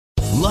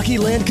Lucky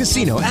Land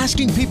Casino,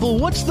 asking people,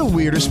 what's the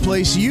weirdest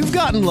place you've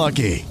gotten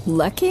lucky?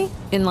 Lucky?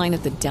 In line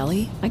at the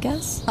deli, I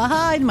guess?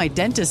 Aha, in my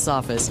dentist's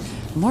office.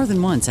 More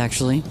than once,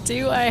 actually.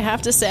 Do I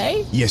have to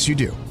say? Yes, you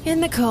do. In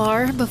the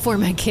car before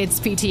my kids'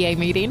 PTA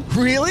meeting.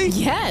 Really?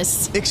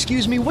 Yes.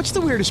 Excuse me, what's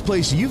the weirdest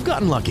place you've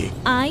gotten lucky?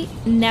 I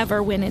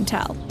never win and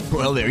tell.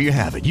 Well, there you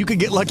have it. You can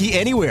get lucky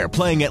anywhere,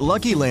 playing at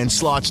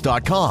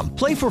LuckyLandSlots.com.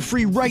 Play for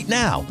free right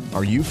now.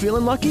 Are you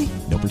feeling lucky?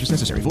 No purchase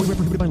necessary. Void where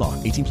prohibited by law.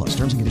 18 plus.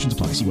 Terms and conditions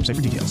apply. See website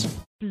for details.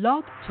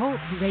 Blog Talk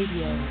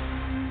Radio.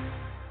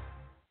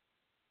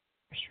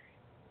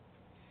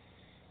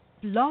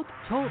 Blog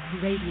Talk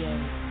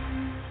Radio.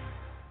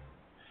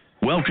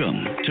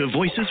 Welcome to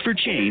Voices for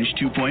Change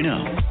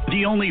 2.0,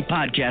 the only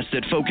podcast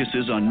that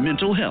focuses on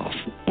mental health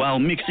while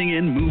mixing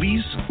in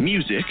movies,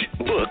 music,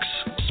 books,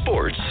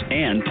 sports,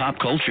 and pop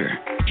culture.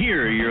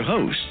 Here are your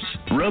hosts,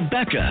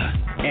 Rebecca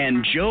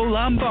and Joe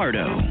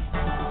Lombardo.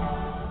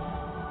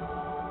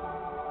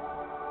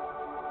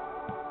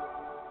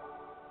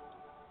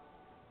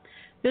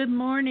 Good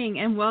morning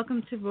and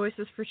welcome to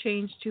Voices for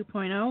Change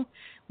 2.0.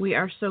 We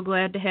are so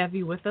glad to have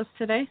you with us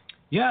today.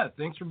 Yeah,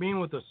 thanks for being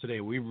with us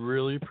today. We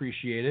really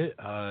appreciate it.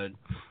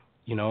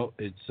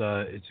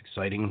 It's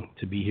exciting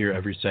to be here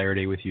every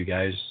Saturday with you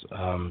guys.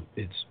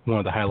 It's one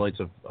of the highlights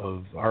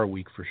of our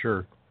week for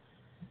sure.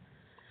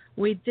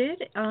 We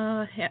did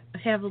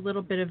have a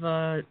little bit of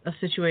a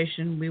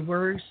situation. We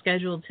were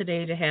scheduled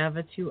today to have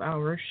a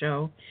 2-hour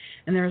show,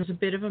 and there was a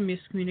bit of a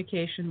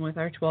miscommunication with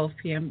our 12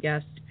 p.m.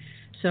 guest.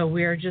 So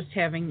we are just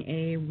having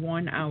a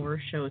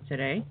 1-hour show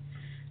today.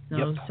 So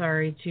Yep.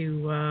 Sorry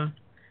to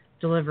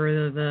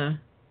deliver the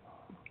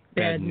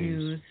bad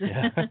news.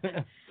 Yeah.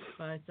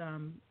 But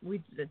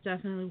we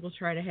definitely will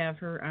try to have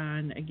her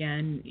on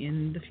again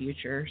in the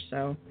future.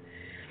 So.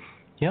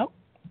 Yep.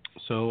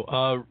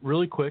 So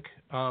really quick,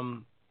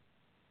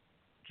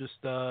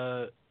 just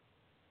want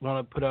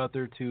to put out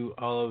there to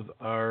all of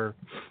our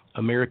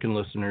American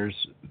listeners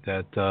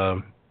that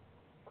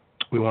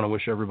we want to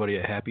wish everybody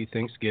a happy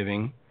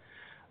Thanksgiving.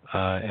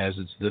 As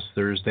it's this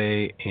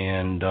Thursday,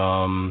 and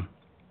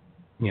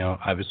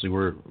obviously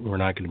we're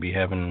not going to be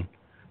having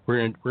we're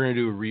going to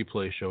do a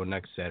replay show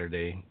next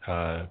Saturday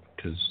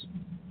because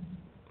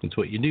it's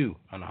what you do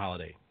on a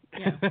holiday.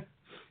 Yeah.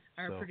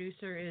 Our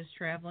producer is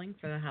traveling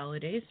for the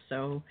holidays,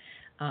 so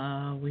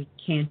we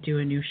can't do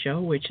a new show,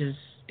 which is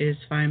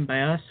fine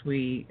by us.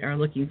 We are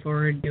looking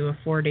forward to a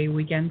 4-day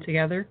weekend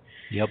together.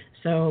 Yep.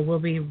 So we'll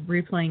be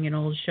replaying an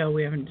old show.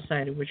 We haven't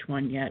decided which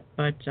one yet,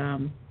 but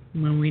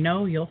when we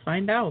know, you'll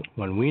find out.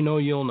 When we know,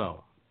 you'll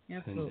know.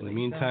 Absolutely. In the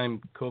meantime,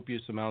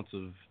 copious amounts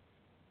of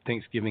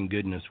Thanksgiving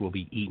goodness will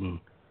be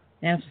eaten.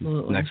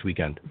 Absolutely. Next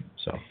weekend.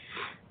 So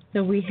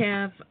we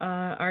have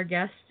our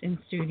guest in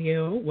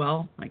studio.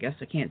 Well, I guess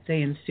I can't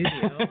say in studio.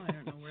 I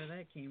don't know where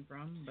that came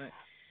from, but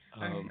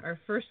our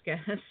first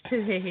guest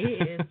today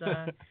is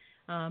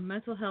a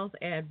mental health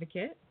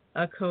advocate,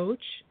 a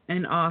coach,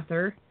 an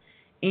author,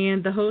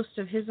 and the host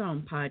of his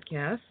own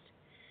podcast.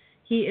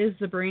 He is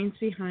the brains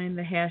behind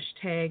the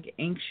hashtag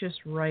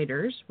Anxious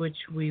Writers, which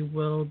we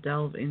will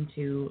delve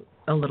into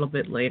a little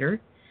bit later.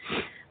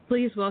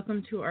 Please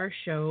welcome to our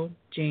show,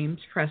 James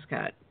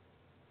Prescott.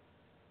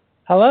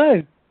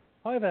 Hello.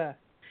 Hi there.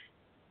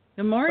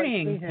 Good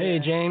morning. Hey,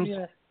 James.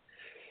 Yeah.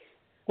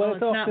 Well,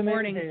 it's not afternoon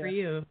morning here. for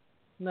you.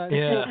 No,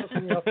 it's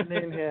in the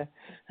afternoon here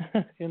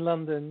in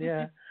London,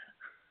 yeah.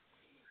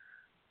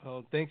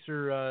 Well, thanks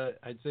for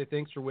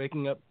thanks for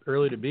waking up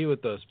early to be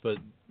with us, but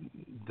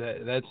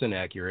that's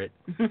inaccurate.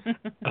 No,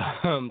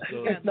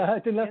 I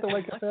didn't have to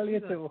wake up early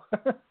at all.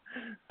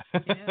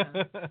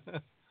 Yeah.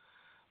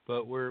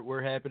 But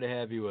we're happy to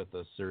have you with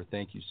us, sir.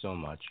 Thank you so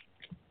much.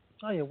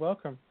 Oh, you're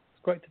welcome.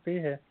 It's great to be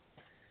here.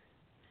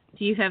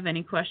 Do you have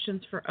any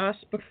questions for us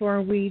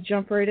before we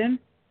jump right in?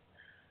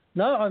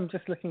 No, I'm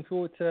just looking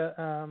forward to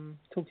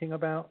talking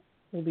about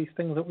all these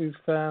things that we've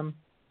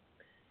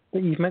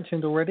that you've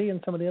mentioned already,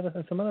 and some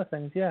other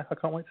things. Yeah, I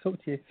can't wait to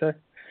talk to you. So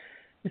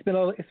it's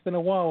been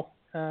a while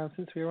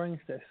since we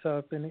arranged this. So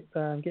I've been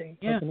I've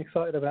been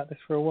excited about this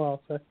for a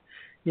while. So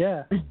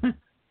yeah.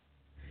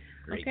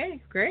 Great. Okay,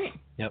 great.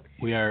 Yep,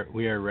 we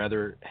are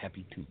rather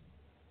happy too.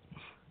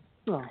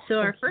 Oh, so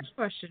our first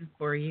question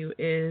for you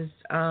is,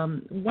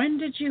 when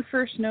did you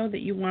first know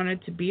that you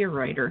wanted to be a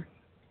writer?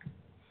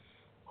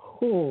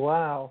 Oh,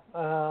 wow.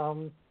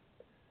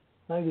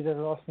 Nobody's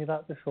ever asked me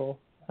that before.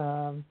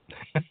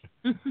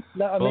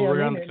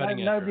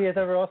 Nobody has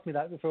ever asked me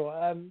that before.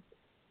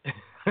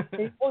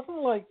 It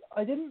wasn't like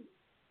I didn't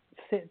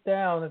sit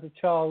down as a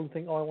child and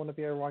think, I want to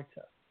be a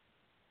writer.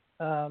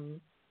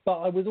 But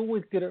I was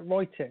always good at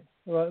writing.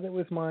 Right? It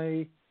was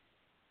my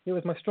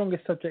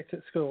strongest subject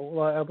at school.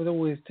 Like I was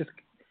always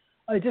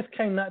it just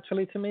came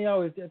naturally to me. I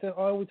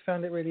always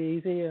found it really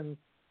easy, and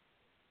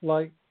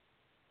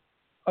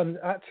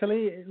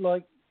actually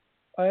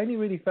I only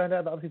really found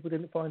out that other people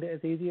didn't find it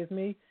as easy as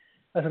me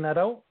as an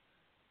adult,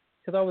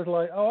 because I was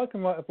like, I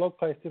can write a blog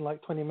post in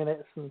 20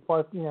 minutes and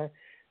 5,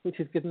 which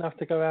is good enough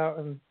to go out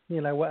and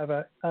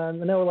whatever.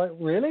 And they were like,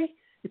 really?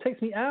 It takes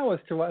me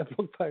hours to write a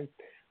blog post.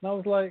 And I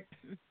was like,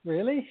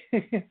 really?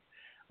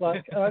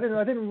 Like I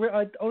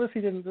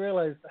honestly didn't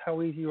realize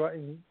how easy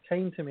writing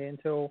came to me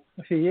until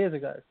a few years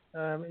ago.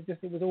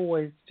 It was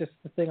always just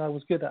the thing I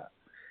was good at.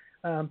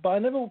 But I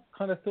never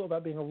kind of thought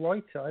about being a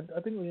writer. I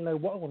didn't really know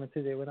what I wanted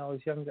to do when I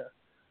was younger.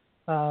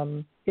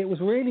 It was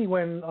really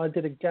when I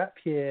did a gap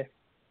year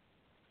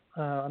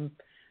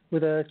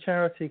with a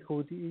charity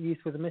called Youth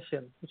with a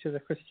Mission, which is a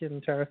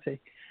Christian charity,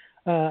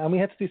 and we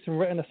had to do some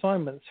written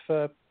assignments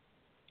for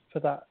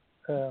that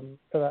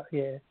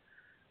year.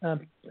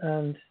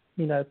 And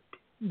you know,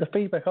 the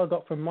feedback I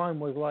got from mine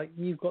was like,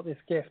 "You've got this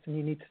gift, and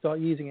you need to start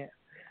using it.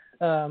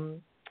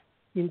 You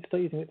need to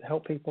start using it to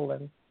help people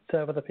and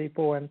serve other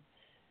people, and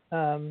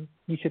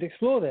you should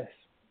explore this."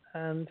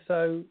 And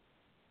so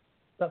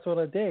that's what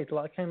I did.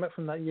 Like, I came back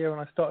from that year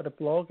and I started a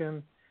blog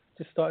and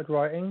just started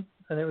writing.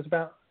 And it was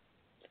it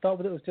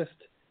was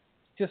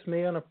just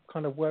me on a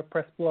kind of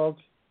WordPress blog,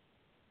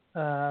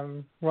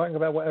 writing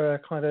about whatever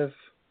kind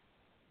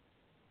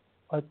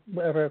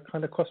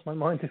of crossed my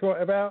mind to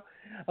write about.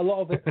 A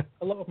lot of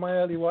my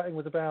early writing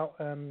was about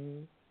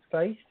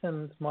faith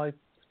and my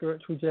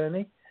spiritual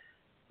journey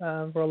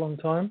for a long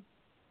time.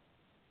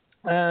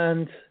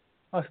 And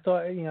I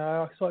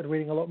started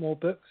reading a lot more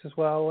books as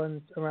well,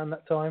 and around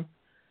that time.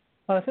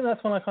 And I think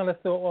that's when I kind of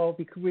thought, well, it'd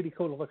be really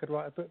cool if I could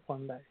write a book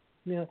one day.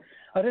 You know,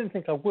 I didn't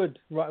think I would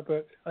write a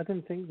book. I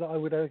didn't think that I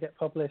would ever get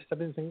published. I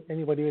didn't think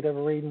anybody would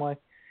ever read my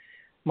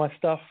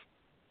stuff.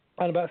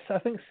 And about, I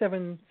think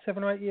 7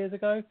 or 8 years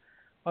ago,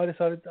 I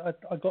decided I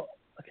got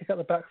a kick up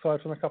the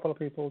backside from a couple of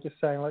people just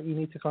saying, like, you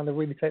need to kind of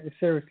really take this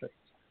seriously,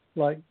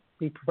 like,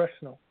 be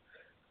professional,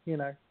 you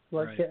know,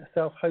 like right. Get a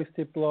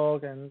self-hosted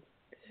blog and,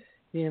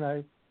 you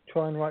know,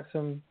 try and write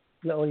some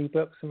little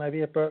ebooks and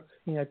maybe a book,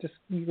 you know, just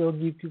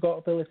you've got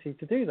ability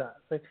to do that,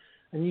 so,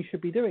 and you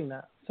should be doing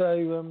that.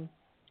 So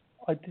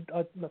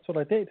that's what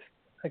I did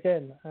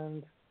again,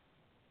 and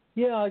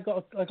yeah, I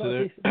got a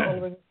decent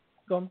following.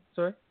 Go on,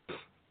 sorry.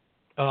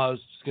 I was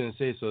just gonna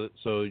say,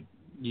 so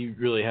you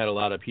really had a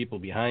lot of people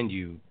behind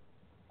you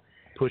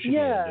pushing you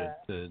to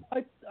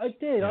I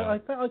did. Yeah. I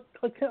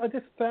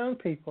just found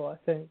people. I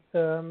think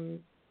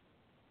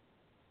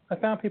I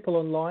found people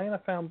online. I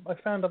found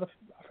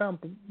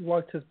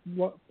writers,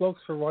 blogs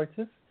for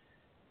writers.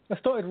 I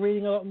started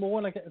reading a lot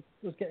more, and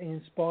was getting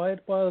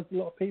inspired by a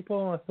lot of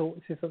people. And I thought,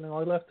 this is something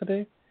I'd love to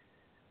do.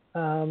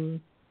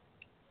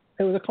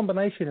 It was a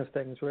combination of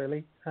things,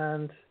 really,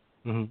 and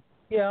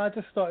yeah, I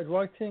just started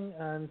writing,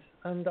 and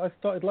I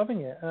started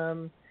loving it.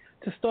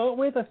 To start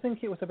with, I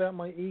think it was about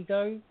my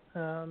ego.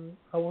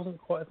 I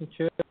wasn't quite as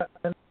mature back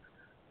then,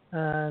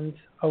 and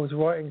I was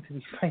writing to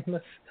be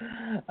famous.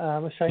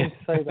 I'm ashamed to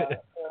say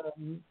that.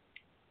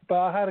 But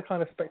I had a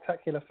kind of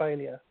spectacular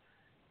failure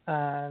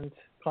and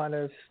kind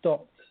of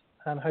stopped,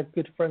 and had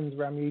good friends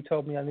around me who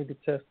told me I needed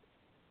to,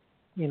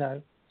 you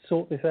know,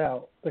 sort this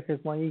out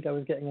because my ego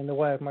was getting in the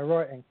way of my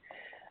writing.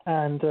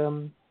 And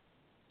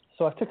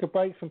so I took a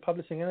break from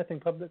publishing anything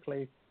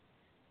publicly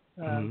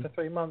for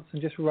 3 months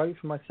and just wrote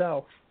for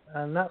myself.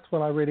 And that's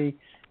when I really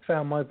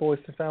found my voice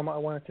and found what I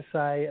wanted to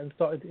say and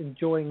started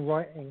enjoying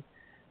writing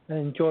and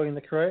enjoying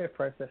the creative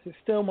process. It's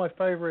still my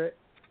favourite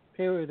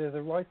period as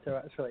a writer,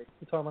 actually,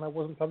 the time when I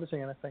wasn't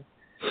publishing anything,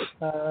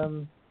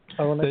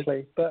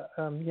 ironically. But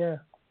yeah.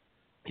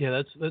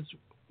 Yeah, that's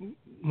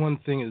one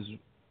thing is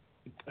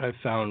I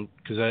found,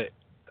 because I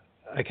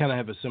kind of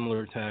have a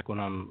similar attack when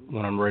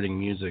I'm writing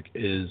music,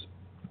 is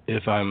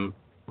if I'm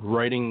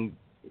writing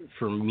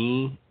for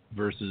me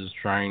versus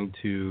trying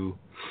to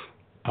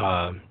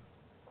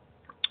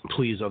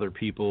please other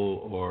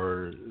people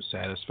or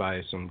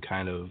satisfy some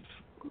kind of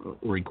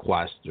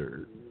request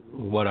or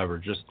whatever,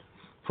 just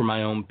for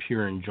my own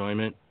pure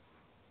enjoyment,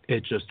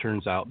 it just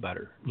turns out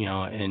better, you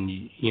know. And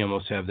you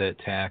almost have that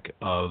tack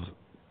of,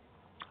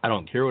 I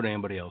don't care what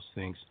anybody else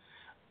thinks.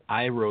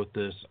 I wrote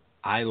this.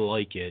 I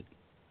like it.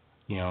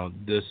 You know,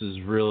 this is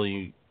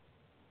really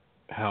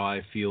how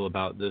I feel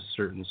about this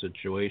certain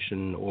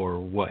situation or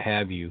what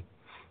have you.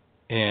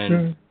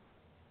 And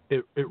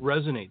it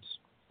resonates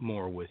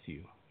more with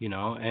you, you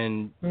know,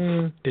 and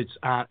it's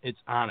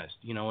honest,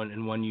 you know,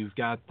 and when you've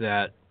got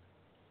that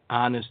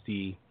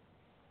honesty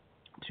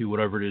to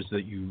whatever it is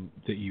that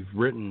you've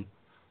written,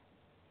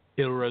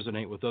 it'll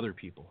resonate with other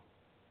people.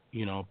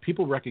 You know,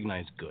 people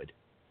recognize good,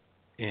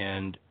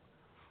 and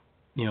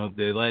you know,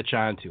 they latch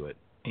onto it,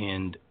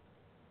 and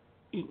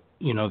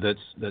you know, that's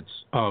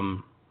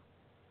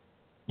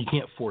you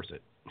can't force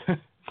it.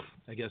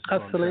 I guess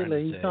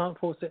absolutely, you can't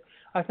force it.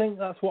 I think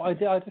that's what I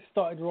did. I just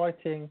started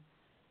writing.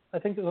 I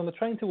think it was on the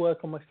train to work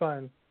on my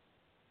phone,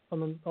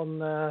 on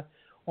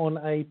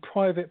a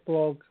private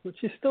blog,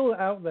 which is still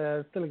out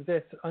there, still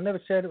exists. I never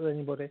shared it with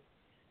anybody. It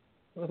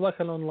was like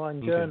an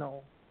online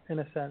journal in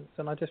a sense,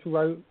 and I just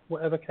wrote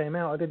whatever came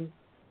out. I didn't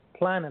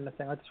plan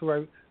anything. I just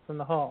wrote from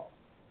the heart.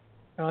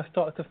 And I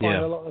started to find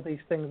a lot of these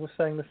things were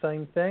saying the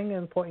same thing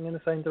and pointing in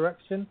the same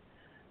direction.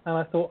 And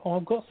I thought, oh,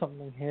 I've got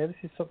something here. This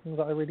is something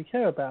that I really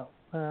care about.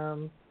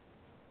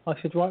 I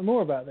should write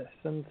more about this.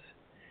 And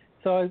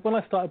so when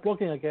I started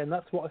blogging again,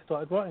 that's what I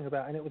started writing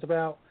about. And it was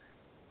about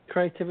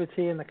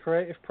creativity and the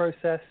creative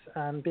process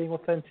and being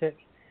authentic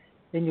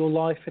in your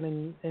life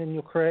and in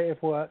your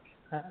creative work.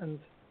 And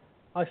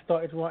I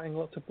started writing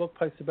lots of blog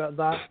posts about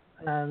that,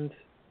 and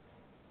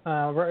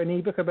wrote an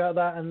ebook about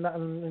that. And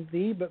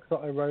the ebook that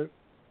I wrote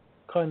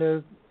kind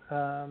of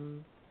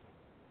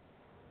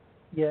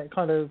it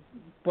kind of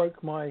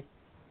broke me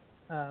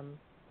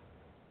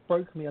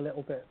a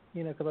little bit,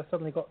 because I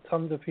suddenly got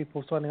tons of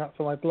people signing up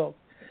for my blog,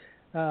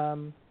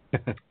 and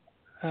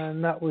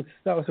that was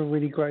a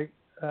really great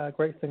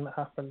thing that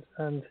happened.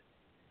 And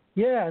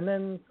and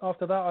then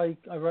after that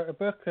I wrote a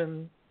book,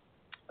 and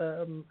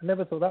I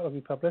never thought that would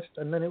be published,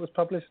 and then it was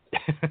published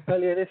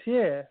earlier this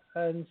year,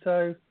 and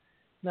so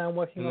now I'm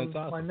working on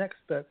my next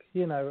book,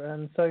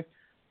 and so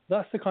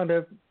that's the kind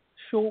of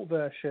short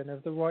version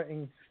of the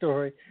writing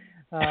story.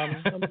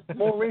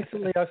 More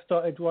recently, I've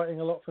started writing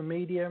a lot for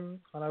Medium,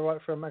 and I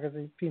write for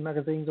a few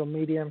magazines on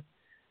Medium.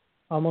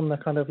 I'm on the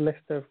kind of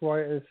list of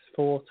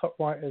top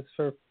writers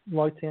for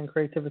writing and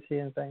creativity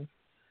and things.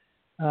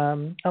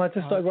 And I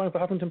just started writing for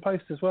Huffington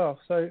Post as well.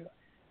 So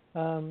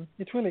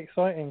it's really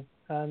exciting,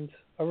 and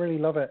I really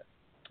love it.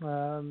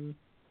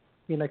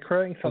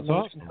 Creating something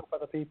that can help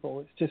other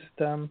people. It's just,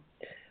 and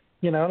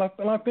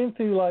I've been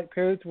through like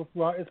periods with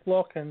writer's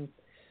block and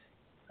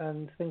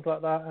things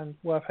like that, and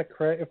where I've had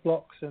creative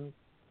blocks and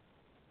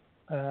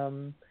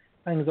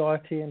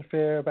anxiety and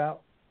fear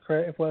about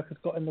creative work has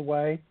got in the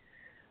way,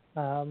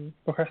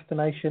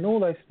 procrastination, all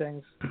those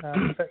things,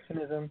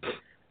 perfectionism.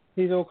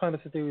 These are all kind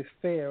of to do with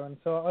fear, and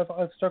so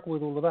I've struggled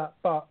with all of that.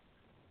 But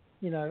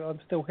I'm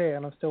still here,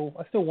 and I still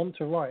want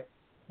to write,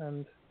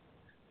 and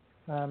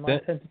I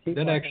tend to keep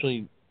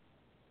writing.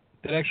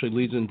 That actually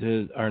leads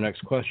into our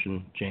next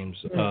question, James.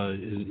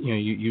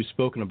 You've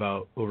spoken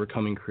about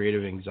overcoming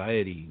creative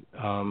anxiety.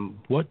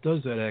 What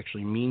does that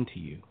actually mean to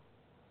you?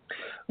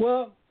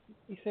 Well,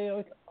 you see,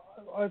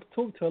 I've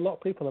talked to a lot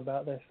of people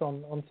about this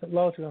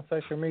largely on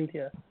social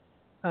media,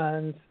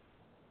 and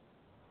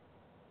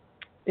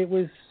it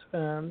was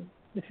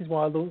this is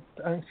why I love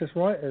anxious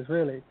writers,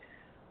 really.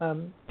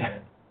 In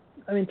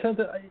terms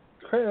of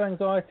creative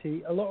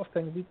anxiety, a lot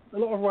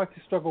of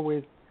writers struggle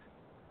with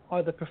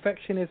either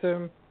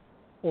perfectionism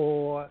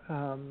or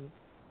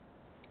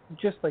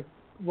just like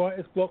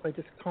writer's block. They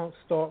just can't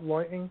start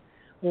writing.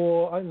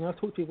 Or I've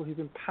talked to people who've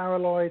been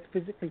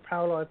physically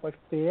paralyzed by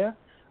fear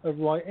of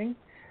writing,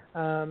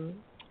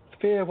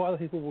 fear of what other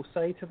people will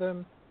say to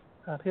them,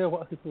 fear of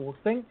what other people will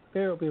think,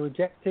 fear of being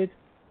rejected,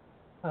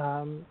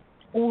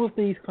 all of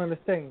these kind of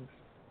things.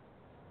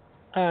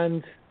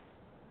 And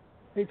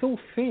it's all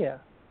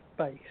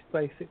fear-based,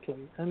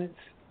 basically. And it's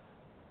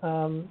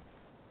and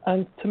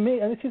to me,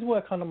 and this is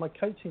where kind of my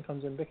coaching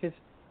comes in, because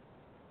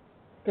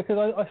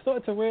I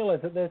started to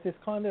realize that there's this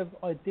kind of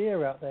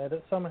idea out there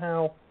that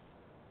somehow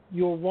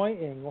your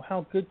writing, or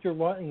how good your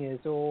writing is,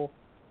 or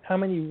how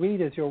many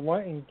readers your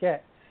writing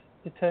gets,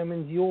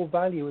 determines your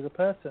value as a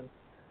person.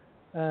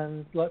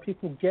 And like,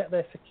 people get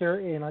their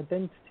security and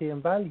identity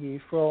and value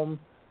from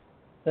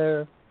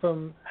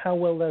how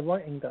well their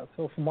writing does,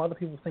 or from what other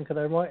people think of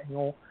their writing,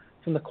 or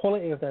from the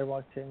quality of their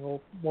writing,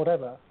 or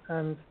whatever.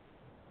 And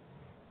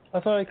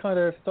as I kind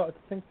of started to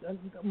think, and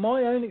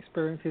my own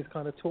experiences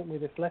kind of taught me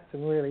this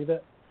lesson, really,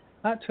 that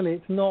actually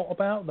it's not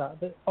about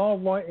that our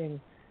writing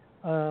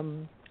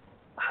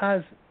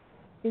has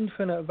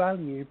infinite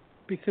value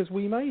because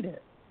we made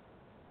it,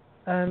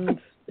 and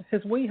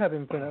because we have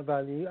infinite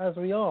value as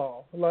we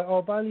are. Like,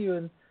 our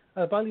value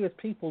as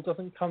people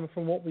doesn't come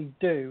from what we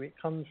do; it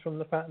comes from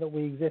the fact that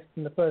we exist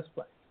in the first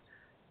place.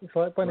 It's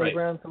like Brené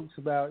Brown talks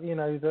about,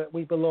 that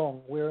we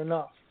belong, we're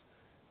enough,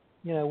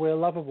 we're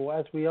lovable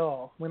as we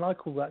are. I mean, I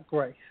call that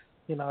grace.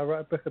 I wrote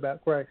a book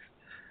about grace,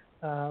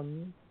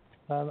 and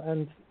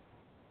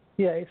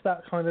it's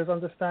that kind of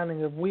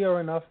understanding of we are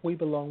enough, we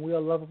belong, we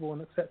are lovable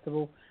and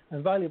acceptable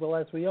and valuable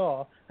as we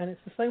are. And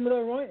it's the same with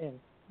our writing,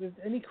 with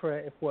any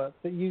creative work,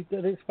 that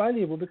it's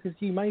valuable because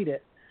you made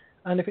it.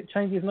 And if it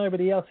changes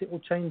nobody else, it will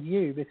change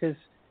you, because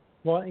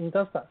writing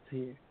does that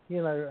to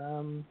you.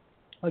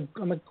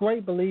 I'm a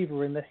great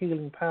believer in the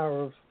healing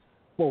power of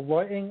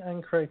writing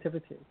and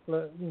creativity.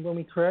 When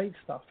we create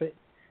stuff, it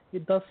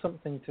does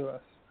something to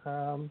us.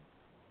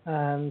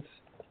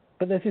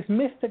 But there's this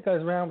myth that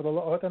goes around with a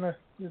lot. I don't know.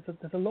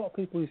 There's a lot of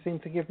people who seem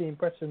to give the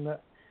impression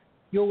that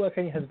your work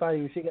only has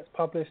value if it gets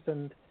published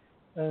and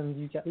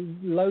you get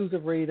loads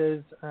of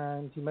readers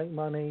and you make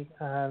money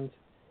and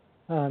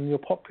you're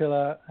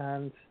popular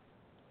and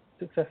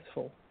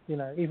successful.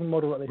 Even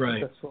moderately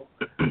successful.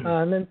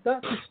 And then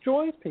that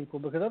destroys people,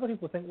 because other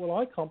people think, well,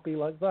 I can't be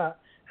like that.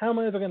 How am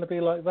I ever going to be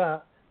like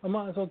that? I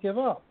might as well give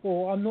up.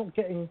 Or I'm not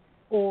getting,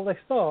 or they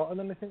start and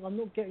then they think, I'm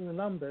not getting the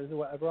numbers or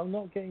whatever. I'm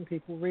not getting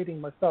people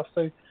reading my stuff,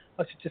 so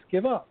I should just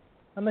give up.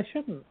 And they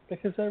shouldn't,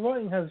 because their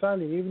writing has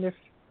value, even if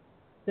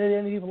they're the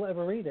only people that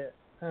ever read it.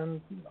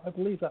 And I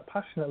believe that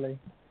passionately.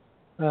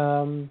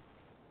 And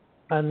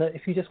that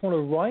if you just want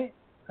to write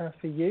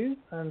for you,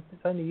 and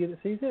it's only you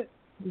that sees it,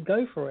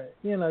 go for it,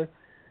 And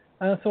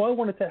so I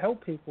wanted to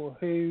help people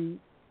who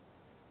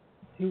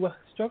were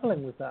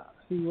struggling with that,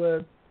 who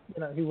were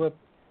to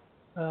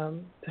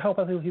help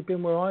other people who've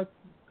been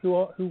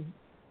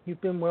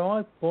where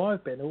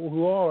I've been, or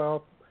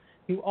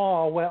who who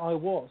are where I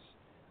was.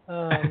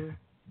 And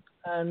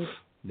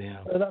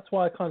so that's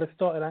why I kind of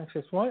started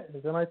Anxious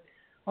Writers. And I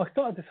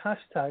started this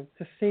hashtag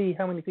to see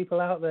how many people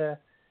out there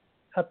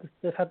had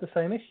the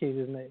same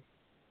issues as me.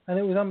 And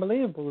it was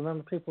unbelievable the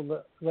number of people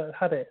that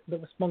had it,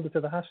 that responded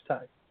to the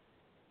hashtag.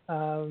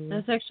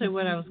 That's actually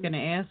what I was going to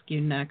ask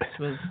you next.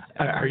 Was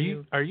are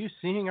you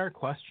seeing our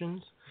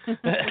questions?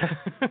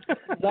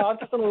 No, I've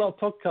just done a lot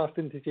of podcast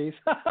interviews.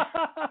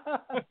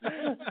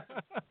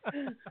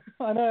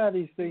 I know how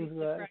these things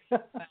work.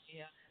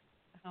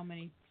 How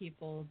many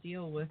people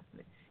deal with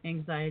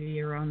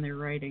anxiety around their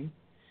writing?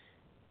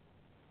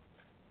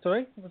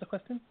 Sorry, what was the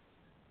question?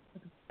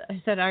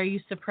 I said, are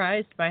you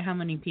surprised by how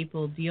many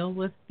people deal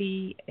with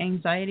the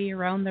anxiety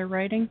around their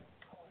writing?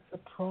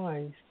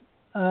 Surprised.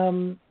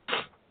 I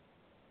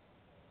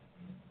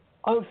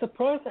was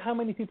surprised at how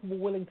many people were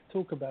willing to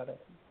talk about it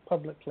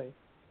publicly.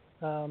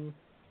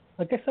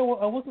 I guess I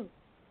wasn't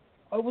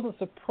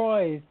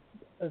surprised.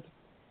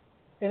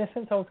 In a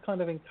sense, I was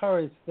kind of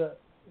encouraged that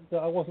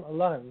I wasn't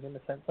alone. In a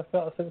sense, I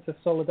felt a sense of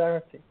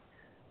solidarity.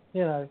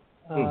 I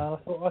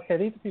thought, okay,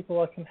 these are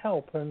people I can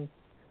help, and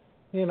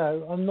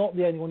I'm not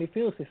the only one who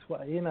feels this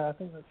way. I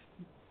think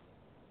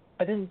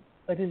I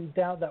didn't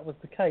doubt that was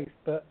the case,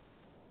 but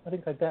I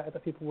think I doubted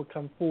that people would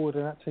come forward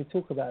and actually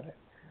talk about it.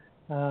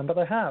 But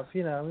they have.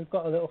 We've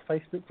got a little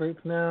Facebook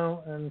group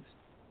now, and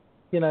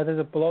there's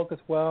a blog as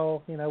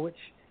well. Which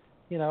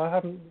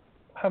I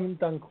haven't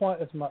done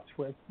quite as much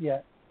with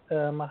yet.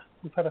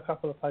 We've had a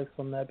couple of posts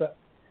on there, but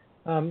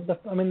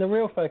the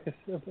real focus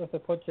of the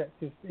project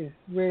is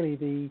really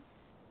the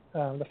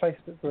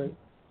Facebook group,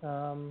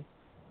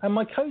 and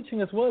my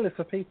coaching as well is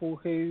for people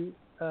who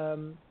are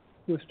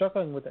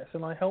struggling with this,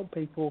 and I help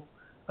people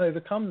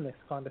overcome this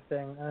kind of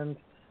thing and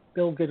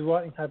build good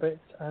writing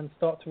habits and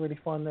start to really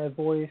find their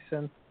voice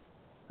and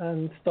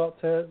start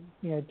to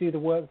do the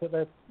work that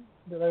they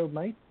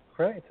were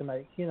created to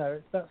make.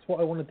 That's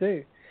what I want to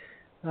do.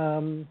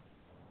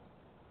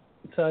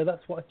 So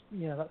that's what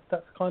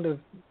that's kind of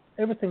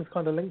everything's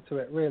kind of linked to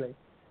it, really.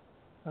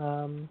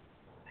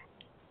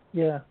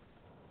 Yeah.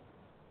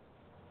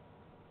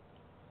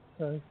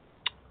 So.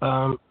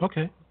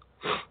 Okay.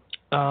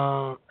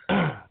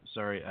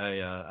 Sorry,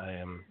 I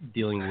am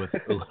dealing with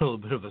a little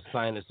bit of a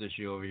sinus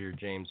issue over here,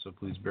 James. So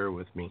please bear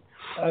with me.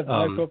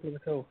 No problem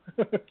at all.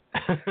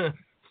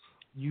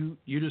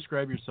 You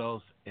describe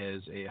yourself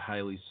as a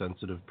highly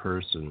sensitive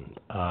person.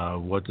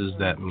 What does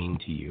that mean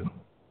to you?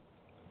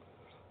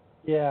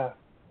 Yeah.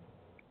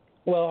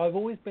 Well,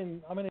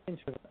 I'm an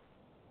introvert.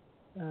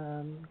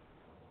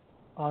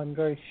 I'm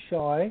very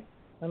shy,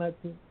 and that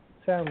doesn't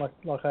sound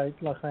like I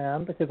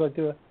am, because I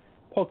do a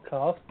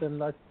podcast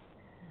and I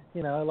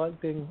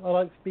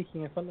like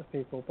speaking in front of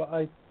people, but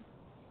I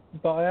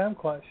am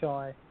quite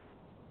shy,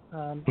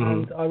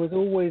 and I was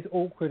always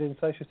awkward in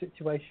social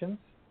situations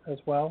as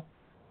well,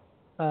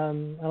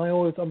 and I've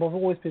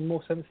always been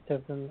more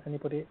sensitive than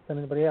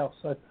anybody else.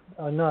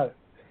 I know,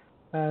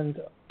 and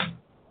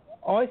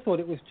I thought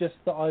it was just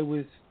that I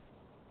was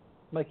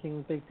making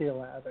a big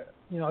deal out of it.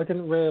 I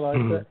didn't realise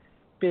that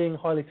being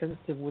highly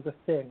sensitive was a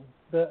thing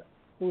that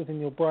was in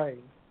your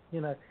brain.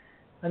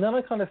 And then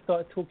I kind of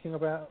started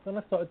then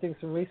I started doing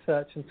some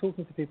research and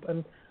talking to people,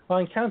 and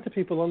I encountered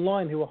people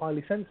online who were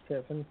highly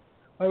sensitive, and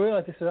I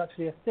realised this was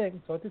actually a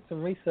thing. So I did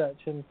some research,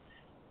 and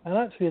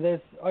actually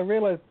I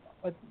realised,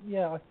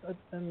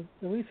 and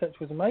the research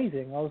was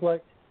amazing. I was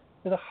like,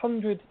 there's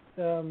 100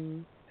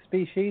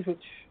 species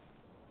which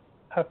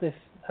have this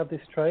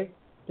trait,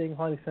 being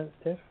highly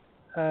sensitive,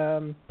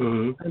 and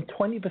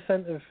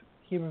 20% of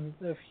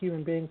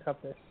human beings have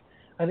this,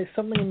 and it's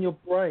something in your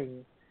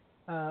brain.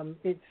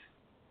 It's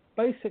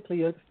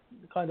basically a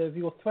kind of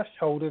your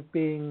threshold of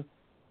being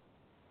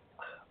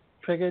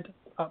triggered,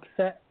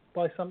 upset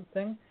by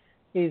something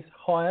is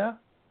higher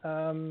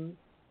or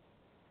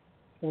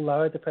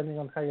lower, depending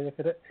on how you look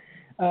at it,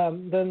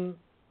 than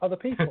other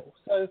people.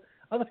 So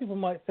other people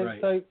might think,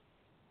 so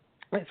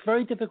it's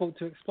very difficult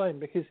to explain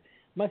because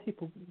most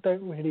people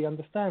don't really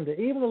understand it.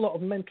 Even a lot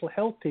of mental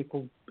health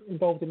people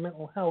involved in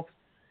mental health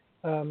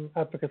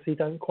advocacy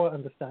don't quite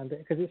understand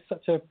it because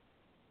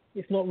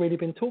it's not really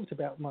been talked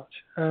about much.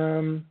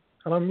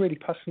 And I'm really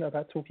passionate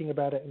about talking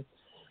about it and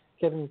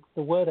getting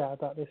the word out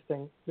about this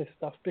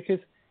stuff, because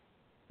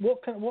what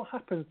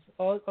happens?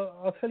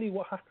 I'll tell you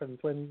what happens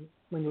when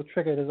you're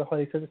triggered as a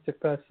highly sensitive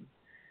person.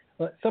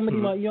 Like you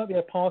might be at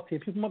a party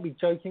and people might be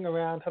joking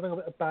around, having a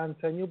bit of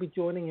banter, and you'll be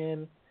joining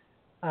in,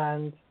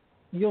 and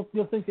you'll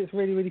think it's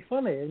really, really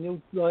funny, and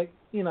you'll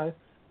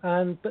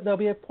but there'll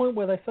be a point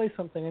where they say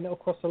something and it'll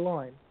cross a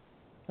line,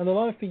 and the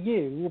line for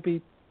you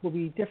will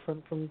be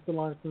different from the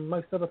line from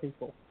most other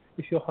people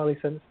if you're highly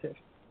sensitive.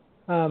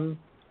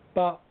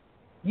 But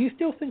you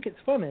still think it's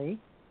funny,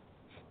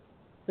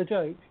 the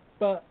joke,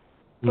 but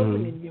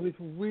something in you is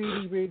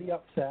really, really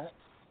upset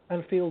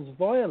and feels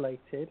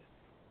violated.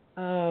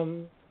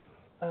 And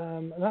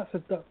that's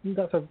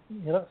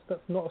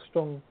not a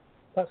strong.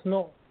 That's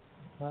not.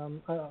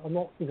 I'm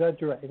not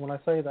exaggerating when I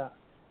say that.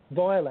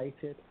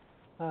 Violated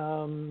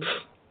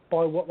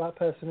by what that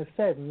person has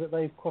said and that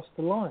they've crossed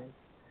the line.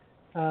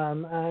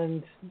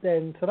 And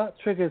then, so that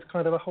triggers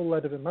kind of a whole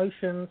load of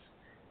emotions,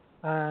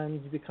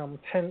 and you become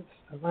tense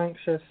and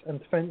anxious and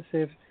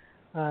defensive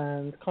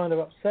and kind of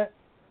upset.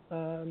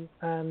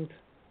 And,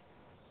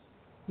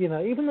 you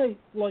know, even though,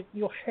 like,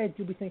 your head,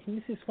 you'll be thinking,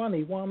 this is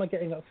funny, why am I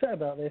getting upset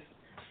about this?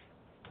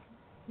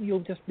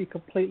 You'll just be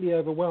completely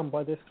overwhelmed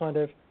by this kind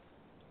of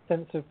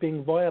sense of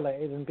being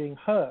violated and being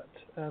hurt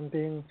and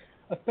being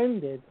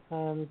offended,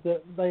 and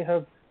that they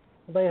have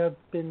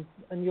been,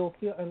 and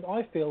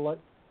I feel like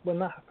when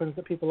that happens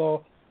that people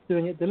are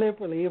doing it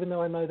deliberately, even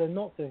though I know they're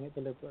not doing it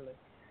deliberately.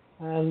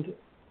 And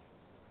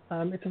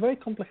it's a very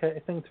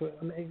complicated thing to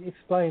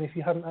explain if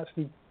you haven't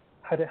actually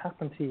had it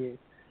happen to you,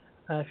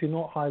 if you're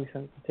not highly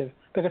sensitive.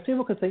 Because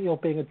people can think you're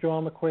being a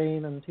drama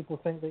queen, and people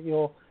think that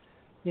you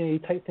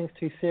take things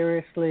too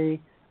seriously,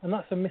 and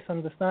that's a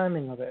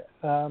misunderstanding of it.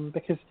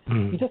 Because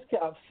you just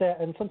get upset,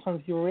 and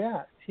sometimes you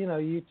react. You know,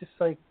 you just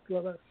say,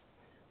 well, that's,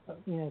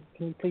 you know,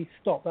 can you please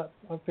stop?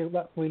 I feel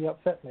that really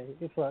upset me.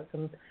 It's like,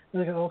 and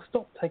they go, oh,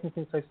 stop taking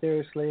things so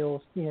seriously,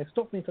 or, you know,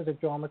 stop being such a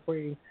drama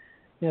queen.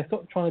 You know,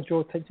 stop trying to draw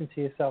attention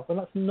to yourself. And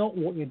that's not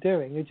what you're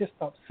doing. You're just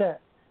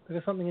upset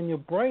because something in your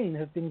brain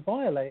has been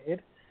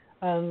violated,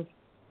 and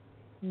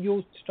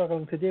you're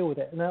struggling to deal with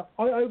it. Now,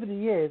 over the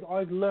years,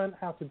 I've learned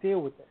how to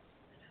deal with this.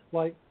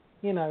 Like,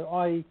 you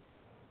know,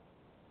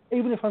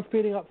 even if I'm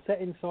feeling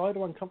upset inside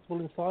or uncomfortable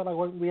inside, I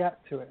won't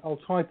react to it. I'll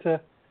try to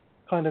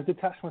kind of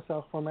detach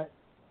myself from it.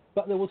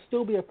 But there will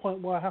still be a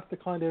point where I have to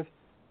kind of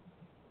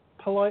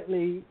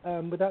politely,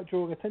 without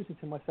drawing attention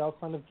to myself,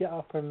 kind of get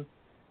up and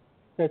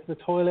go to the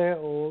toilet,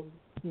 or,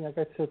 you know,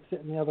 go to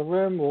sit in the other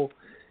room, or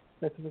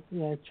go to the, you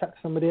know, chat to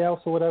somebody else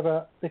or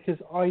whatever, because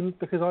I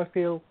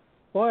feel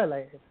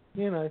violated,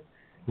 you know.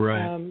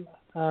 Right.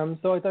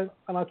 So I don't,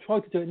 and I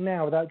try to do it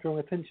now without drawing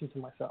attention to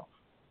myself,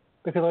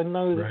 because I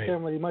know that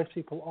generally most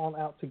people aren't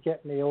out to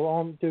get me or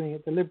aren't doing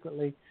it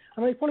deliberately,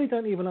 and they probably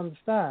don't even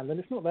understand, and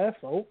it's not their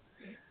fault,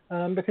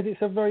 because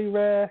it's a very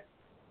rare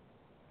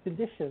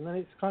condition, and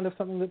it's kind of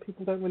something that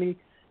people don't really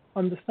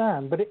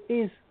understand, but it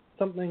is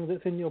something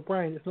that's in your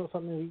brain. It's not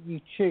something that you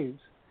choose.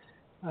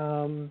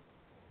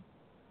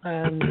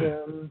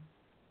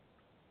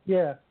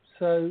 Yeah,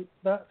 so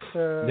that's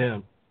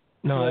yeah.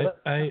 No,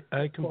 yeah,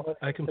 I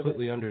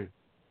completely understand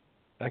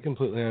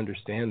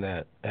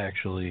that,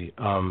 actually.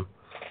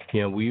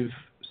 You know, we've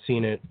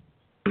seen it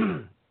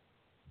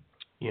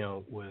you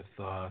know, with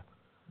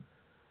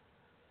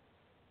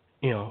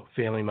you know,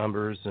 family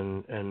members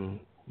and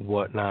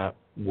whatnot,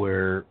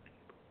 where,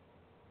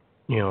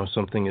 you know,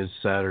 something is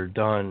said or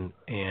done,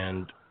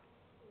 and,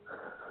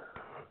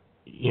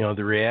 you know,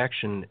 the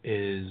reaction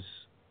is,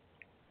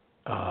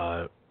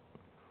 you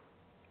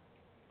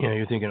know,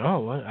 you're thinking, oh,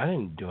 well, I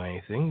didn't do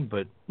anything,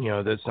 but, you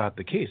know, that's not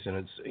the case, and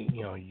it's,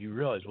 you know, you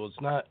realize, well,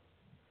 it's not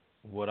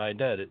what I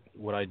did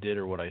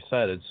or what I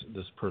said, it's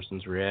this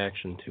person's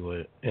reaction to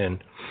it,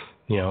 and,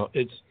 you know,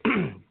 it's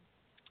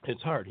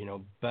it's hard. You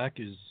know, Beck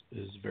is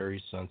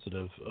very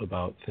sensitive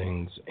about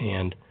things,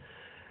 and,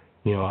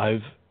 you know,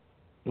 I've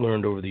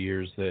learned over the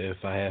years that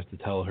if I have to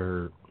tell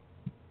her,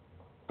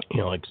 you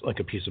know, like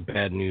a piece of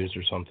bad news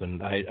or something,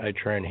 I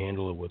try and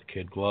handle it with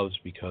kid gloves,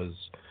 because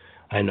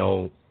I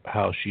know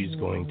how she's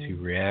going to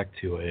react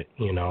to it,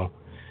 you know,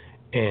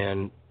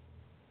 and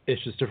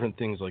it's just different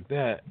things like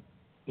that,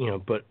 you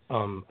know, but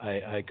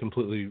I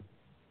completely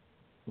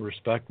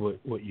respect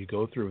what you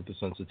go through with the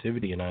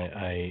sensitivity, and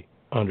I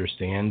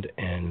understand,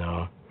 and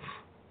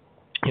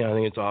yeah, I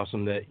think it's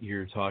awesome that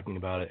you're talking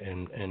about it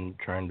and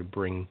trying to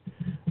bring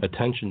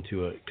attention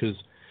to it, because,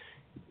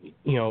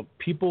 you know,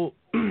 people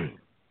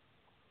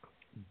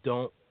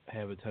don't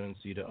have a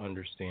tendency to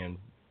understand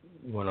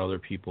when other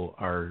people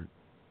are,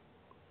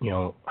 you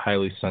know,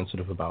 highly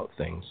sensitive about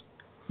things,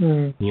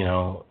 you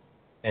know,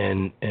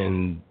 and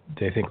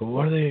they think, well,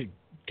 what are they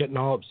getting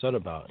all upset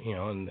about, you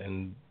know,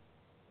 and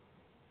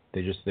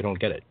they don't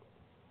get it,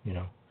 you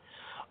know.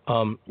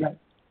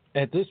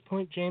 At this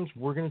point, James,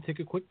 we're going to take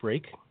a quick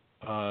break.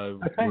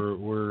 Okay.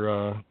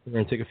 We're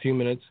going to take a few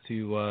minutes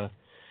to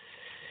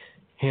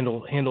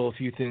handle a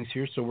few things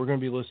here. So we're going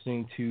to be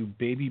listening to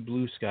Baby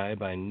Blue Sky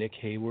by Nick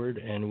Hayward,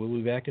 and we'll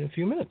be back in a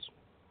few minutes.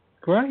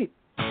 Great.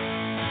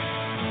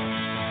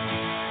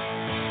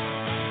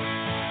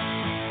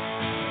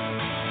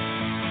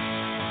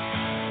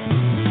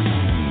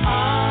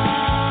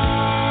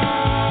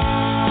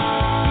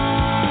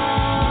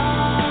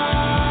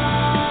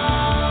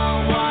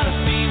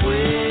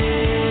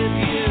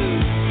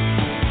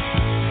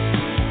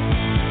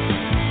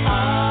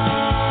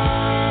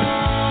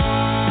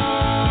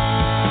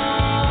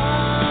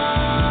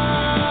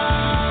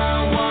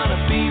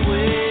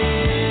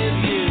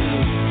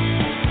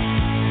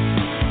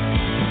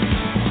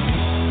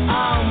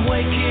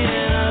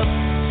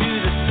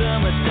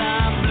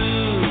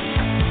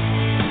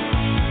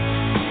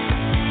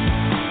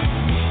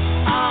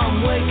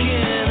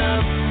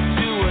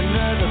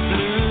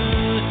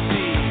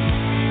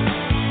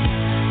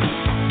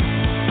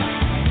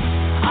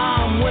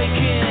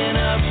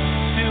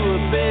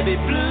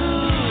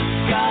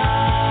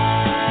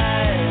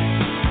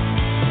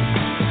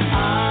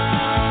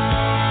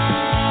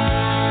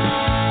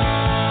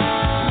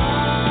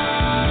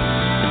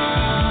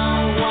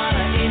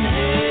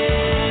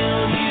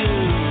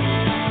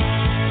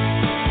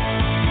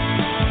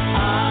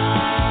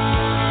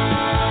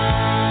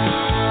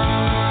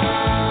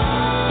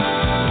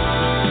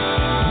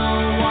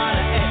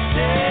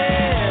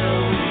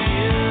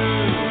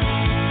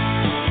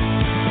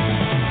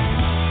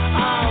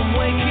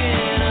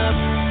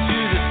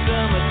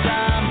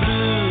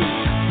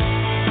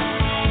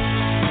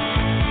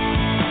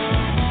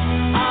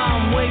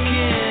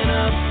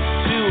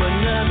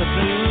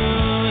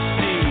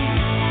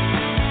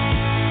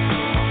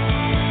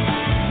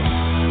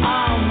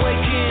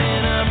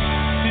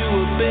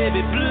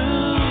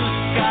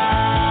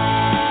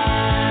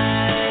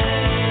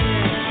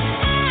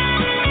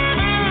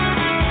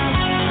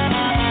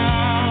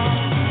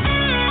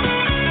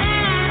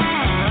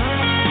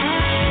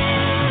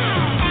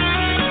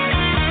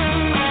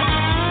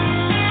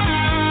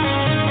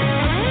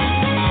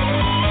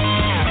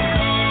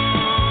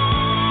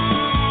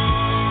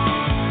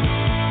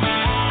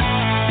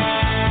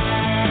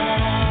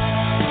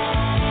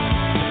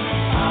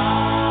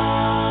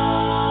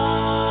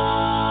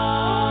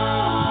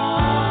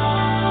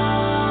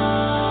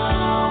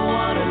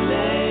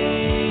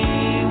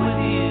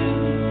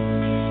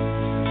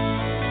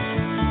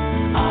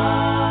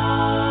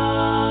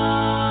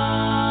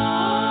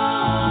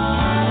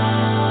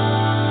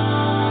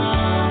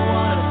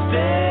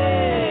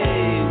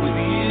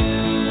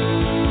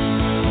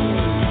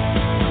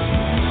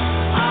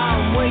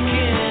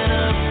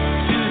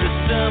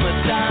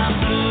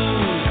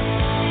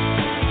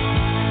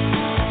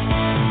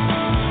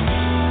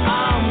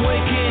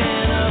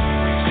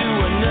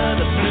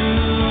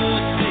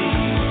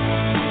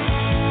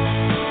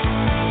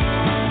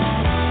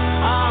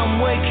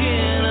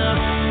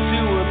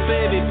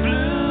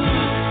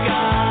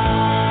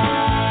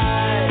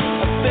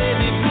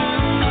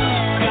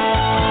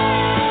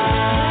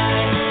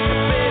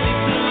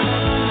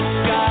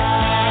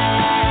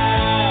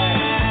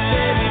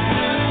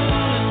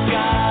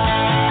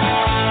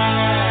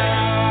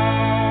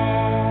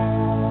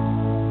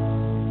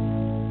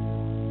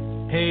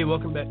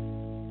 welcome back.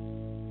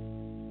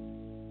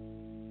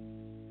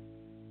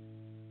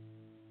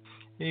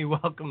 Hey,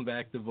 welcome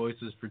back to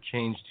Voices for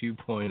Change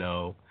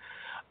 2.0.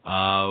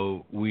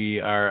 We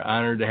are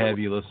honored to have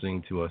you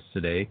listening to us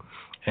today,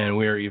 and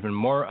we are even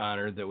more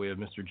honored that we have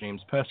Mr.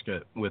 James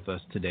Pesca with us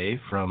today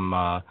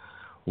from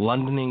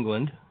London,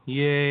 England.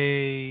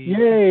 Yay!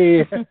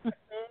 Yay!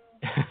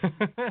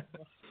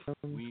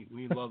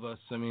 we love us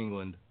some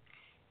England.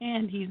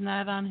 And he's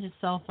not on his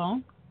cell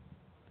phone.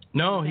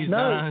 No, he's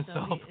not on his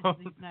cell phone.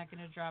 He's not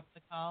going to drop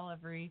the call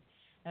every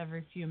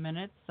few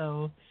minutes.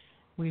 So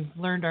we've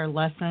learned our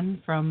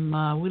lesson from.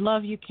 We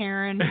love you,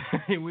 Karen.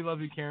 We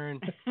love you, Karen.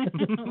 We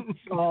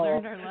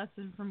learned our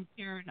lesson from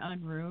Karen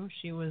Unruh.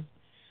 She was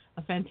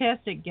a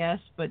fantastic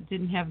guest, but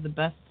didn't have the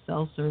best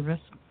cell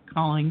service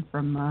calling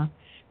from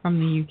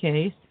the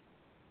UK.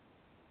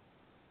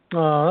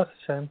 Oh, that's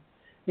a shame.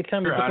 It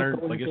can be honored,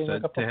 difficult, like I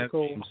said, to have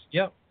James.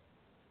 Yep.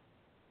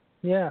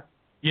 Yeah.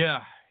 Yeah.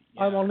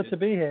 I'm honored to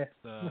be here.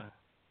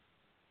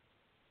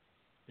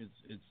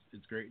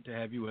 It's great to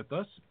have you with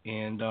us.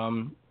 And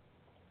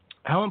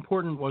how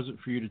important was it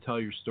for you to tell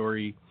your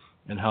story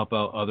and help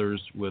out others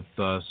with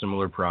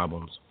similar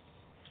problems?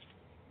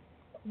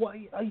 Well,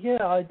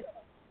 yeah,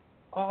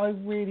 I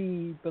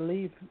really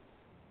believe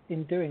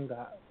in doing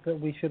that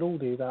we should all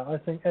do that. I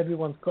think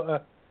everyone's got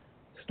a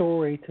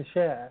story to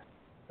share.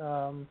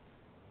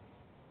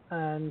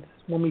 And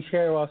when we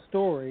share our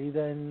story,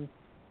 then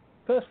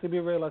firstly we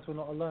realise we're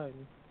not alone.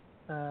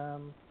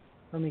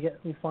 And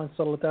we find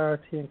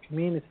solidarity and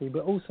community,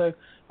 but also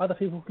other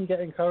people can get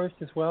encouraged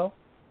as well.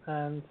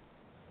 And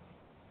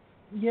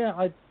yeah,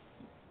 I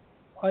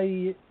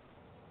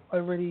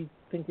really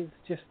think it's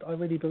just I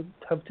really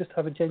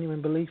have a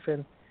genuine belief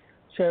in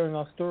sharing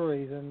our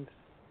stories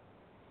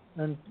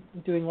and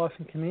doing life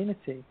in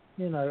community,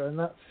 and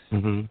that's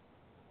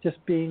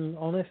just being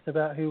honest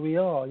about who we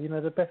are.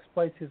 The best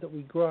places that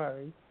we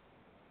grow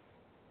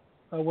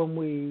are when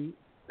we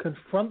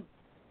confront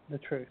the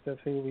truth of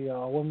who we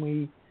are, when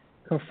we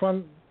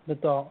confront the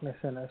darkness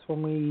in us,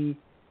 when we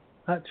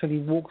actually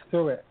walk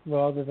through it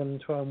rather than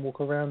try and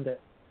walk around it.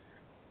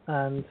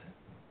 And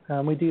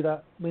we do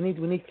that. We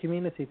need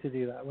community to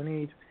do that. We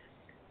need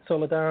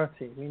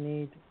solidarity. We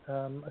need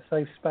a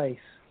safe space,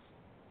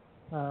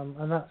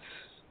 and that's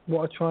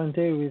what I try and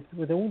do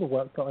with all the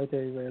work that I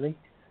do. Really,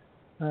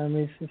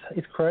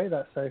 is create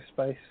that safe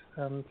space.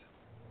 And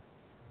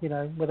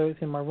whether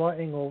it's in my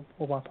writing or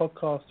my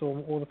podcast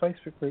or the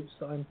Facebook groups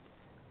that I'm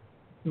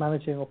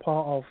managing or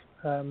part of,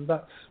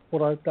 that's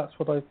what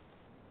I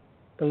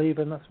believe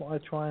in. That's what I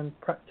try and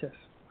practice.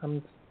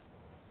 And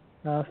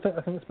I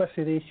think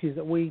especially the issues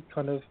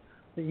that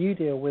that you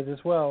deal with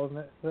as well, and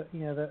that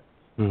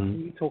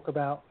you talk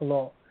about a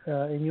lot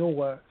in your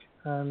work,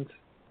 and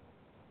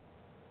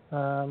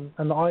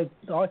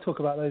I talk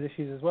about those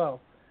issues as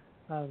well,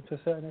 to a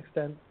certain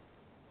extent.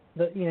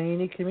 That you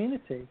need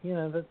community.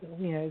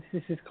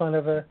 This is kind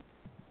of a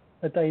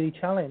daily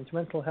challenge.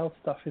 Mental health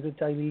stuff is a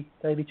daily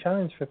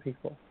challenge for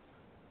people,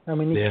 and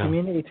we need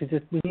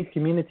community we need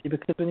community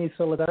because we need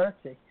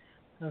solidarity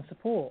and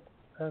support,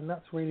 and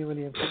that's really,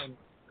 really important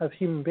as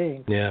human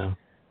beings. Yeah,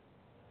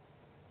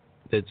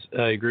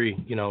 I agree.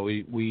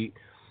 We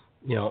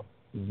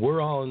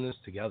we're all in this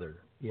together.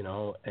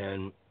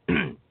 And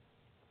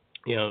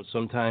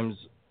sometimes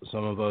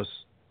some of us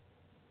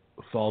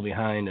fall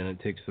behind, and it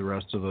takes the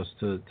rest of us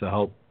to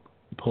help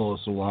pull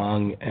us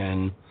along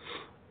and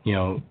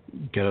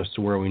get us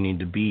to where we need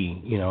to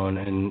be.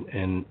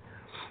 And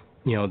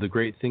the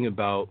great thing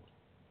about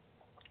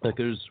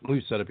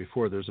we've said it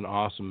before, there's an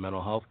awesome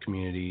mental health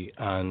community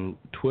on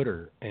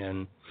Twitter,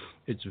 and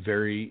it's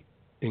very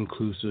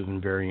inclusive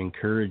and very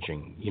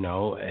encouraging,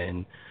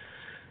 and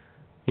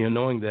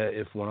knowing that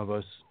if one of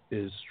us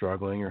is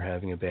struggling or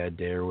having a bad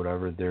day or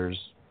whatever, there's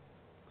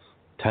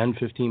 10,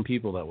 15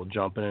 people that will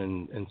jump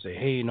in and say,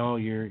 hey,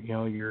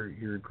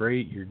 you're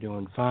great, you're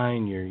doing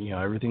fine,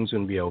 everything's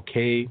going to be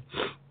okay.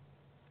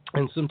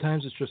 And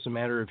sometimes it's just a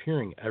matter of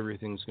hearing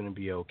everything's going to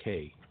be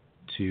okay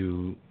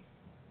to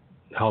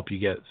help you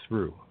get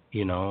through,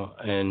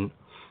 and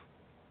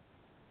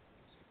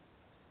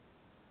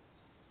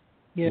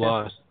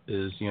loss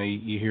is,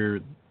 you hear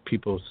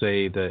people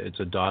say that it's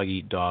a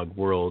dog-eat-dog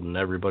world and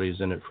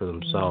everybody's in it for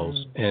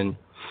themselves. And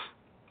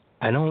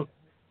I don't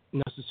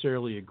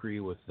necessarily agree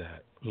with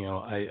that.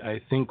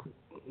 I think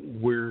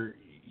we're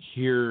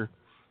here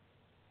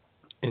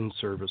in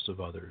service of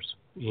others,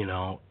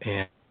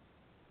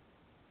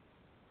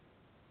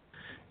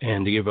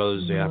 and to give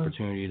others the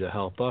opportunity to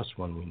help us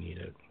when we need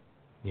it,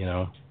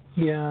 Yeah.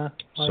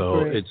 So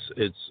agree.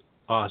 it's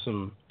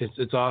awesome.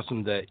 It's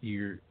awesome that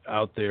you're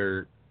out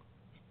there,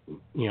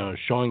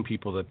 showing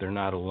people that they're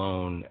not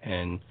alone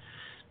and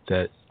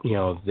that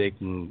they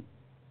can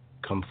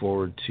come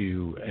forward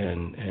to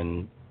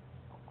and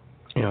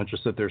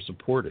just that they're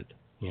supported.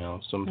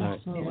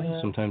 Sometimes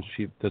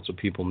that's what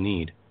people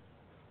need.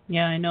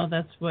 Yeah, I know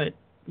that's what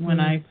when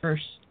I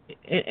first.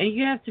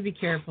 You have to be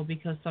careful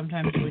because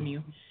sometimes when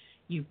you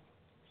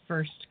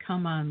first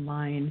come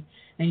online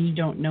and you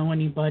don't know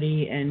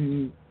anybody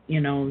and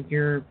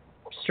you're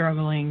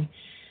struggling,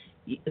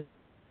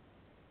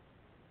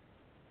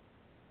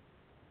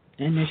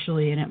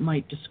 initially, and it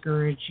might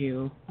discourage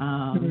you,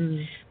 but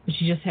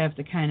you just have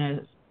to kind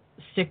of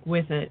stick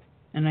with it.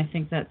 And I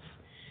think that's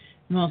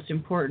the most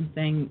important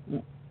thing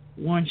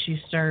once you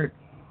start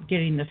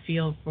getting the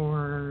feel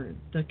for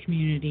the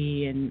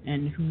community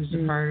and who's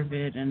a part of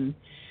it and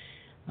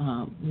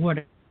what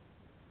a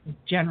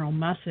general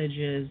message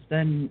is,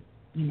 then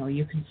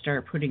you can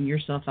start putting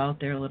yourself out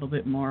there a little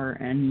bit more,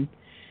 and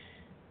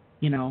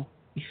you'll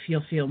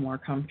feel more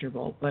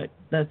comfortable. But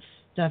that's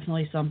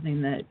definitely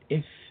something that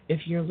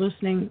if you're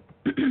listening,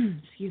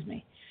 excuse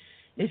me,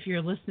 if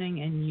you're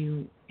listening and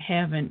you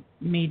haven't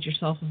made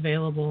yourself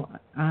available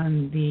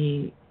on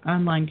the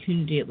online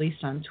community, at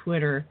least on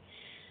Twitter,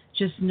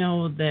 just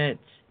know that,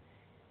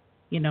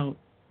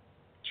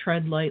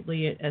 tread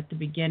lightly at the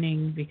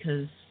beginning,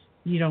 because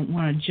you don't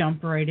want to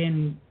jump right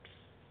in,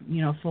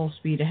 full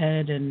speed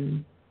ahead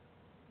and,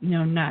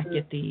 not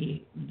get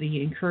the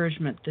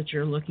encouragement that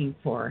you're looking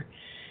for.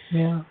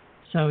 Yeah.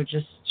 So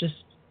just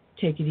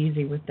take it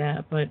easy with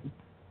that. But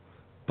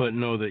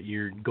know that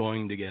you're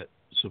going to get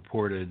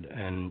supported,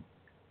 and,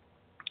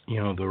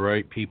 the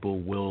right people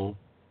will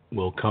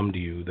come to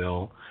you.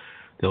 They'll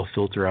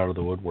filter out of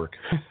the woodwork.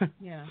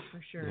 Yeah,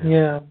 for sure.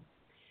 Yeah.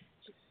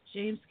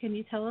 James, can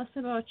you tell us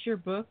about your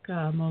book,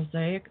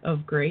 Mosaic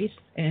of Grace,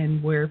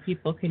 and where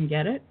people can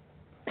get it?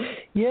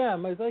 Yeah,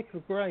 Mosaic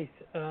of Grace.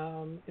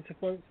 It's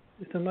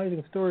an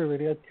amazing story,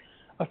 really.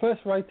 I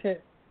first wrote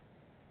it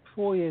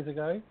 4 years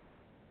ago,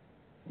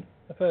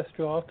 the first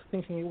draft,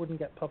 thinking it wouldn't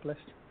get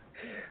published.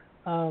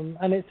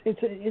 And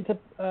it's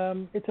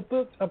a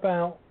book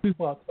about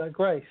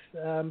grace.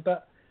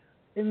 But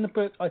in the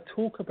book, I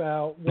talk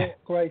about what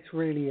grace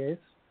really is,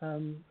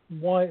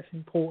 why it's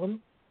important,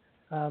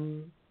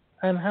 and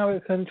how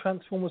it can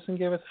transform us and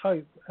give us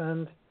hope,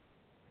 and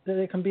that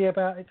it can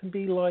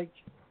be like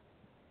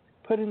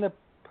putting the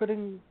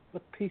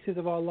pieces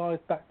of our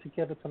lives back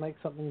together to make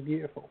something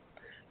beautiful.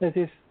 There's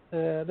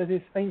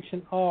this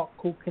ancient art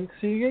called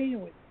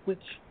kintsugi, which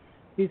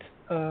is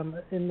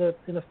in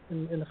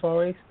the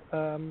Far East,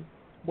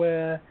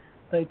 where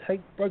they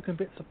take broken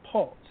bits of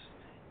pots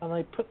and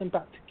they put them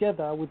back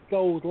together with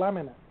gold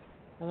laminate,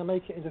 and they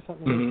make it into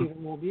something that's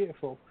even more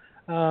beautiful.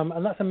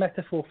 And that's a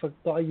metaphor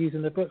that I use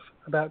in the book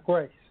about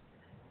grace.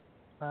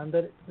 And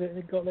that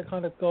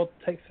God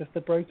takes us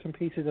the broken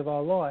pieces of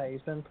our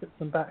lives and puts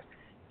them back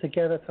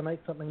together to make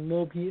something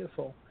more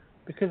beautiful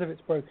because of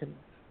its brokenness.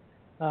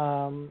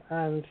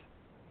 And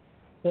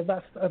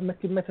that's a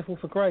metaphor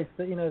for grace.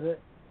 That that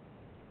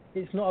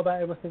it's not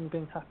about everything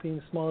being happy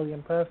and smiley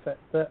and perfect.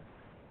 That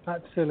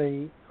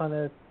actually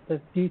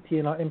there's beauty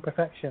in our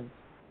imperfections,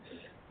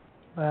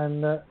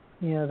 and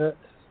that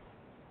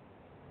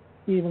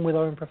even with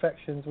our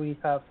imperfections, we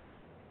have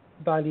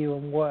value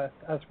and worth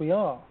as we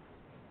are.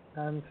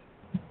 And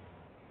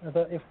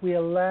that if we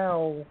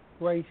allow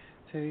grace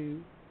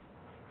in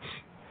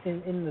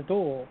the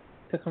door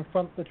to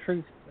confront the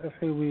truth of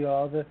who we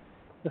are, the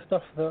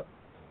stuff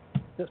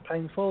that's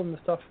painful and the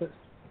stuff that's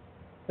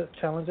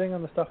challenging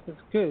and the stuff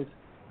that's good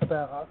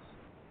about us,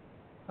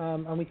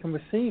 and we can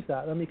receive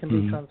that, then we can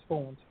be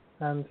transformed.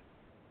 And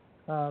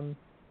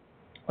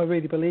I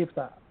really believe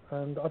that,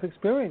 and I've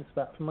experienced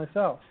that for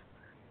myself.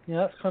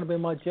 That's kind of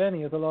been my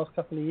journey over the last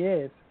couple of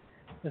years.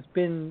 Has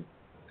been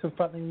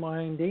confronting my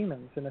own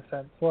demons, in a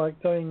sense,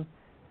 like going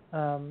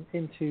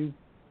into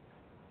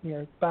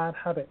bad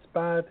habits,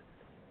 bad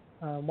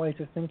ways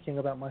of thinking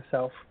about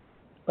myself,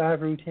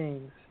 bad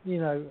routines,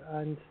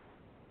 and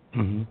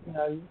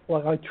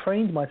like I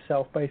trained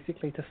myself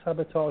basically to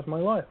sabotage my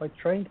life. I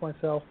trained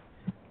myself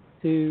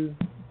to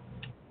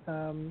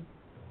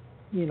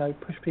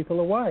push people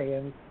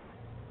away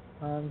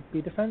and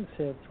be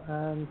defensive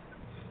and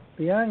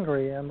be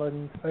angry and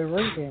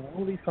overeating,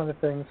 all these kind of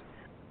things,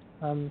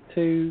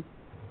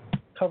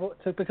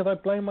 because I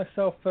blame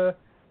myself for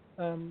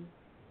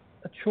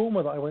a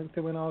trauma that I went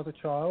through when I was a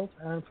child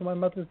and for my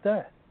mother's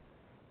death.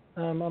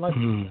 And I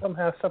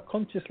somehow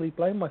subconsciously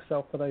blame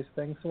myself for those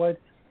things. So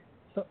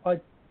I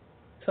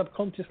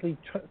subconsciously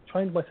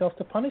trained myself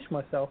to punish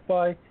myself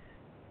by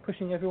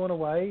pushing everyone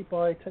away,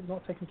 by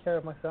not taking care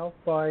of myself,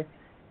 by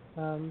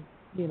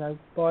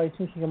by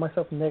thinking of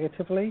myself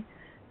negatively.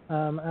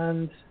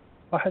 And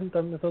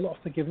there's a lot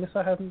of forgiveness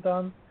I haven't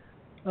done,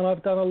 and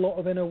I've done a lot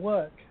of inner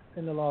work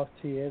in the last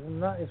 2 years,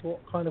 and that is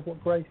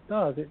what grace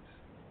does.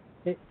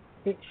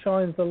 It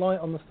shines the light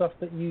on the stuff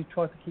that you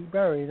try to keep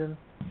buried, and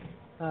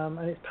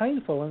it's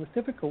painful and it's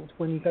difficult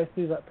when you go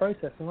through that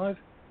process. And I've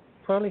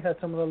probably had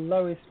some of the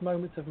lowest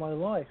moments of my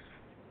life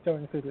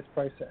going through this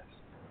process.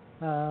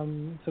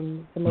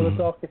 Some of the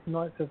darkest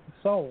nights of the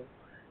soul,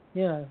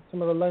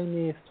 some of the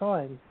loneliest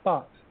times.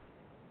 But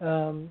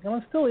and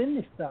I'm still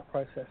in that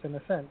process in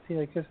a sense,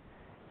 because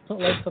it's not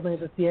like suddenly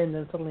it's at the end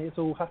and suddenly it's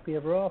all happy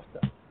ever after.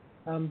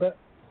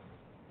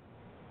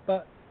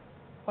 But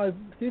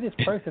through this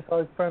process,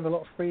 I've found a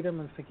lot of freedom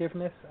and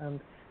forgiveness and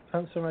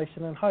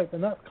transformation and hope,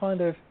 and that's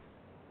kind of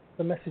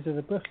the message of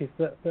the book. Is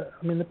that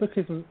the book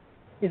isn't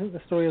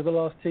the story of the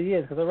last 2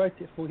 years, because I wrote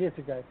it 4 years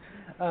ago,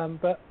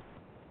 but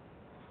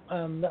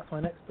That's my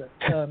next book.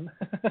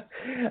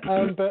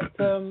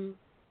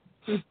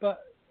 But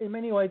in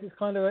many ways, it was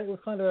kind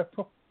of a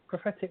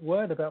prophetic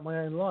word about my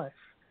own life,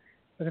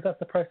 because that's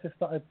the process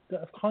that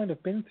I've kind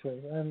of been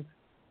through, and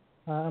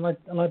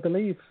I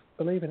believe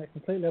in it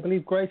completely. I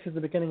believe grace is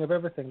the beginning of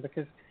everything,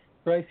 because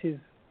grace is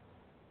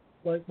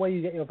like where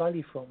you get your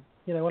value from.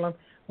 You know,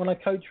 when I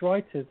coach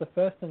writers, the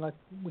first thing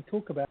we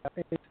talk about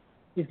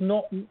is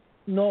not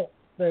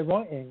their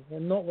writing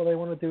and not what they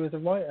want to do as a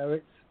writer.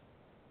 It's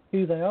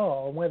who they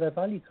are and where their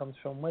value comes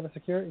from, where the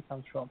security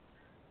comes from,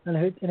 and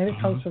if it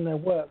comes from their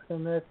work,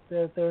 then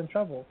they're in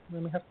trouble. And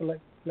then we have to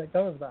let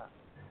go of that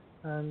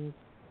and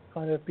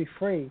kind of be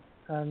free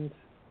and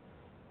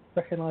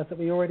recognize that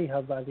we already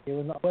have value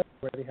and that work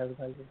already has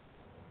value,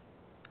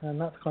 and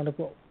that's kind of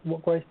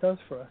what grace does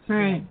for us.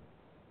 Right. You know?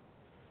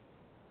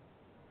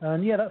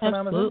 And yeah, that's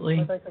Absolutely. on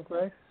Amazon. My Take of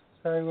Grace.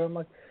 So I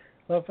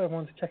love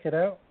everyone to check it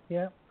out.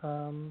 Yeah.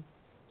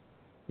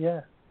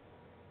 Yeah.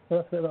 So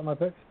that's a bit about my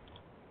book.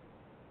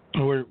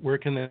 Where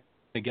can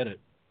they get it?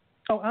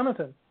 Oh,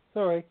 Amazon.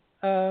 Sorry.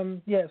 Yeah,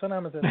 it's on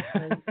Amazon.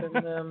 You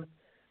can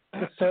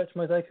just search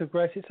Mosaic of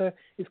Grace.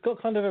 It's got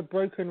kind of a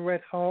broken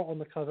red heart on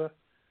the cover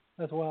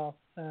as well.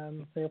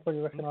 So you'll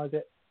probably recognise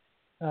it.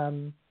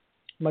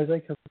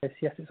 Mosaic of Grace.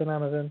 Yes, it's on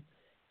Amazon.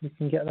 You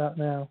can get that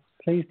now.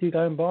 Please do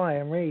go and buy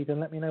and read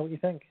and let me know what you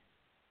think.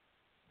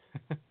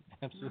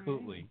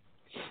 Absolutely.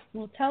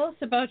 Well, tell us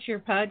about your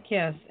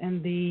podcast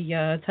and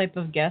the type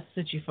of guests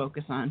that you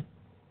focus on.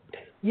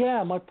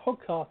 Yeah, my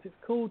podcast, it's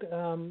called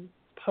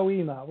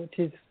Poema, which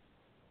is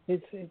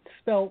it's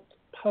spelt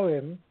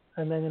poem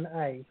and then an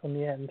A on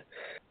the end.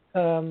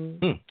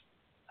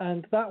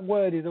 And that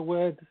word is a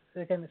word,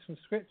 again, it's from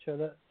Scripture,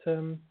 that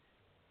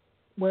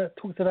where it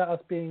talks about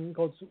us being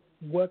God's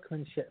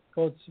workmanship,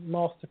 God's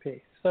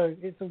masterpiece. So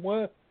it's a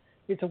word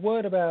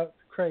about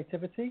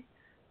creativity,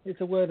 it's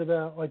a word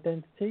about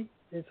identity,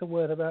 it's a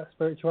word about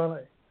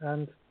spirituality.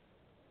 And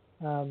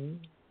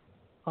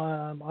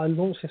I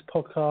launched this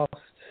podcast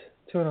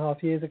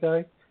 2.5 years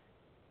ago,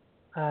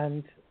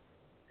 and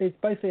it's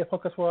basically a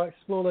podcast where I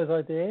explore those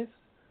ideas.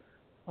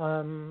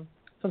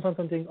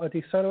 Sometimes I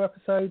do solo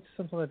episodes,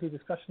 sometimes I do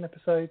discussion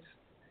episodes,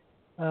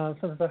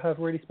 sometimes I have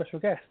really special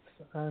guests,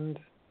 and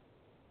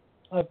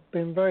I've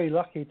been very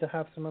lucky to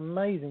have some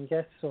amazing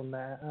guests on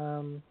there,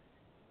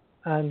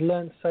 and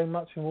learned so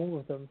much from all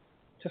of them,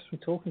 just from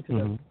talking to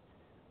them.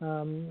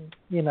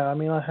 You know, I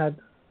mean, I had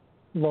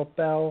Rob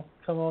Bell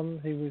come on,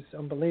 who was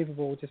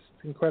unbelievable, just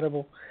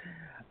incredible.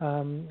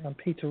 And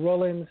Peter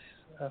Rollins,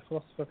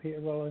 philosopher Peter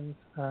Rollins.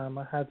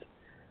 I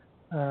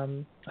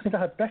think I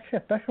had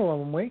Becca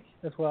on 1 week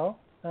as well.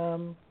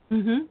 And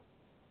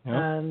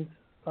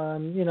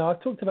you know,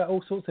 I've talked about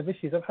all sorts of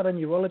issues. I've had a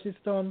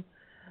neurologist on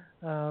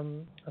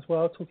as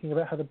well, talking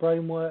about how the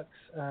brain works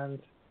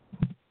and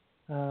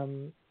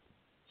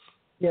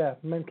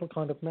mental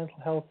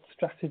health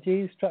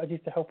strategies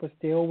to help us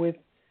deal with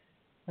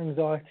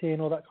anxiety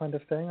and all that kind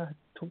of thing. I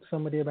talked to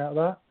somebody about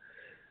that.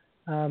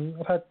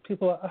 I've had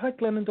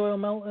Glennon Doyle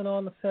Melton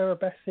on, Sarah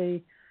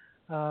Bessie,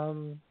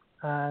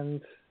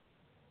 and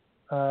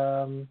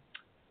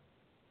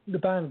the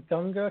band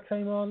Gunga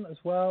came on as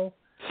well.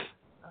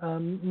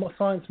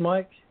 Science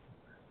Mike,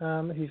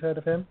 if you've heard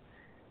of him.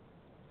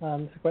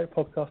 It's a great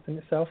podcast in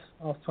itself,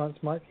 Ask Science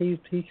Mike. He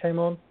came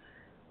on.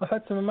 I've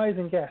had some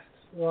amazing guests.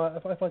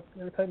 It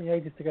would take me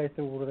ages to go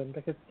through all of them,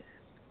 because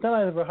I've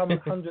done over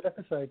 100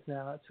 episodes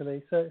now,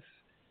 actually, so it's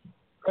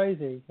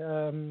crazy.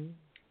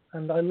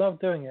 And I love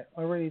doing it.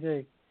 I really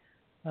do.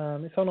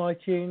 It's on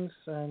iTunes,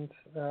 and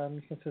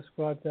you can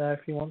subscribe there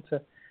if you want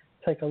to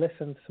take a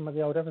listen to some of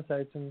the old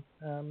episodes. And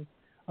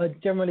I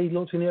generally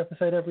launch a new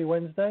episode every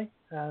Wednesday.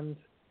 And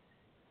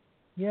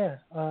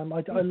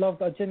I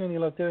genuinely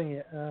love doing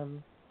it,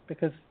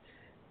 because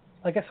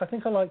I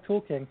think I like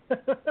talking.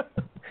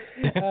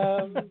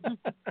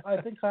 I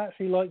think I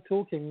actually like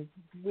talking,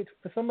 which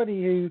for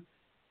somebody who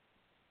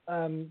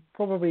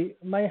probably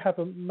may have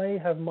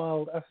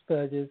mild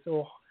Asperger's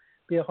or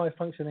be a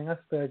high-functioning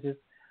Asperger's,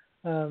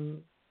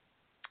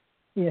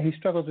 who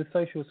struggles with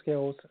social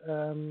skills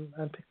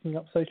and picking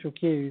up social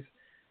cues,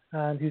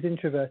 and who's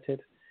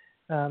introverted,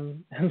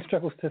 and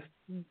struggles to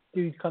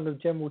do kind of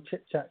general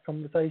chit-chat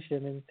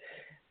conversation,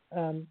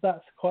 and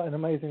that's quite an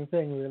amazing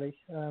thing, really.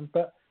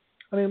 But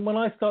I mean, when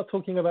I start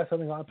talking about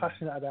something that I'm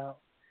passionate about,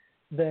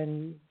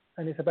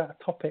 and it's about a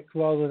topic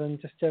rather than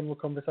just general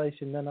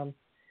conversation, then I'm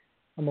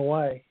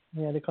away.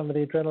 The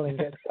adrenaline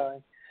gets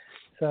going.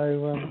 So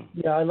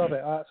I love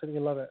it. I absolutely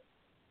love it.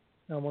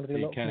 I want to do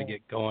a lot more. You kind of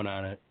get going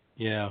on it.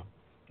 Yeah.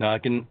 No, I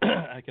can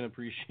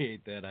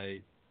appreciate that.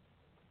 I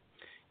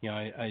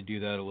do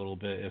that a little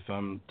bit if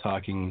I'm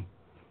talking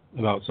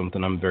about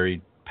something I'm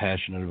very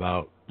passionate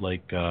about,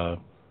 like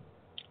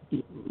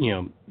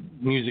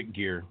music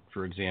gear,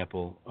 for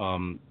example.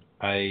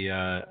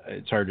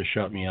 It's hard to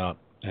shut me up,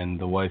 and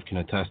the wife can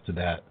attest to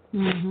that.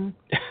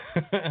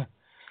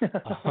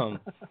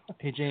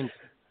 Hey, James,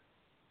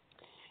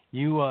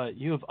 you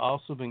have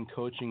also been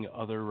coaching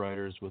other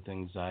writers with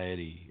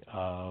anxiety.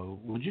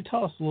 Would you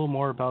tell us a little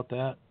more about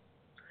that?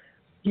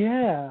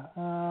 Yeah.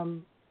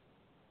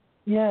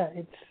 yeah,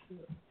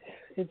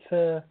 it's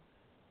a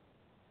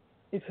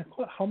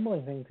quite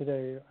humbling thing to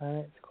do, and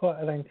it's quite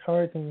an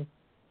encouraging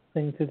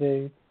thing to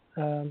do,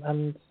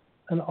 and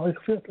I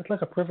feel it's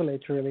like a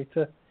privilege really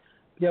to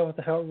be able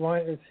to help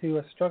writers who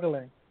are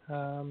struggling.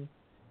 So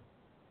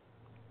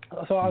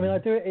I mean, I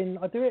do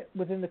it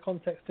within the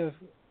context of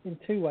in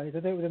two ways. I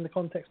do it within the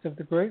context of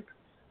the group,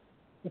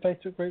 the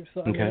Facebook groups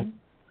that I'm in,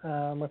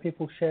 where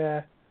people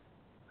share,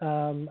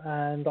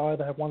 and I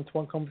either have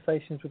one-to-one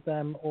conversations with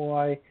them, or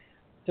I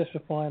just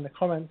reply in the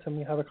comments and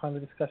we have a kind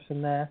of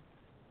discussion there.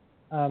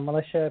 And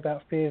I share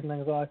about fears and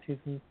anxieties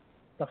and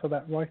stuff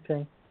about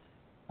writing.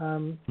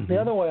 The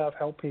other way I've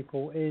helped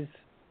people is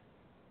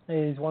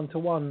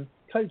one-to-one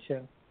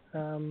coaching.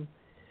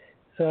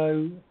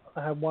 So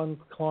I had one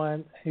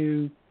client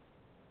who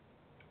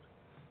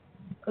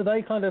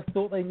they kind of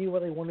thought they knew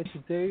what they wanted to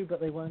do,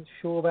 but they weren't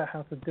sure about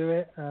how to do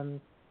it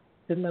and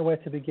didn't know where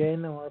to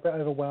begin and were a bit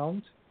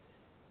overwhelmed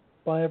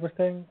by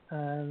everything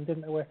and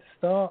didn't know where to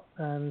start.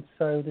 And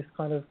so this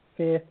kind of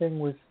fear thing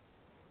was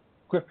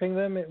gripping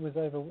them. It was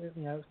it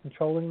was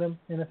controlling them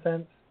in a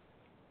sense.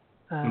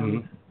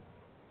 And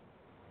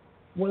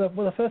well,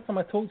 the first time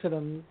I talked to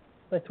them,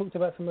 they talked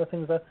about some of the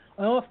things that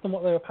I asked them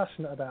what they were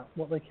passionate about,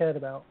 what they cared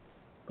about,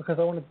 because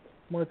I wanted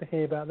to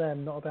hear about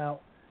them, not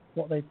about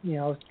what they,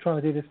 I was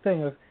trying to do this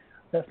thing of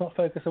let's not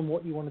focus on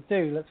what you want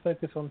to do, let's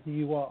focus on who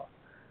you are.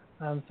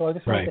 So I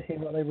just wanted to hear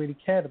what they really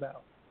cared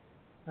about.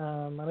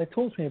 And they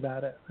talked to me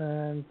about it,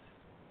 and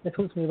they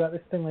talked to me about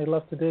this thing they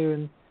love to do,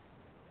 and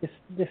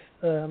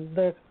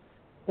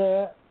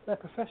their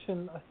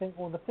profession, I think,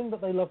 or the thing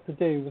that they love to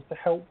do was to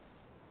help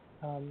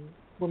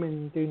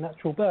women do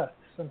natural births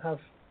and have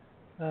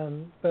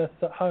births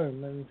at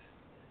home and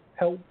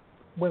help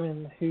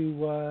women who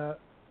were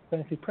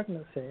going through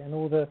pregnancy and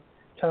all the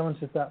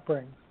challenges that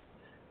brings.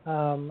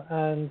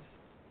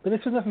 But this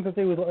was nothing to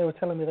do with what they were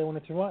telling me they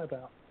wanted to write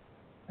about.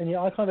 And yet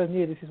I kind of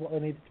knew this is what they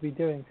needed to be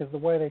doing, because the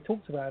way they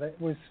talked about it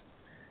was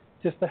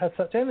just they had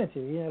such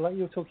energy. Like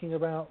you were talking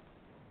about,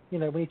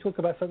 when you talk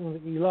about something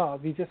that you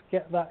love, you just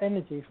get that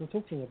energy from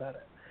talking about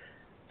it.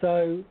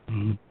 So,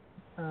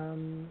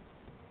 and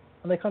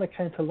they kind of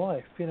came to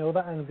life. All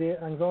that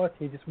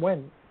anxiety just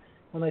went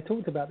when they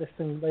talked about this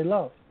thing that they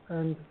love.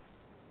 And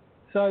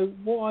so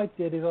what I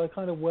did is I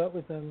kind of worked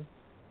with them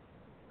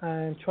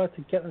and tried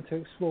to get them to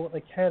explore what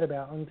they cared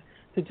about and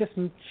to just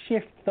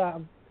shift that.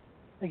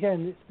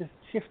 Again, it's just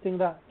shifting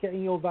that,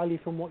 getting your value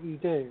from what you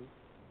do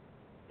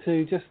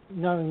to just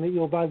knowing that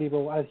you're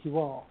valuable as you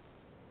are.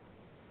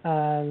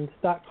 And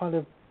that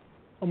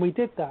and we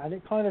did that, and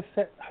it kind of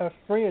set her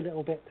free a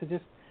little bit to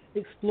just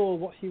explore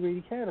what she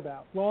really cared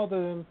about,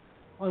 rather than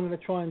I'm going to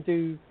try and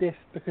do this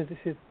because this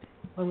is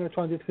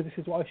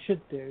what I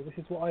should do. This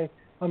is what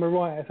I'm a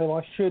writer, so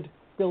I should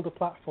build a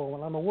platform,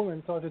 and I'm a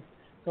woman, so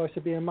I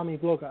should be a mummy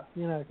blogger,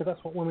 because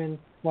that's what women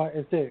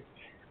writers do.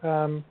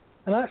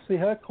 And actually,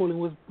 her calling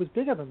was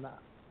bigger than that,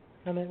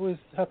 and it was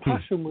her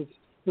passion was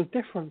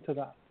different to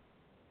that.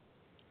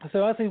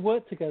 So as we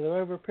worked together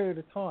over a period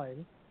of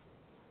time,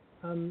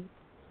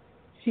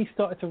 she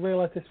started to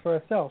realise this for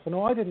herself. And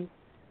I didn't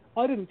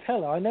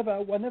tell her. I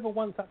never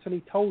once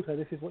actually told her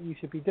this is what you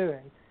should be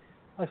doing.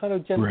 I kind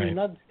of gently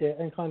nudged it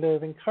and kind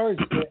of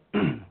encouraged it,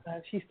 and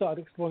she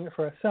started exploring it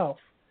for herself.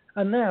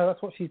 And now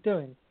that's what she's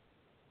doing.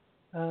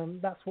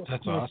 That's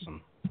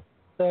awesome.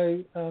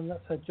 So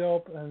that's her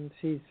job, and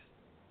she's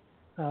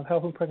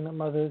helping pregnant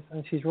mothers,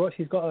 and she's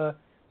got a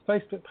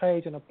Facebook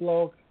page and a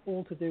blog,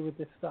 all to do with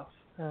this stuff.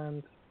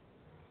 And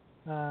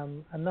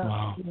that,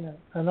 wow.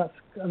 And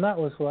that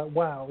was like,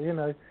 wow,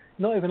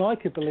 not even I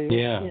could believe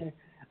it,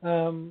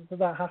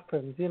 that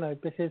happened,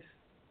 because,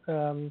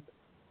 but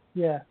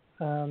I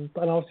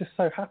was just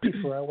so happy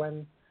for her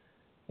when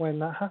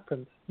that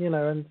happened,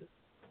 and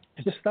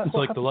just that's it's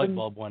what like happened. The light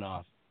bulb went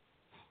off.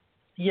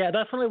 Yeah,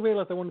 that's when I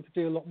realised I wanted to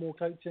do a lot more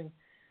coaching,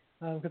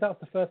 because that was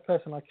the first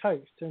person I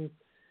coached, and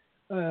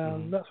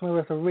that's when I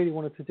realised I really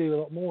wanted to do a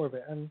lot more of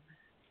it. And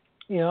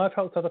I've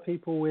helped other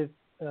people with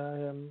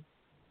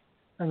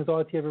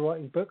anxiety over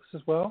writing books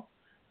as well.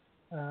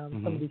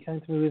 Somebody came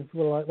to me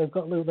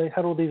with they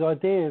had all these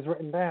ideas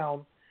written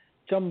down,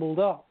 jumbled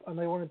up, and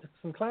they wanted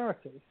some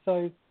clarity.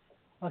 So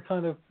I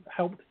kind of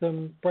helped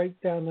them break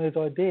down those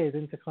ideas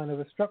into kind of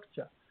a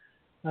structure.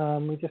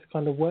 We just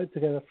kind of worked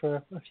together for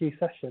a few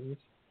sessions,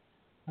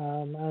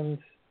 and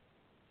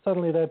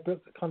suddenly their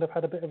book kind of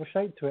had a bit of a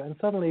shape to it. And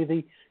suddenly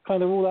the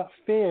kind of all that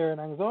fear and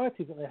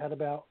anxiety that they had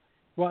about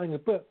writing a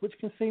book, which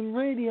can seem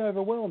really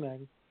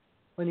overwhelming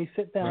when you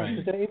sit down,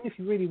 because even if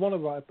you really want to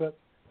write a book,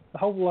 the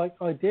whole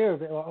idea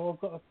of it,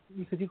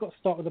 you've got to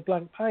start with a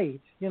blank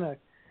page, So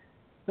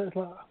it's like,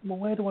 well,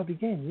 where do I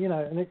begin,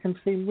 And it can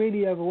seem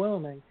really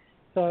overwhelming.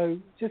 So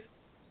just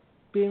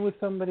being with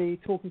somebody,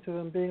 talking to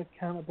them, being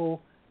accountable,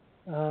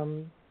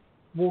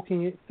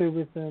 walking it through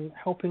with them,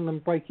 helping them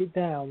break it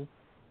down,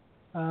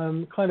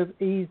 kind of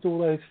eased all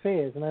those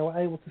fears, and they were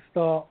able to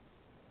start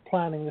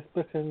planning this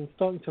book and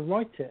starting to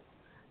write it.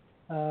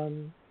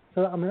 So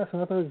that's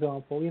another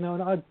example,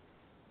 And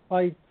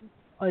I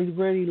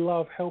really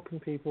love helping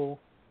people.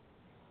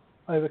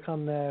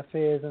 overcome their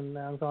fears and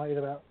anxieties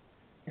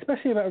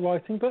especially about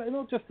writing, but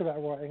not just about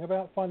writing,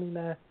 about finding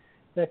their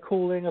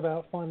calling,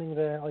 about finding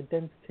their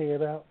identity,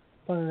 about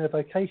finding their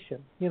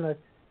vocation,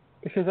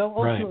 because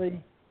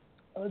ultimately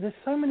there's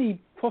so many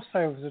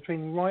crossovers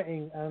between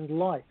writing and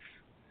life,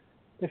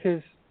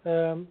 because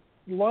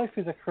life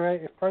is a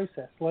creative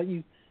process. Like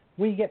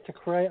we get to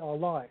create our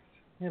life,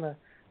 and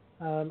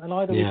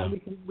either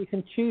we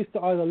can choose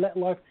to either let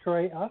life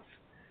create us,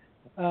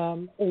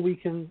 or we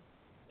can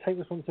take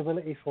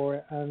responsibility for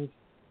it and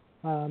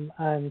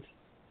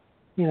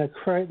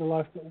create the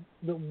life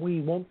that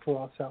we want for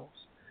ourselves.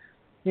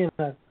 It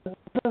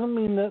doesn't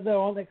mean that there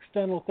aren't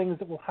external things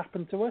that will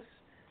happen to us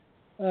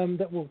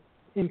that will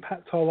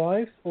impact our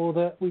lives, or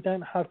that we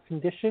don't have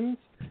conditions.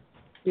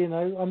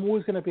 I'm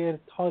always going to be a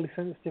highly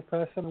sensitive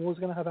person. I'm always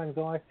going to have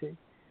anxiety.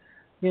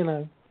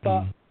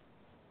 But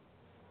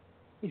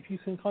if you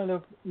can kind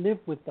of live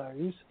with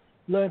those,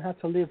 learn how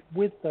to live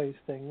with those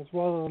things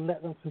rather than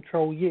let them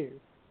control you.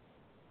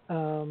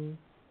 And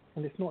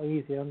it's not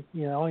easy. I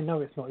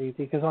know it's not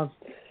easy because I'm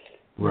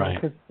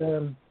right.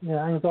 Because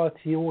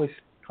anxiety always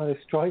kind of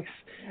strikes.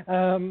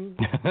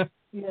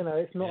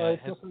 It's not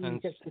something you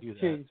get to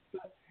choose.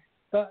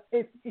 But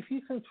if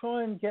you can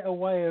try and get a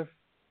way of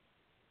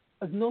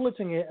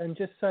acknowledging it and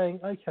just saying,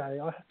 okay,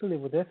 I have to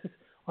live with this.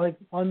 But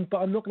I'm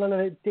not going to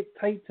let it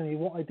dictate to me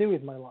what I do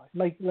with my life.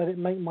 Let it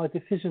make my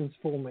decisions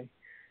for me.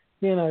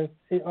 I'm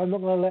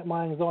not going to let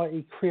my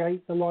anxiety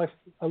create a life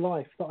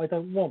that I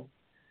don't want.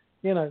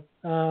 And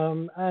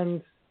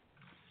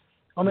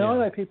I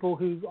know people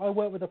I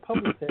work with a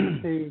publicist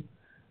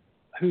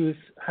who's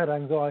had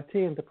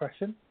anxiety and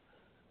depression,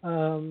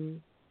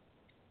 and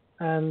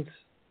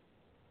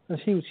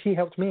she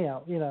helped me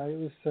out. It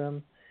was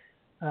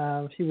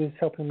she was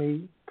helping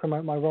me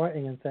promote my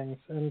writing and things,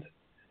 and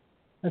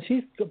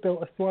she's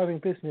built a thriving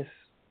business,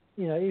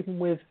 even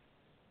with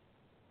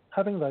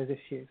having those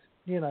issues,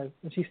 and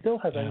she still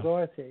has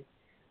anxiety.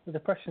 The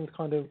depression's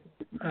kind of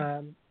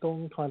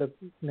gone kind of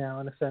now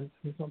in a sense.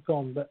 It's not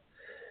gone, but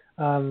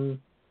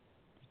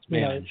it's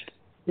managed.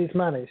 It's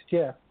managed,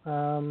 yeah.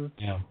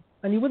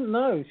 And you wouldn't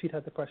know she'd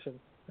had depression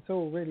at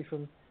all, really.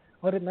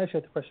 I didn't know she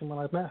had depression when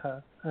I met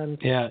her, and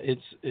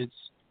it's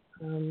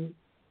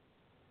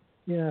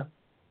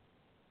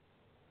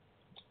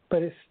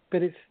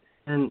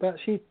but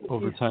she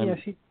over time.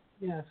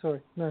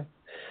 Sorry, no.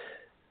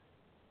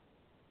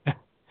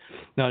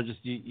 No, just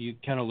you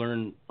kind of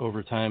learn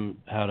over time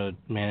how to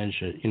manage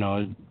it.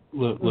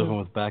 Living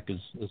with Beck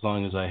as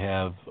long as I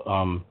have,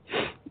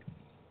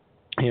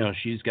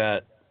 she's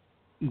got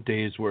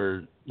days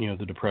where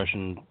the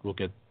depression will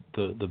get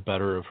the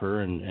better of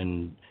her,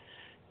 and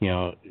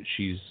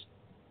she's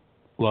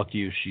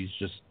lucky if she's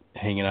just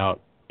hanging out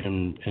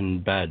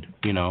in bed,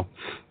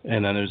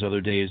 and then there's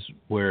other days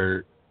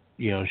where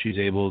she's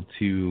able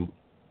to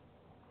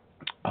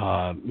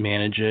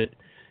manage it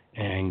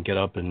and get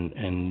up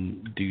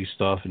and do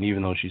stuff, and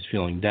even though she's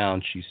feeling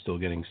down, she's still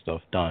getting stuff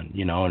done,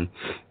 and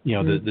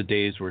the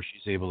days where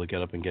she's able to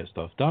get up and get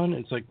stuff done,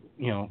 it's like,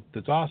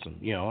 that's awesome,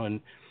 and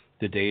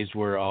the days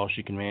where all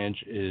she can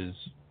manage is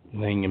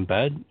laying in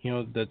bed,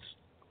 that's,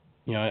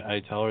 I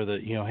tell her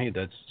that, hey,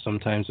 that's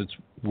sometimes it's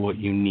what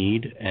you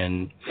need,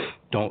 and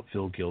don't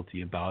feel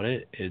guilty about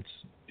it. It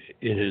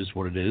is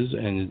what it is,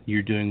 and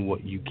you're doing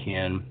what you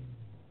can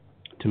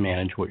to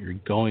manage what you're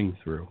going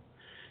through,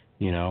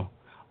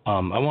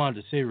 I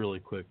wanted to say really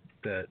quick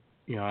that,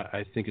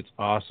 I think it's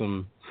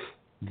awesome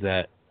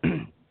that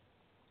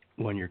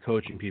when you're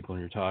coaching people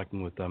and you're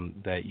talking with them,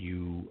 that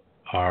you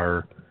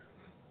are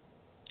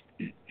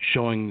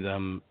showing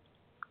them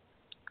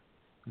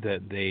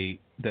that they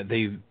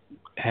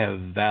have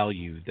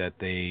value, that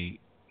they,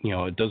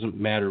 it doesn't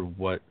matter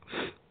what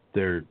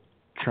they're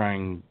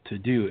trying to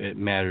do, it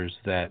matters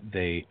that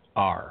they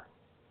are,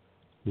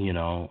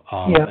 that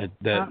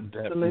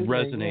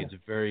resonates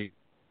very,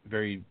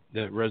 very,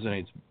 that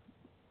resonates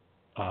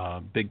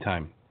big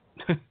time.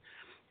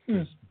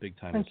 Big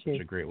time is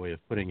such a great way of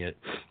putting it.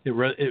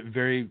 It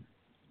very,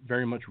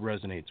 very much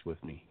resonates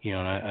with me,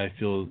 and I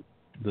feel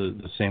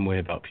the same way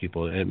about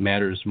people. It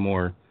matters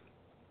more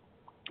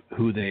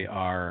who they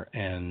are,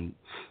 and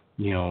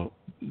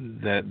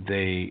that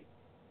they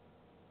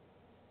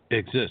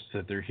exist,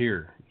 that they're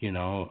here.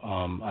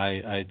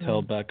 I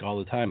tell Beck all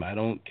the time, I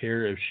don't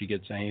care if she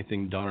gets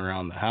anything done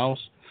around the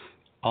house.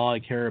 All I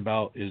care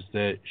about is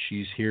that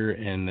she's here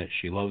and that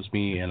she loves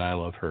me and I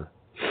love her.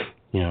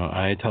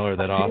 I tell her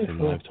that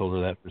often. I've told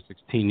her that for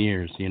 16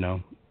 years.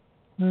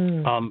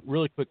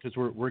 Really quick, because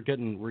we're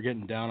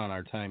getting down on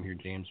our time here,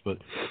 James. But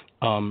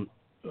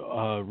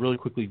really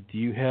quickly, do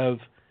you have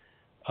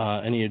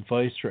any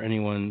advice for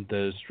anyone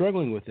that is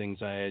struggling with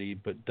anxiety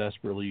but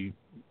desperately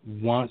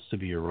wants to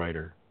be a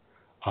writer?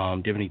 Do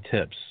you have any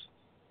tips?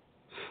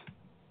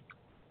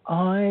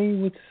 I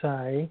would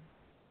say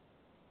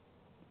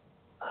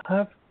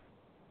have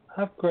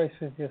grace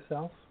with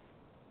yourself.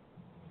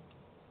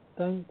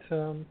 Don't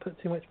put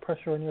too much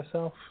pressure on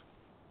yourself.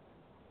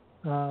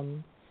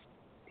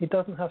 It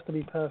doesn't have to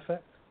be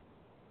perfect.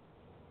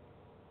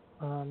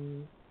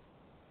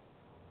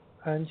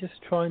 and just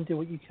try and do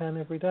what you can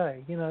every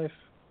day. If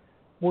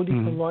all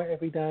you can write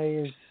every day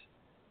is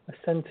a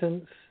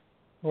sentence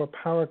or a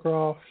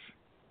paragraph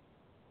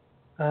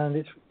and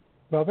it's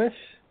rubbish,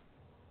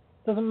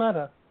 doesn't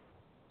matter.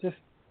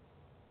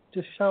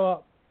 Just show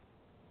up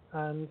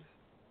and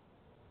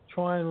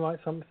try and write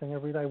something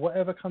every day.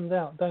 Whatever comes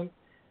out,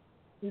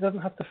 it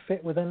doesn't have to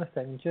fit with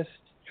anything. Just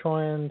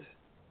try and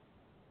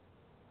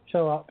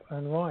show up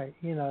and write,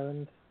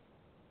 and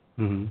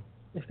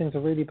if things are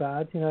really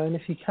bad, and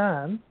if you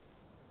can,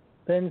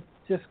 then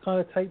just kind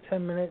of take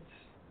 10 minutes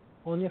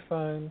on your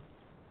phone,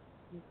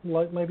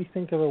 like maybe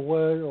think of a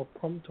word or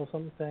prompt or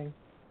something,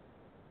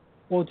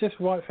 or just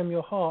write from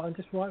your heart and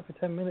just write for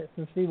 10 minutes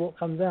and see what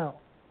comes out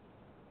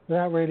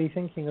without really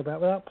thinking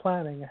without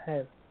planning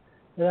ahead,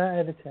 without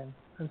editing,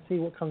 and see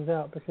what comes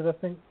out, because I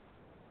think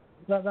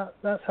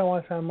that's how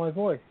I found my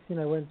voice,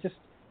 when just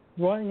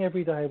writing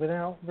every day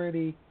without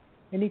really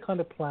any kind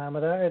of plan,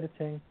 without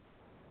editing,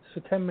 just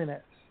for 10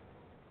 minutes,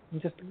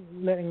 and just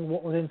letting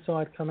what was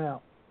inside come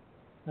out.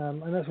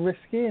 And that's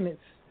risky, and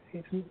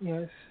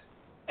it's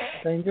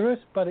dangerous,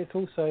 but it's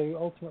also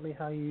ultimately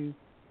how you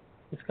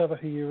discover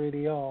who you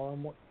really are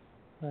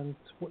and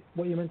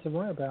what you're meant to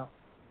write about.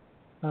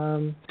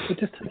 But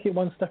just take it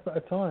one step at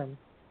a time.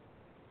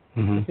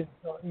 Because,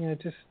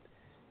 just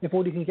if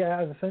all you can get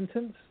out is a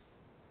sentence,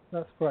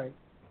 that's great.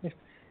 If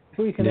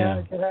all you can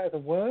get out is a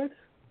word,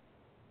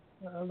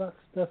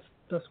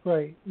 that's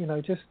great.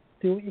 Just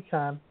do what you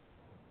can,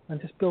 and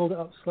just build it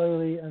up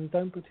slowly, and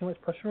don't put too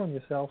much pressure on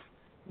yourself.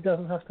 It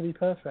doesn't have to be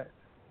perfect,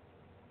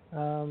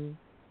 and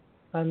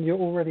you're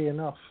already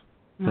enough.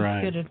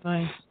 That's good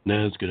advice.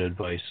 That is good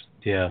advice.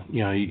 Yeah,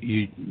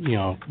 you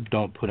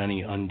don't put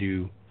any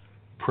undue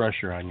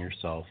pressure on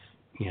yourself.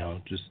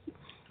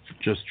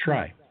 Just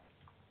try.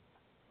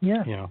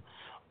 Yeah.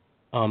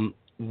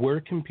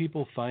 Where can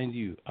people find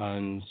you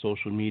on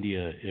social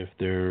media if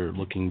they're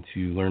looking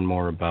to learn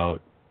more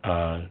about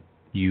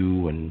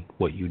you and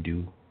what you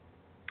do?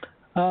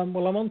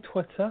 Well, I'm on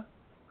Twitter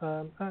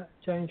at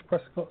James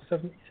Prescott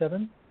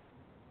 77.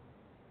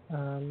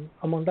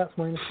 That's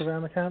my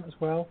Instagram account as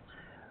well.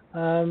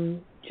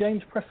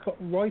 James Prescott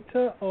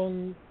Writer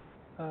on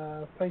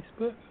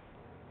Facebook.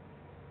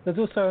 There's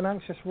also an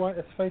Anxious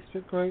Writers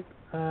Facebook group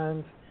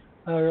and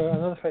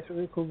another Facebook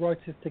group called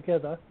Writers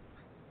Together,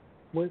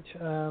 which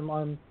are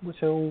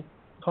all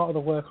part of the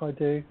work I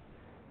do.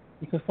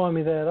 You can find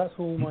me there. That's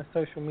all my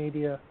social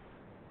media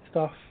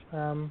stuff.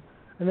 And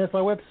there's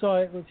my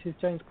website, which is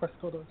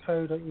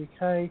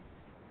jamesprescott.co.uk,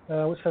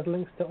 which has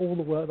links to all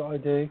the work that I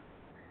do.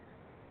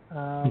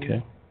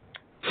 Okay.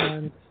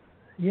 And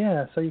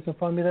so you can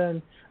find me there.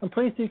 And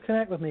please do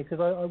connect with me, because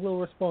I will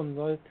respond.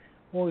 I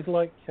always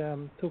like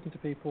talking to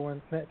people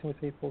and connecting with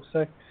people.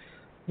 So,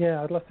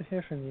 I'd love to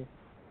hear from you.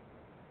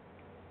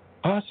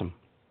 Awesome.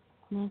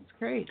 Well, that's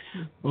great.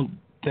 Well,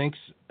 thanks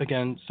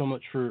again so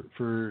much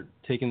for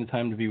taking the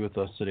time to be with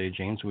us today,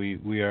 James.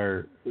 We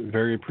are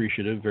very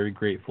appreciative, very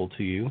grateful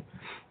to you.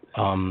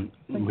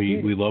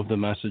 We love the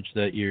message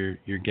that you're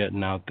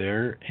getting out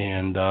there,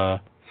 and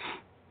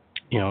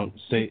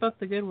keep up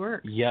the good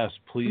work. Yes,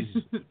 please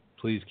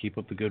please keep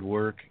up the good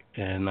work,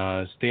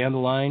 and stay on the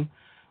line.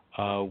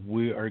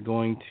 We are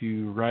going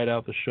to ride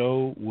out the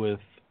show with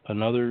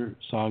another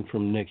song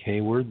from Nick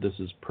Hayward. This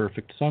is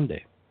Perfect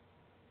Sunday.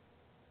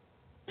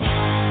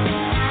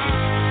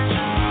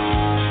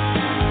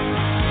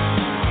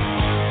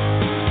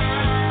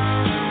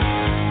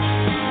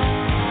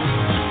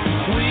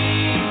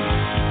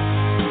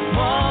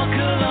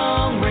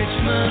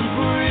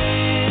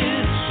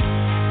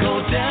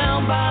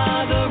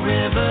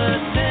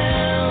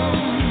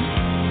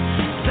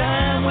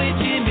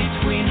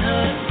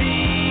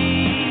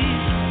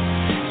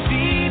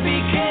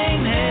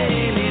 Became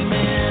Haley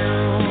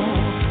Mills.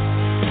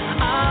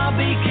 I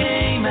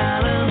became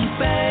Alan.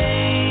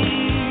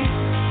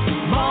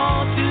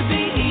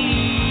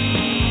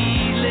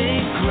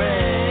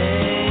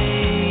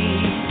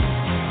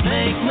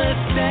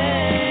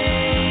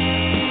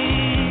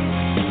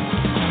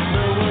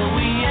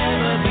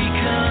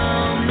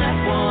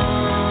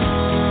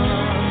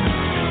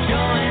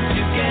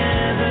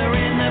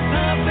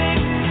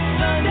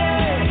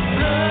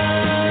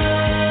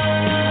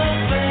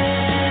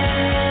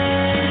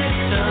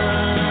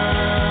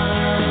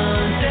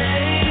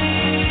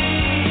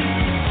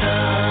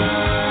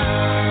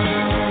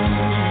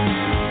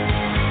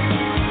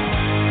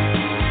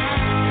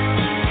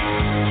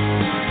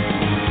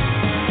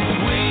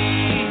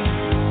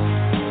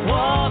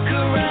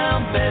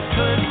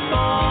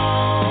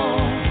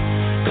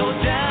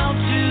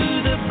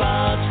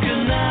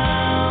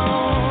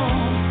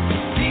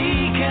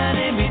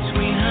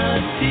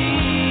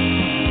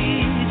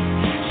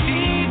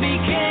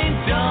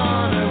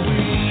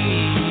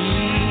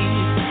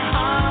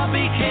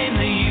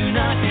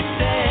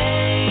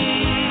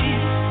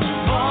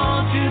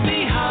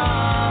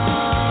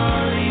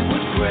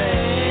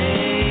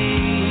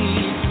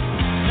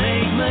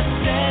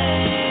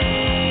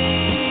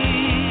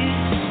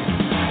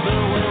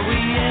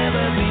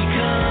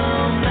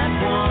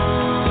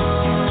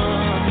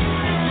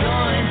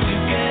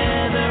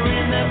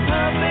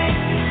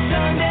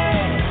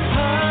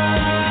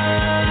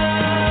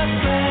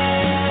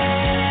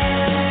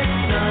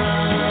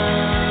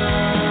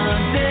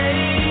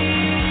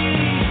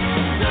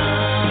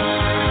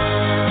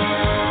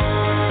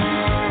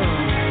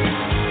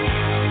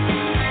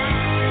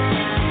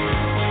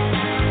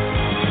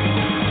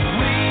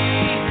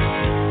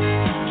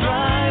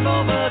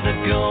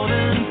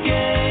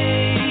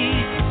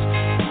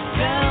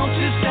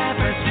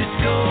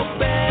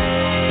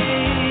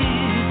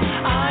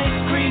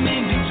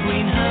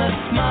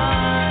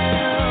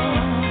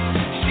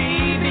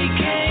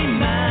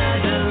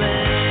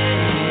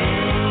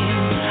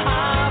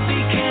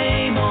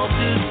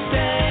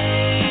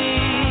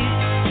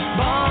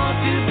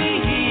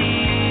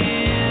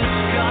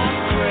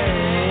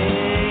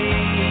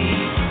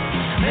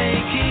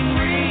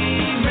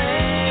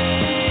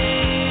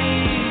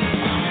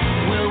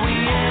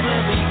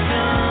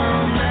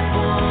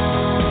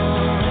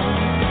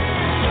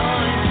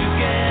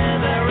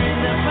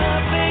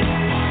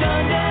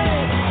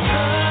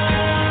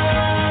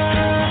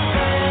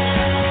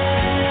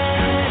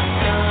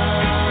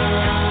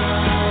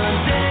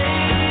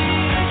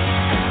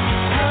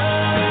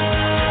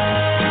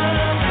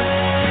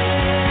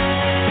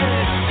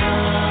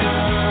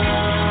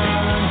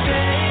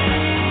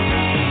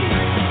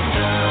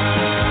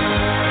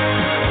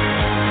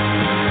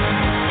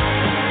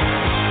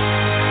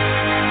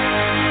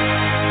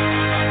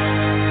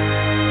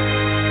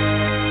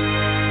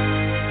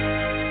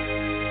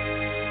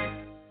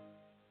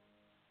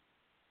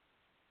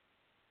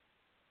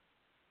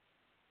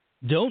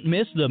 Don't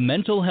miss the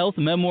mental health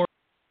memoir.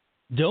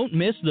 Don't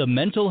miss the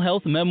mental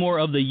health memoir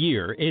of the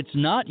year, It's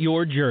Not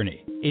Your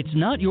Journey. It's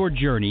Not Your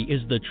Journey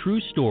is the true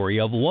story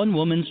of one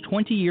woman's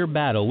 20-year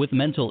battle with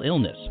mental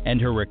illness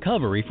and her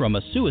recovery from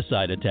a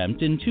suicide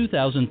attempt in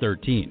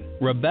 2013.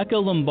 Rebecca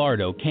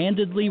Lombardo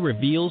candidly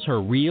reveals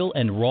her real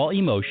and raw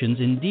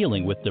emotions in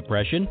dealing with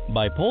depression,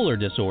 bipolar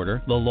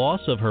disorder, the loss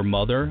of her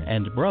mother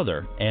and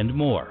brother, and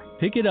more.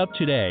 Pick it up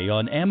today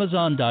on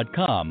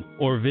Amazon.com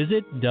or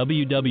visit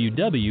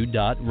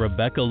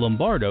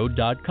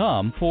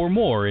www.RebeccaLombardo.com for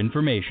more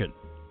information.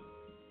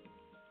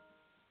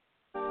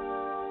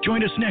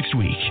 Join us next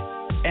week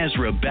as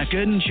Rebecca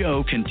and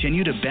Joe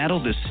continue to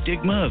battle the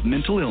stigma of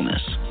mental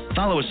illness.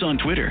 Follow us on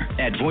Twitter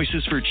at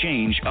Voices for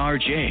Change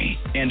RJ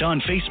and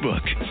on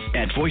Facebook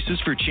at Voices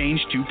for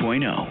Change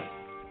 2.0.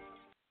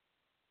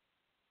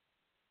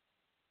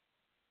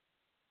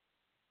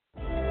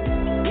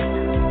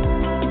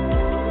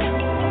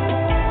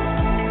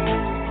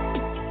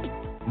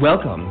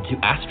 Welcome to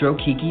Astro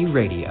Kiki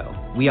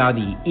Radio. We are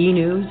the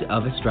e-news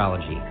of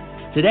astrology.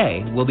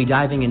 Today, we'll be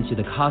diving into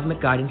the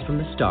cosmic guidance from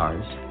the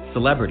stars,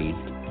 celebrities,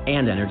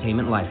 and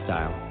entertainment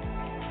lifestyle.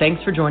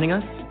 Thanks for joining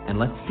us, and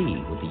let's see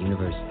what the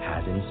universe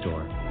has in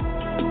store.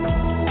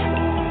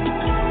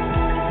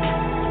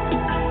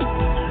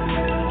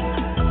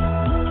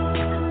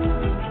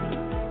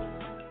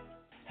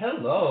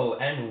 Hello,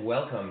 and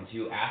welcome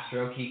to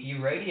Astro Kiki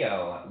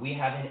Radio. We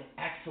have an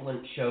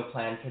excellent show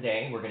planned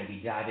today. We're going to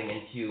be diving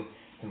into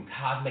some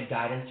cosmic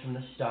guidance from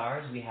the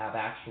stars. We have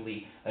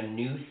actually a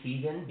new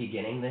season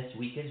beginning this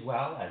week as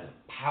well, as a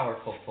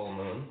powerful full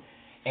moon.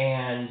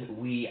 And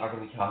we are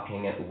going to be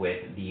talking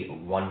with the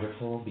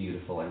wonderful,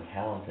 beautiful, and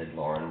talented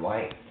Lauren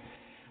White.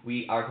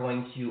 We are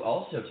going to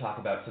also talk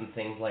about some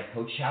things like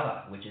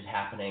Coachella, which is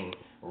happening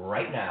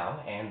right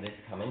now and this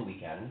coming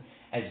weekend,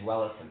 as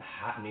well as some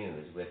hot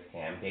news with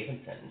Sam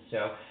Davidson.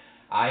 So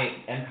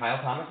I am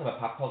Kyle Thomas. I'm a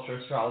pop culture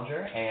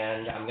astrologer,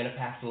 and I'm going to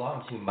pass it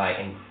along to my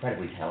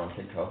incredibly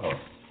talented co-host.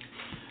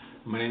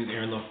 My name is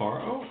Aaron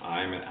LaFaro.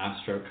 I'm an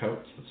astro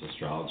coach. That's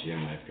astrology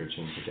and life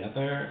coaching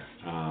together.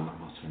 I'm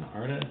also an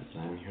artist.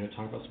 I'm here to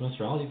talk about some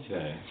astrology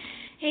today.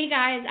 Hey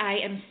guys, I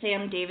am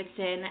Sam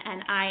Davidson,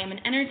 and I am an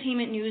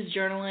entertainment news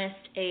journalist,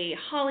 a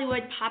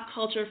Hollywood pop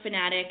culture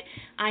fanatic.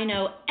 I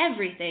know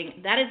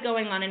everything that is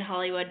going on in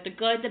Hollywood, the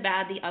good, the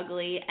bad, the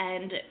ugly,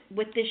 and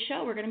with this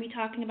show, we're going to be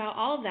talking about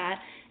all of that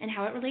and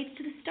how it relates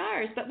to the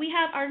stars. But we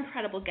have our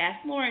incredible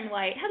guest, Lauren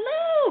White.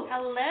 Hello!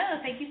 Hello,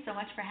 thank you so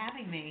much for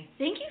having me.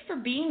 Thank you for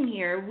being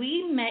here.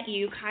 We met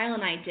you, Kyle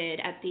and I did,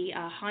 at the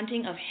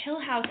Haunting of Hill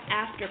House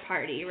after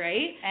party,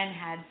 right? And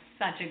had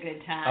such a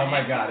good time. Oh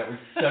my God, it was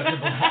such a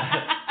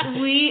blast.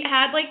 We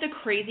had like the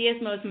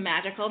craziest, most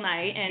magical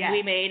night, and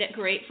we made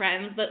great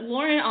friends. But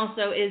Lauren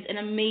also is an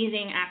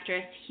amazing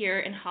actress here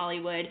in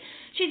Hollywood.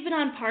 She's been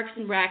on Parks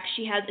and Rec.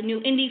 She has a new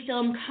indie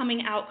film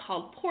coming out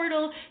called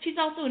Portal. She's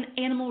also an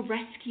animal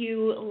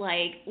rescue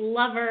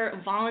lover,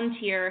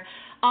 volunteer,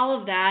 all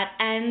of that.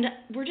 And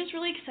we're just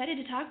really excited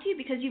to talk to you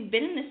because you've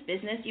been in this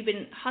business. You've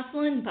been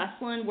hustling,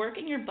 bustling,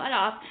 working your butt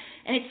off,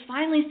 and it's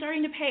finally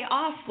starting to pay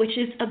off, which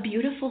is a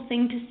beautiful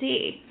thing to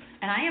see.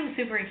 And I am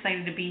super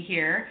excited to be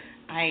here.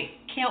 I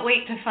can't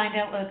wait to find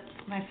out what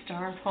my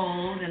stars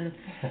hold and,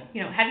 have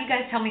you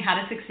guys tell me how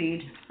to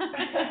succeed.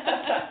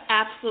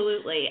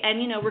 Absolutely.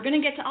 And, we're going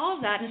to get to all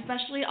of that, and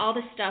especially all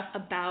the stuff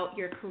about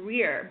your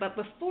career. But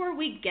before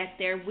we get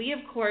there, we,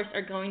 of course,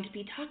 are going to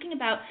be talking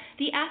about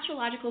the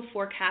astrological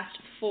forecast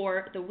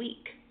for the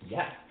week.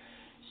 Yes.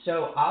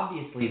 So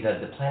obviously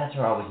the planets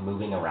are always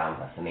moving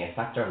around us, and they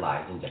affect our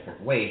lives in different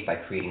ways by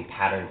creating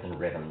patterns and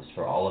rhythms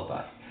for all of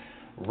us.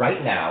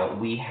 Right now,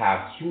 we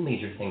have two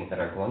major things that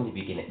are going to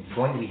be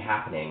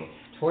happening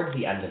towards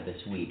the end of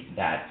this week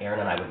that Aaron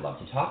and I would love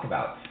to talk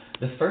about.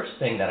 The first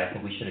thing that I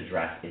think we should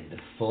address is the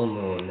full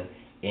moon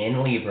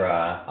in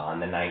Libra on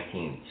the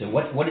 19th. So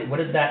what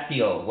does that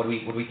feel? What are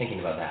we thinking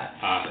about that?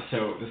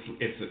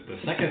 It's the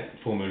second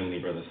full moon in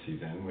Libra this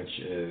season, which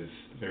is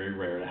very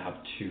rare to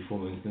have two full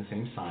moons in the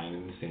same sign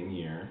in the same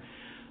year.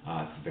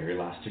 It's the very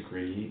last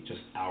degree. Just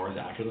hours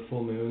after the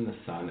full moon, the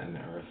sun and the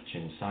earth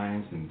change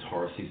signs, and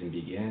Taurus season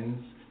begins.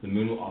 The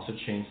moon will also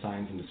change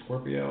signs into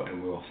Scorpio,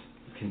 and we'll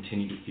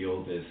continue to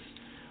feel this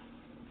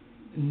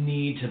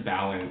need to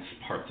balance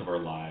parts of our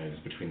lives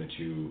between the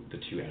two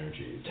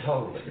energies.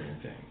 Totally.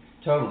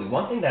 Totally.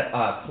 One thing that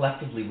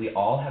collectively we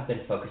all have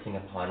been focusing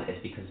upon is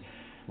because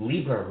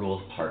Libra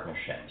rules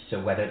partnerships. So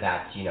whether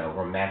that's,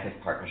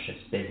 romantic partnerships,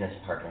 business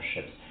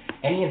partnerships,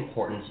 any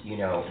important,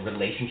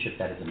 relationship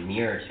that is a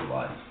mirror to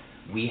us,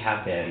 we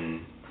have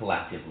been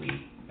collectively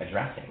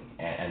addressing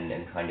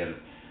and kind of,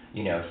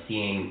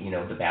 seeing,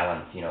 the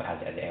balance,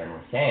 as Aaron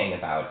was saying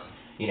about,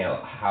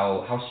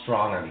 how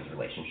strong are these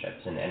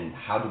relationships and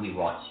how do we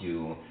want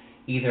to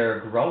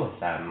either grow with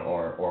them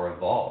or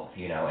evolve,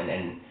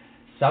 and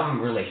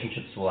some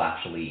relationships will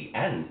actually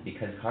end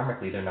because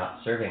karmically they're not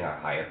serving our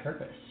higher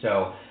purpose.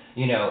 So,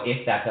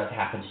 if that does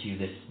happen to you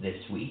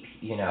this week,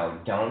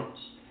 don't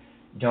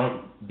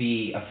don't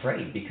be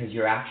afraid, because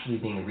you're actually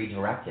being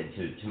redirected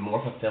to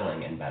more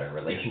fulfilling and better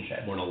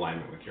relationships. More in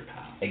alignment with your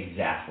path.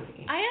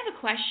 Exactly. I have a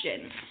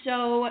question.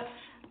 So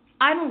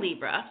I'm a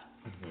Libra.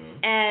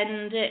 Mm-hmm.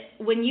 And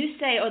when you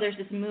say, oh, there's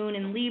this moon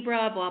in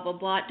Libra, blah, blah,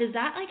 blah, does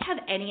that like have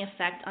any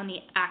effect on the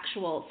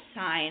actual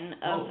sign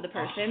of the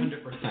person?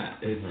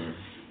 100%.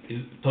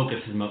 It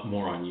focuses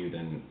more on you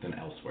than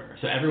elsewhere.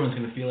 So everyone's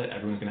going to feel it.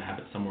 Everyone's going to have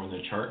it somewhere in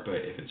their chart. But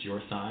if it's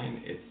your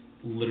sign, it's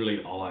literally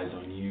all eyes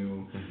on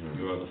you. Mm-hmm.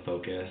 You are the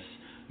focus.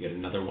 You get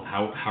another one.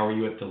 How are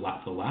you at the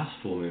last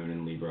full moon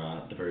in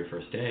Libra, the very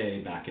first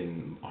day, back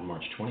on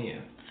March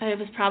 20th? It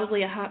was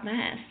probably a hot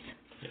mess.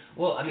 Yeah.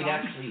 Well, I mean,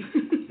 actually,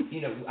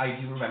 I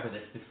do remember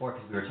this before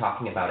because we were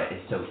talking about it.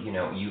 So,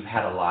 you've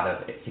had a lot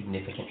of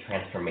significant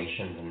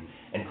transformations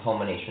and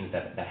culminations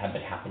that have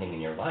been happening in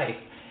your life.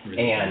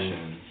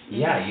 And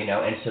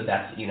and so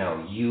that's,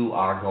 you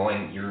are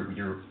going,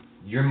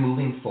 you're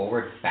moving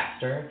forward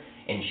faster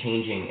and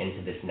changing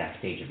into this next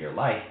stage of your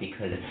life,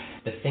 because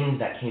the things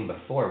that came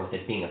before, with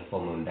it being a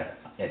full moon,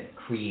 that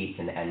creates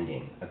an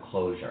ending, a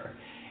closure,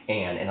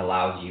 and it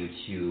allows you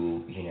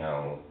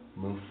to,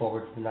 move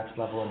forward to the next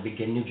level and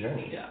begin new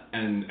journeys. Yeah,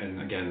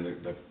 and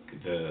again,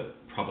 the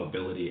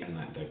probability and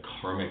the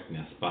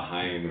karmicness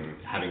behind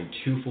having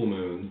two full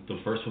moons.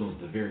 The first one was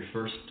the very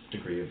first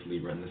degree of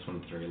Libra, and this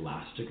one's the very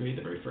last degree,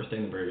 the very first day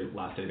and the very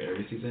last day of the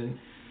Aries season.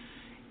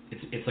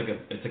 It's like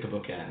a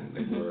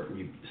bookend, where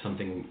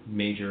something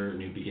major,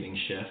 new beginning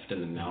shift,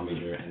 and then now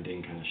major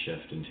ending kind of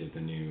shift into the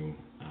new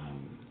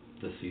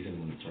the season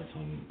when it starts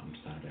on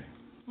Saturday.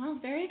 Well,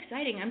 very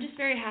exciting. I'm just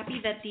very happy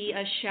that the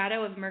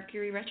shadow of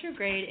Mercury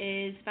retrograde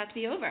is about to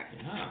be over.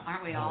 Yeah.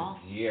 Aren't we all?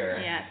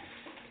 Year. Yes.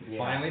 Yeah.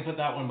 Finally put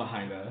that one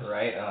behind us.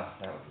 Right? Oh,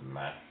 that was a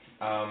mess.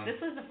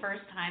 This was the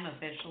first time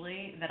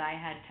officially that I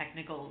had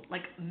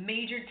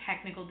major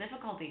technical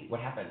difficulties.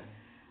 What happened?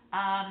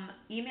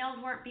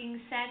 Emails weren't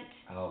being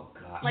sent. Oh,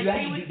 God. Like, you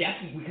had to do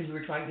that because we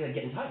were trying to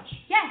get in touch.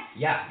 Yes.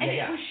 Yeah. And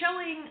it was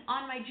showing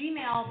on my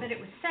Gmail that it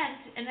was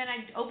sent, and then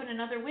I'd open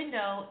another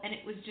window, and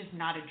it was just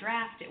not a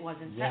draft. It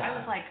wasn't sent. I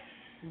was like,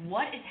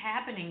 what is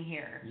happening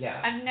here?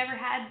 Yeah. I've never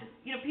had,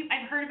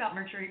 I've heard about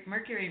Mercury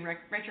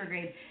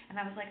retrograde, and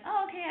I was like,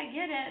 oh, okay, I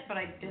get it, but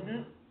I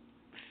didn't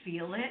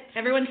feel it.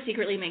 Everyone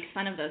secretly makes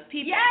fun of those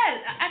people. Yes,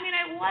 I mean,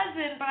 I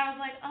wasn't, but I was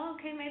like, oh,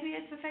 okay, maybe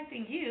it's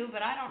affecting you,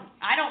 but I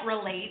don't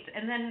relate.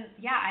 And then,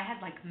 I had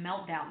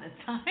meltdown this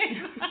time.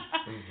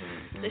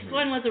 This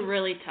one was a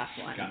really tough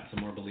one. Got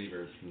some more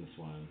believers from this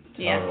one.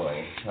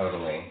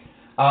 Totally.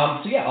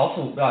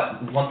 Also,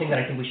 one thing that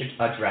I think we should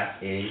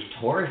address is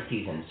Taurus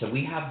season. So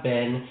we have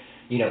been,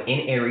 in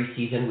Aries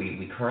season.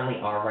 We currently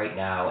are right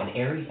now, and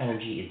Aries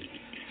energy is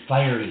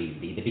fiery,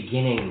 the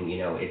beginning,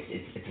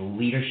 it's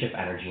leadership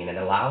energy, and it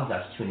allows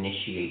us to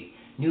initiate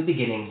new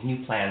beginnings,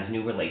 new plans,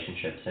 new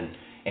relationships,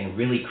 and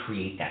really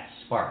create that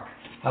spark.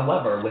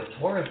 However, with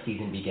Taurus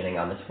season beginning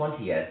on the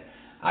 20th,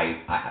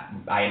 I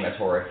am a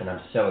Taurus, and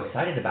I'm so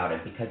excited about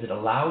it because it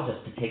allows us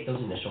to take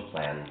those initial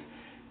plans,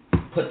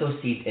 put those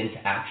seeds into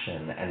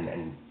action,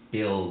 and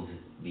build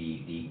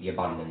the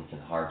abundance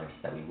and harvest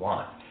that we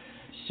want.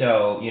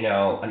 So,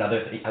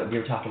 another thing, we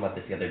were talking about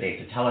this the other day,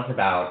 so tell us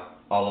about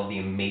all of the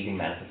amazing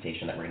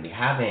manifestation that we're going to be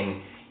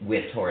having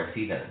with Taurus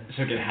season.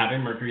 So again,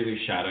 having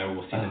Mercury shadow,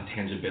 we'll see the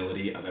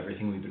tangibility of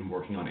everything we've been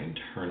working on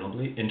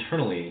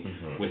internally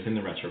within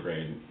the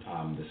retrograde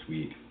this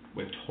week.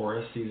 With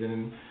Taurus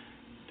season,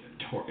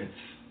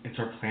 it's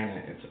our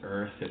planet, it's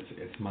Earth,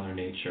 it's Mother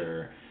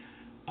Nature.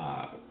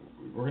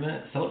 We're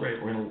gonna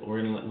celebrate.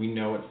 We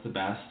know it's the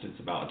best. It's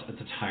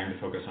a time to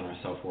focus on our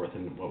self-worth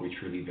and what we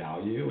truly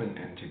value,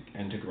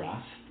 and to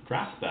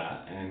grasp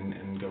that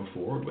and go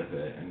forward with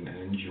it and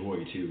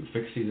enjoy too.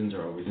 Fixed seasons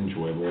are always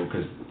enjoyable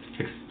because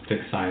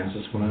fixed signs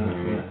just want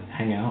to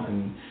hang out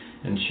and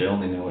chill,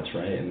 and they know what's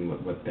right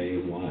and what they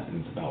want,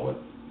 and it's about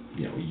what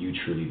you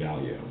truly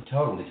value.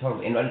 Totally.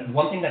 And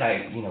one thing that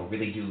I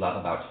really do love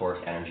about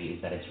Taurus energy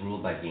is that it's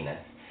ruled by Venus.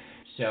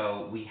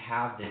 So we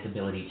have this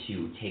ability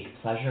to take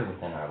pleasure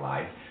within our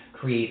lives,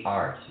 create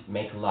art,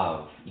 make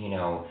love,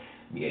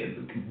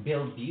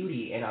 build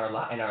beauty in our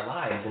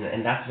lives,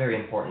 and that's very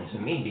important to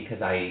me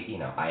because I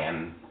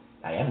am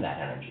that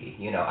energy.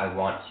 I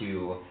want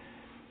to,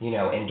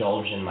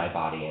 indulge in my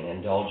body and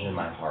indulge in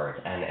my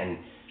heart and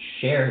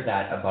share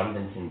that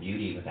abundance and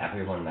beauty with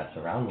everyone that's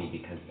around me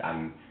because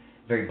I'm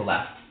very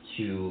blessed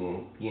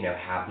to,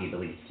 have the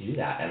ability to do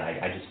that, and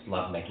I just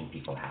love making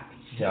people happy.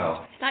 So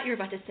I thought you were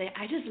about to say,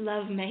 I just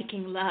love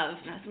making love.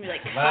 And I was going to be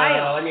like, Kyle.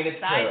 Well, I mean,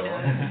 it's side true.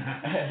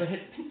 note. But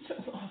it's been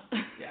so long.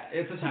 Yeah,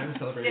 it's a time to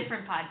celebrate.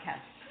 Different podcast.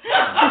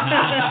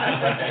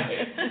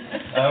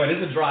 Oh, it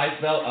is a dry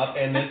spell up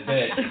in this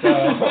bit. So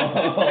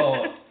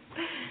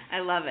I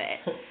love it.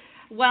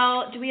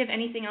 Well, do we have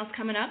anything else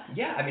coming up?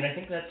 Yeah, I mean, I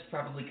think that's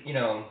probably,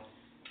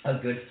 a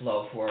good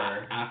flow for...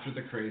 After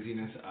the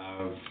craziness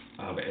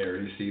of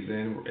Aries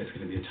season, it's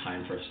going to be a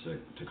time for us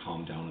to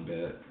calm down a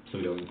bit.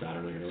 Pluto and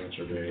Saturn are going to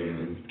retrograde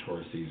in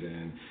Taurus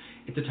season.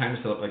 It's a time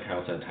to celebrate, like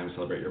Kyle said, time to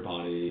celebrate your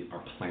body.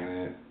 Our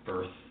planet,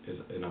 Earth, is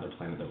another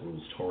planet that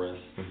rules Taurus.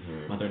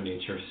 Mother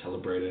Nature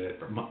celebrated.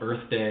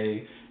 Earth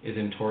Day is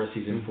in Taurus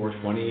season.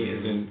 420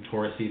 is in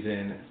Taurus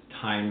season.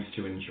 Times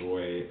to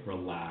enjoy,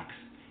 relax,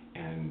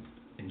 and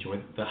enjoy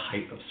the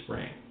height of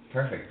spring.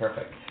 Perfect.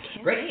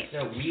 Great.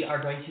 So we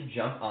are going to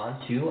jump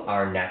on to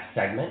our next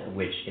segment,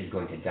 which is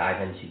going to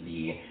dive into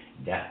the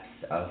depths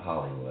of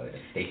Hollywood.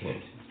 Stay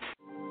tuned.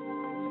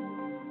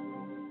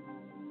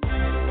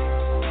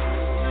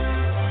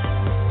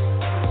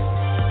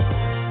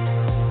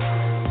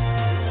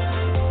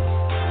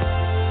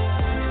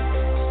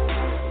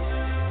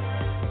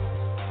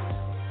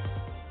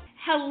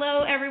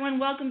 Hello, everyone.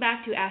 Welcome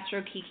back to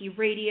Astro Kiki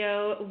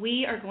Radio.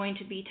 We are going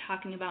to be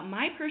talking about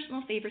my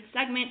personal favorite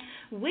segment,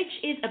 which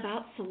is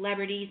about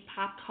celebrities,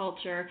 pop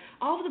culture,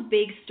 all of the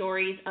big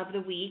stories of the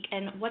week,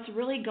 and what's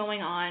really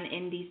going on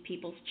in these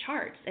people's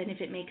charts, and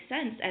if it makes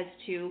sense as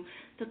to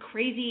the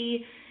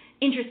crazy,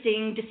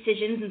 interesting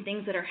decisions and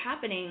things that are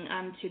happening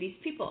to these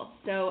people.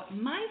 So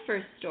my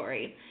first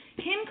story,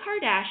 Kim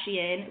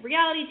Kardashian,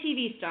 reality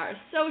TV star,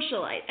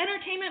 socialite,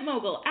 entertainment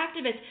mogul,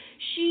 activist.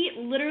 She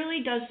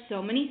literally does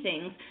so many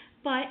things,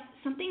 but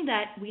something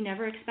that we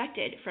never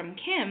expected from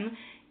Kim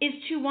is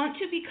to want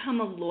to become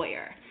a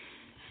lawyer.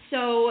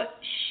 So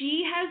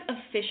she has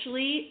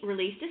officially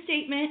released a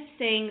statement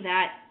saying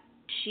that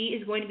she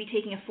is going to be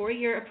taking a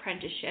 4-year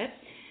apprenticeship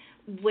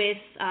with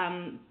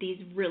these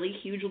really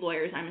huge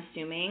lawyers, I'm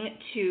assuming,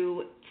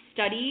 to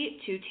study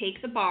to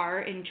take the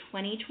bar in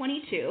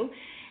 2022.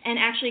 And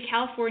actually,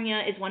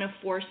 California is one of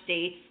 4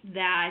 states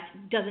that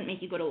doesn't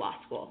make you go to law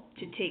school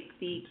to take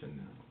the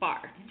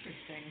bar.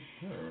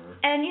 Interesting.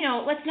 And,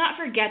 let's not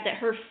forget that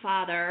her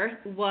father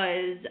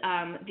was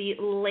the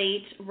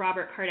late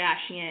Robert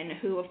Kardashian,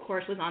 who, of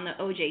course, was on the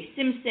O.J.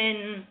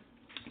 Simpson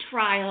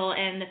trial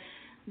and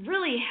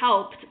really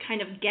helped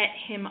kind of get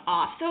him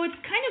off. So it's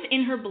kind of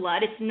in her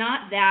blood. It's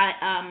not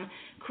that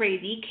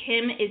crazy.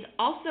 Kim is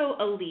also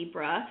a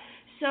Libra.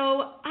 So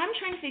I'm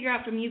trying to figure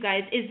out from you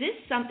guys, is this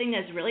something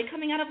that's really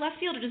coming out of left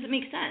field, or does it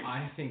make sense?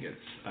 I think it's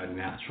a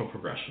natural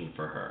progression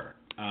for her.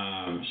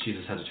 She's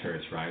a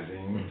Sagittarius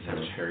rising.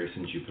 Sagittarius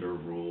and Jupiter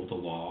rule the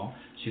law.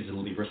 She's a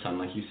Libra sun,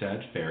 like you said,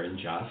 fair and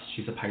just.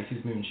 She's a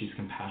Pisces moon. She's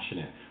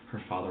compassionate.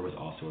 Her father was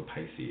also a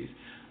Pisces.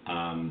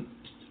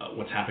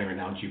 What's happening right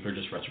now, Jupiter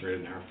just retrograded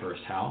in her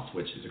first house,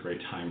 which is a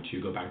great time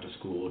to go back to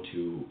school,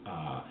 to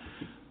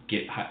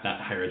get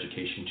that higher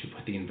education, to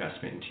put the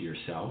investment into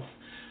yourself.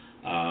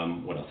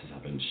 What else has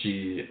happened?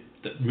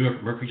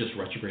 Mercury just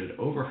retrograded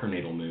over her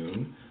natal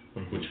moon,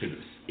 which was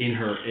in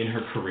her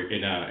career,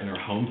 in her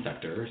home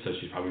sector. So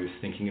she probably was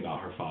thinking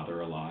about her father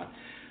a lot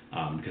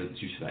because it's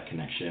due to that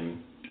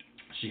connection.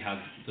 She has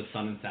the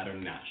Sun and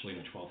Saturn naturally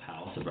in her 12th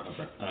house,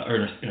 or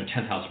in her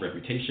 10th house of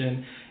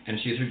reputation, and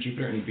she has her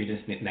Jupiter and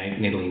Venus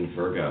natally in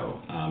Virgo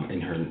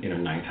in her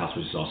 9th house,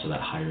 which is also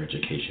that higher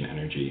education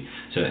energy.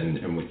 So,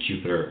 and with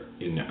Jupiter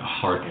in a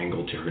hard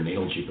angle to her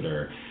natal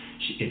Jupiter,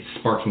 it's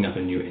sparking up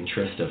a new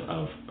interest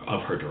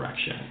of her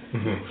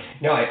direction.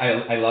 No,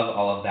 I love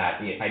all of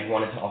that. I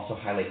wanted to also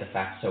highlight the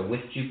fact, so with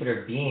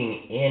Jupiter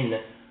being in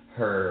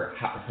her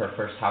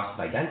first house of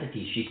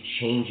identity, she's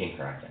changing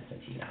her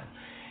identity now.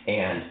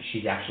 And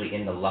she's actually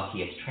in the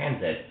luckiest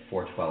transit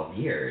for 12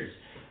 years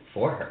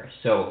for her.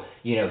 So,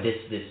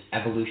 this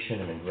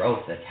evolution and growth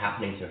that's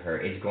happening to her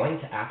is going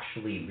to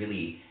actually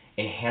really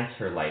enhance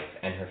her life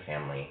and her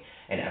family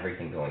and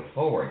everything going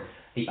forward.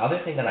 The other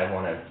thing that I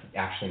want to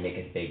actually make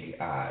a big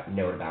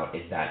note about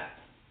is that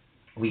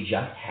we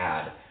just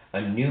had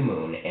a new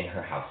moon in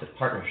her house of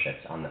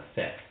partnerships on the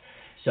 5th.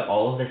 So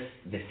all of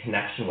this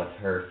connection with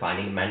her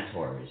finding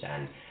mentors,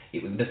 and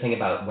the thing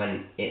about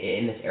when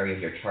in this area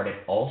of your chart, it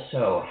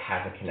also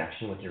has a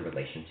connection with your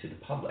relation to the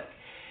public.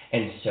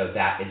 And so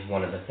that is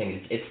one of the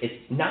things.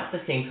 It's not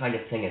the same kind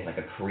of thing as like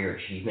a career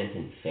achievement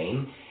and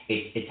fame.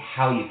 It's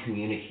how you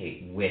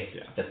communicate with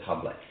the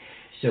public.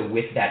 So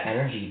with that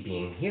energy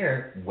being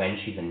here, when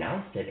she's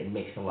announced it, it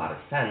makes a lot of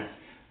sense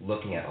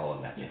looking at all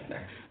of that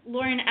together.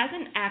 Lauren, as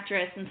an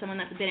actress and someone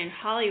that's been in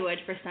Hollywood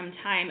for some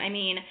time, I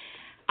mean,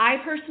 I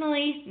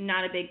personally,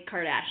 not a big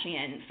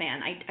Kardashian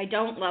fan. I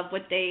don't love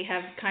what they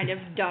have kind of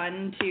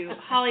done to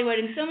Hollywood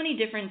and so many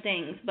different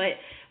things, but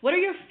what are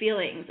your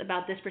feelings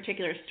about this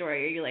particular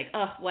story? Are you like,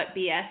 oh, what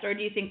BS? Or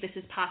do you think this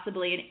is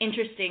possibly an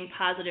interesting,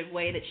 positive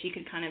way that she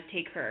could kind of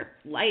take her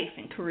life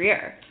and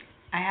career?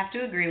 I have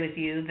to agree with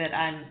you that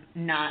I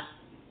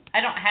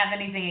don't have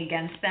anything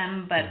against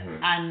them, but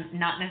I'm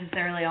not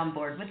necessarily on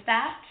board with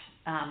that.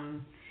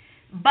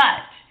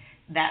 But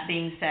that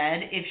being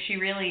said, if she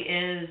really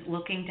is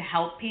looking to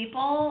help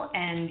people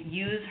and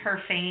use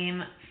her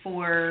fame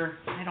for,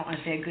 I don't want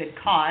to say a good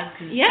cause,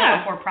 because it's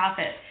still a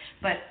for-profit,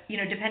 but,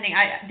 depending,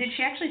 did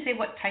she actually say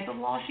what type of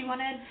law she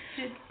wanted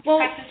to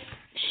practice?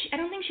 I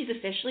don't think she's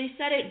officially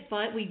said it,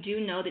 but we do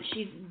know that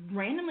she's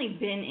randomly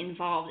been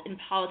involved in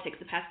politics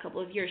the past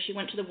couple of years. She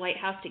went to the White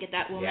House to get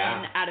that woman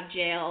out of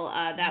jail.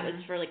 That was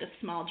for like a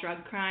small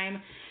drug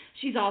crime.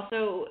 She's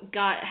also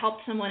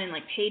helped someone and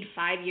like paid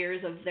 5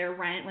 years of their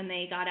rent when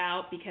they got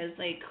out because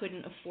they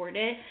couldn't afford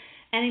it.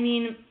 And I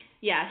mean,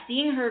 yeah,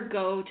 seeing her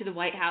go to the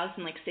White House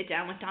and like sit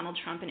down with Donald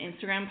Trump in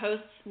Instagram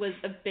posts was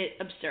a bit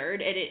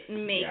absurd, and it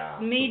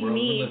made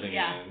me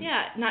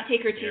not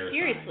take her too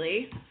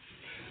seriously.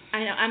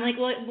 I know. I'm like,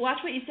 well, watch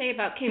what you say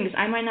about Kim, because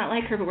I might not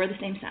like her, but we're the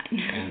same sign.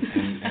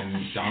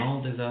 and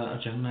Donald is a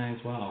Gemini as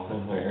well,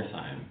 a fire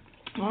sign.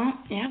 Well,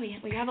 yeah,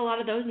 we have a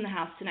lot of those in the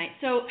house tonight.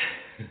 So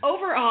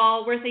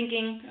overall, we're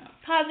thinking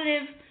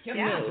positive.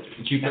 Yeah.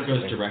 Jupiter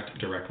goes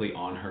directly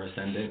on her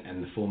ascendant,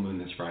 and the full moon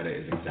this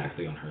Friday is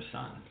exactly on her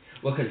sun.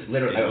 Well, because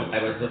literally, I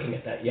was looking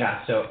at that.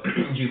 Yeah, so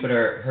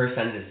Jupiter, her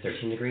sun is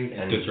 13 degrees.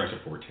 And it goes direct to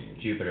 14.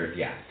 Jupiter,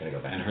 it's going to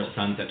go back. And her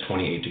sun's at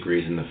 28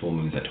 degrees, and the full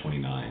moon's at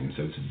 29.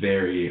 So it's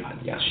very,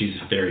 she's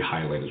very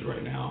highlighted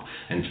right now.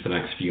 And for the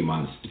next few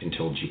months,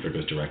 until Jupiter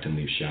goes direct and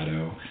leaves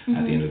shadow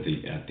at the end of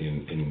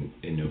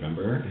in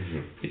November,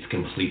 it's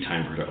complete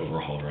time for her to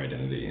overhaul her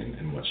identity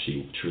and what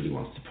she truly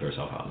wants to put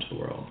herself out into the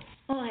world.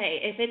 Well, hey,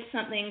 if it's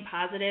something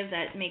positive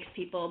that makes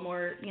people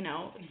more,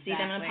 see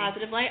them in a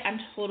positive light, I'm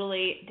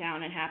totally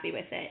down and happy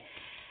with it.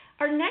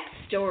 Our next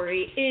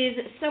story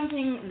is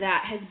something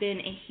that has been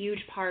a huge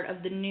part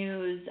of the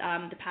news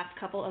the past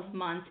couple of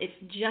months. It's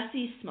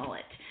Jussie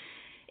Smollett.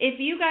 If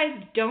you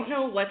guys don't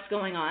know what's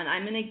going on,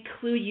 I'm going to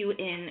clue you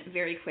in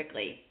very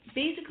quickly.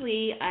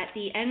 Basically, at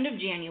the end of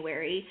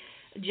January,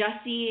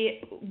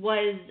 Jussie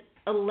was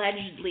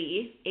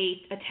allegedly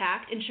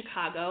attacked in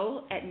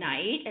Chicago at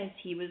night as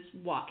he was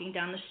walking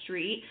down the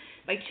street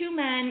by two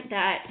men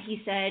that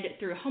he said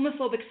threw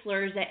homophobic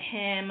slurs at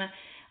him,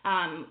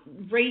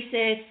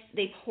 racist.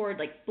 They poured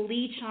like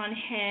bleach on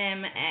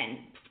him and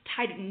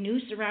tied a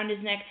noose around his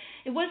neck.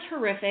 It was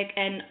horrific,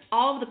 and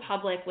all of the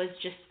public was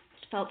just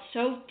felt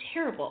so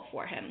terrible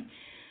for him.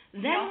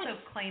 He also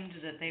claimed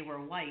that they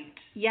were white.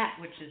 Yes.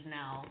 Which is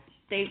now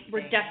they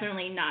were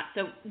definitely not.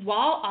 So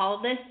while all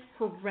of this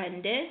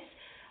horrendous,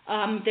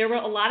 there were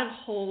a lot of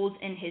holes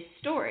in his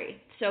story.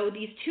 So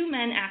these two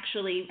men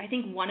actually, I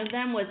think one of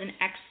them was an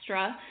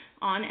extra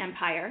on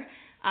Empire.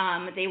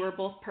 They were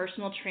both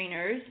personal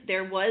trainers.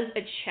 There was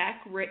a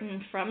check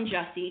written from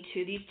Jussie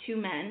to these two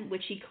men,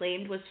 which he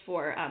claimed was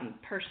for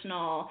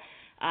personal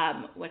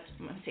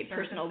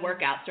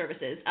workout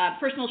services,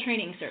 personal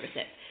training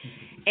services.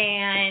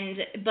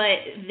 But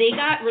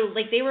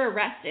they were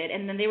arrested,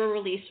 and then they were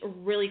released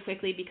really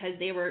quickly because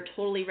they were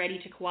totally ready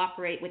to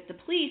cooperate with the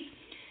police.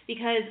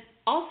 Because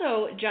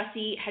also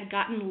Jussie had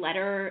gotten a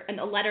letter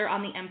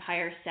on the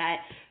Empire set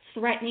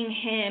threatening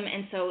him,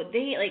 and so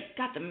they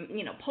got the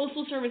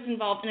postal service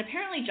involved, and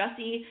apparently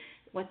Jussie,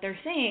 what they're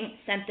saying,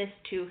 sent this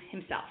to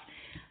himself.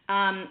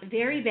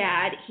 Very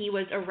bad. He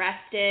was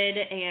arrested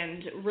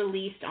and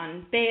released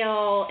on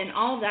bail and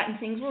all of that, and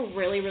things were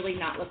really, really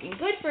not looking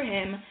good for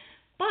him.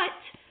 But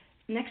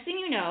next thing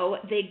you know,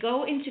 they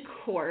go into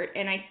court,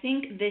 and I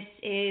think this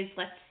is,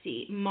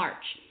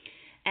 March,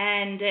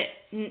 and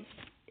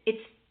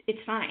it's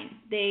fine.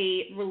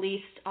 They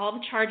released all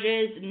the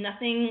charges,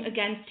 nothing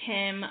against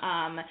him,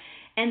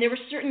 and there were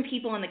certain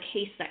people on the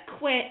case that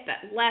quit,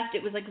 that left.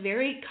 It was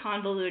very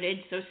convoluted,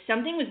 so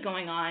something was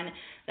going on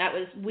that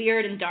was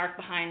weird and dark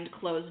behind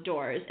closed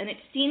doors, and it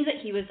seems that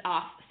he was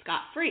off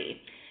scot-free.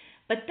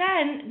 But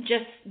then,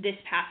 just this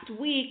past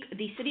week,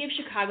 the city of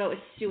Chicago is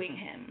suing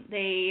him.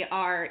 They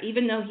are,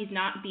 even though he's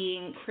not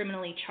being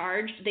criminally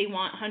charged, they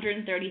want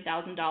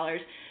 $130,000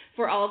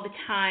 for all of the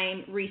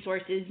time,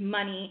 resources,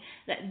 money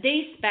that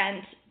they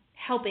spent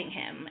helping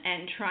him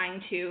and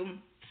trying to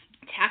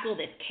tackle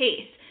this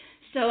case.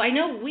 So I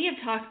know we have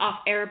talked off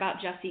air about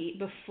Jussie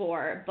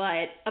before,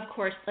 but of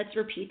course, let's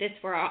repeat this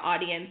for our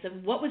audience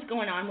of what was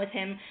going on with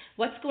him,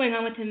 what's going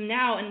on with him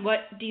now, and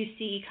what do you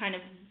see kind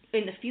of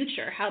in the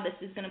future, how this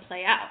is going to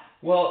play out?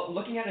 Well,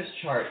 looking at his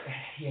chart,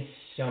 he has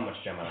so much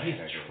Gemini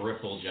energy. He's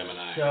triple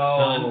Gemini.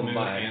 So much.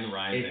 And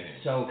rising.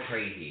 It's so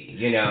crazy,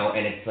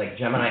 and it's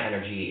Gemini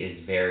energy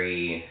is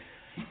very,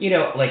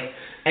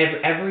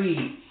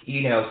 every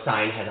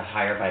sign has a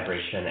higher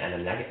vibration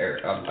and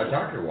a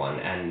darker one,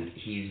 and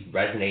he's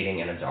resonating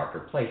in a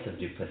darker place of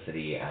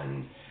duplicity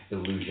and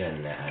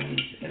illusion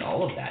and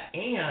all of that,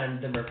 and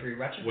the Mercury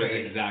retrograde. With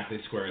exactly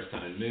square his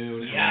sun and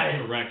moon,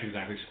 and correct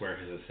exactly square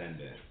his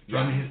ascendant.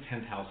 From his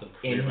 10th house of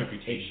career,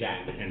 reputation,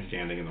 and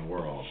standing in the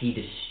world. He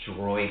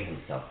destroyed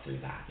himself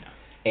through that.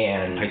 Yeah.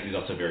 And Pisces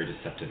also very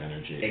deceptive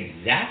energy.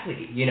 Exactly,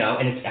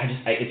 and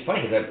it's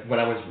funny because when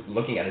I was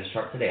looking at his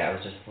chart today, I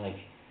was just like,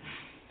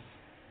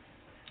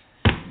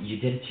 you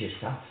did it to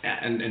yourself.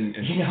 And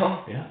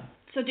yeah.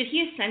 So did he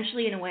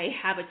essentially, in a way,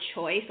 have a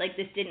choice?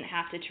 This didn't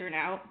have to turn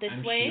out this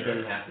way? He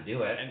didn't have to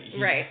do it.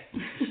 Right.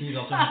 He's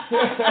also...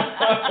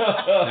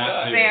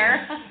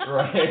 Fair.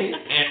 Right.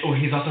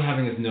 And, he's also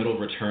having his nodal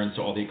return,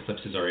 so all the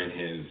eclipses are in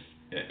his...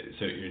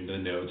 So you're in the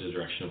nodes, the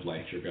direction of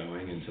life you're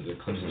going, and so the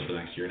eclipses for the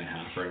next year and a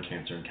half are in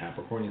Cancer and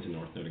Capricorn. He's a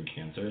North Node in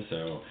Cancer,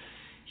 so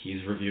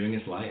he's reviewing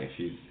his life.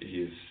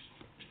 He's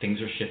things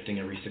are shifting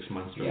every 6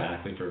 months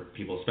dramatically for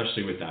people,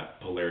 especially with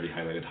that polarity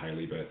highlighted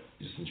highly, but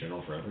just in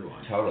general for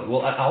everyone. Totally.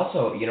 Well,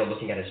 also,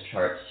 looking at his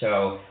chart,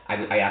 so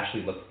I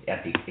actually looked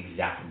at the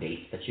exact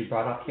dates that you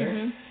brought up here.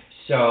 Mm-hmm.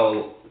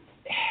 So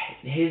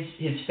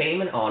his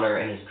fame and honor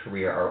and his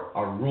career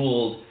are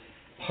ruled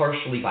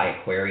partially by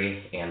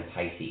Aquarius and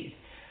Pisces.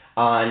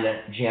 On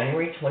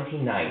January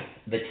 29th,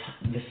 the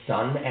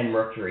Sun and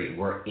Mercury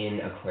were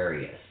in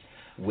Aquarius,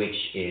 which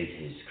is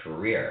his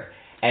career.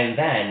 And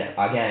then,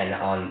 again,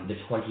 on the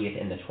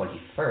 20th and the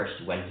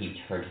 21st, when he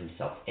turned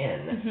himself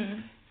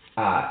in,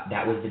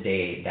 that was the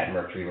day that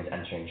Mercury was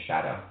entering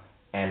shadow.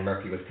 And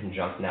Mercury was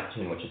conjunct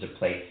Neptune, which is a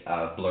place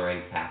of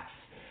blurring facts,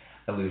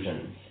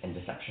 illusions, and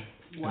deception.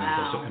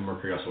 Wow. And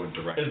Mercury also went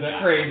direct. Is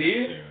that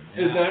crazy?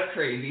 Yeah. Is that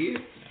crazy?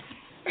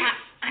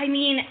 I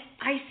mean,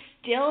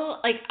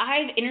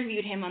 I've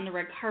interviewed him on the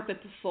red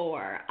carpet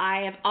before.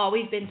 I have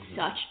always been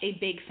such a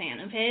big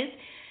fan of his.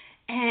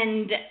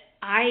 And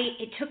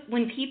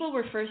when people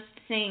were first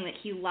saying that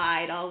he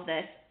lied, all of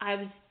this, I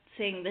was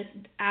saying this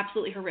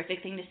absolutely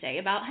horrific thing to say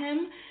about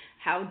him.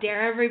 How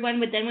dare everyone?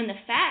 But then when the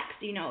facts,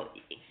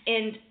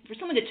 and for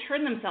someone to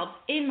turn themselves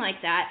in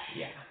like that,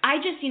 I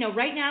just,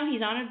 right now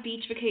he's on a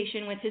beach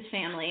vacation with his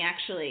family,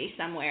 actually,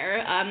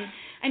 somewhere.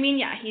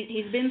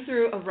 He's been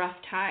through a rough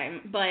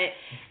time,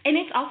 and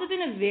it's also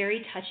been a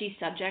very touchy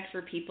subject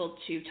for people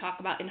to talk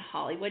about in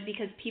Hollywood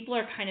because people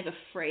are kind of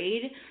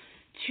afraid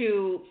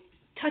to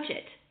touch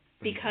it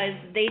because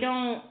they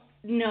don't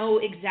know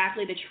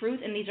exactly the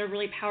truth, and these are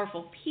really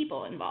powerful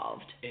people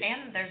involved.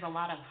 And there's a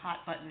lot of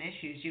hot button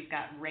issues. You've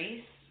got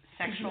race,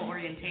 sexual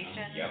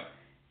orientation. Yep.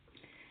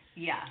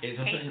 Yeah.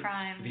 Hate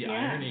crime. The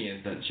irony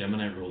is that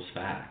Gemini rules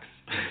facts.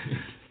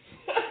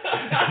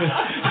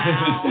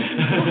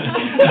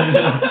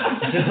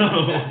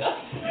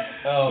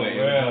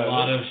 A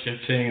lot of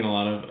shifting and a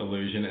lot of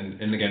illusion,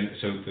 and again,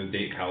 so the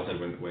date Kyle said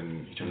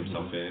when he turned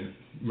himself in,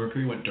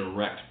 Mercury went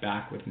direct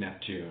back with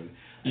Neptune.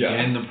 Yeah.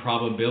 Again, the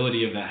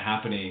probability of that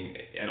happening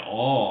at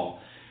all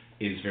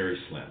is very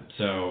slim.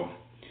 So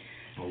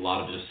a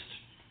lot of just,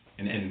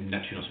 and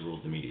Neptune also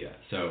rules the media.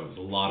 So there's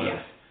a lot of...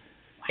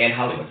 And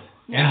Hollywood.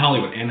 And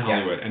Hollywood,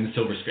 and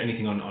silver screen,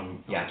 anything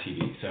on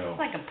TV. So it's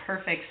like a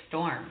perfect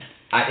storm.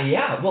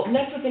 Well, and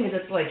that's the thing is,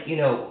 it's like,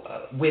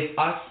 with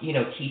us,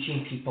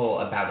 teaching people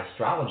about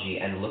astrology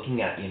and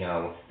looking at,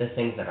 the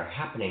things that are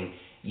happening,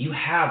 you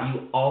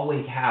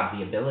always have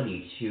the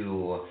ability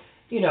to,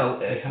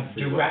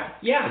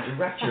 direct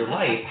your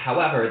life.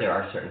 However, there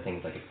are certain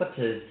things like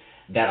eclipses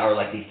that are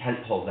like these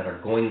tent poles that are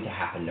going to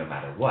happen no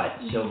matter what.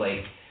 Mm-hmm. So,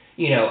 like,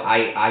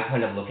 I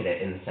kind of look at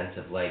it in the sense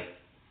of, like,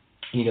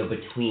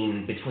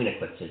 between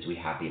eclipses, we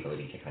have the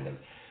ability to kind of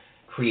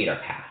create our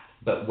path.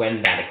 But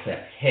when that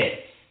eclipse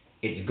hits,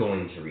 it's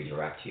going to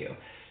redirect you.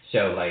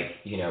 So,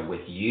 like,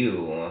 with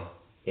you,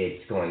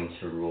 it's going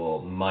to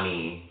rule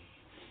money.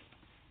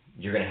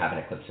 You're going to have an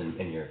eclipse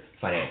in your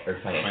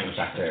financial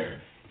sector.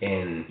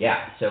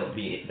 So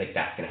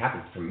that's going to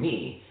happen. For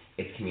me,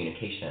 it's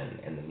communication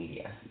and the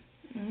media.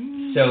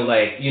 Mm. So,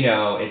 like,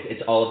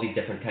 it's all of these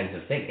different kinds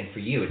of things. And for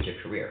you, it's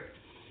your career.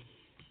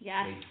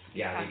 Yes.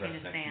 Yeah, talking to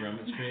Sam.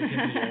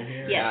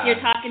 Yes, you're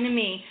talking to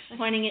me,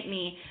 pointing at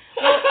me.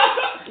 Well,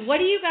 what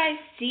do you guys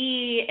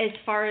see as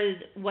far as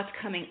what's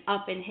coming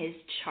up in his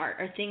chart?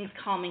 Are things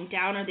calming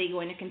down? Are they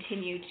going to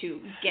continue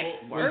to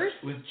get worse?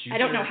 With Jupiter, I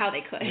don't know how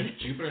they could. With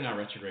Jupiter now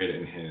retrograde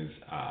in his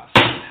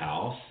 7th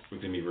house, we're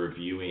going to be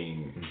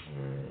reviewing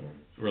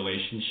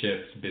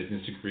relationships,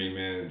 business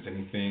agreements,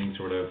 anything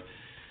sort of.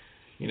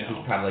 He's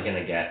probably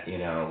going to get,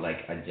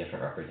 like a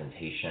different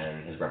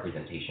representation. His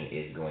representation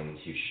is going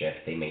to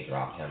shift. They may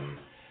drop him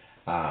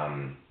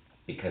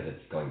because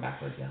it's going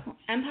backwards now.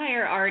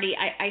 Empire already,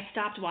 I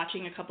stopped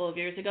watching a couple of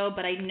years ago,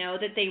 but I know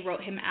that they wrote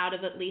him out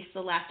of at least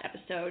the last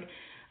episode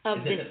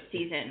of this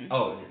season.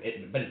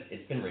 But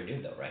it's been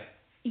renewed though, right?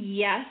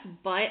 Yes,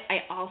 but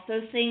I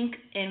also think,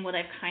 and what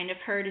I've kind of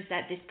heard, is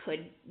that this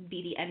could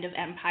be the end of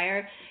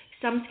Empire.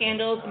 Some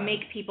scandals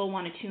make people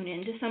want to tune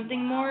into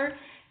something more.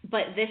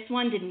 But this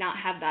one did not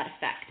have that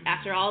effect. Mm-hmm.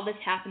 After all this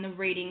happened, the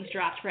ratings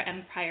dropped for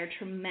Empire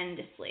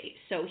tremendously.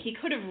 So he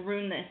could have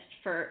ruined this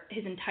for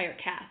his entire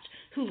cast,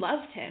 who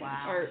loved him.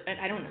 Wow. Or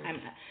I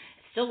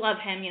still love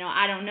him.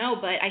 I don't know,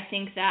 but I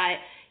think that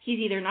he's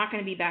either not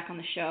going to be back on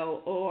the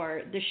show,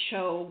 or the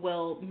show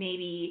will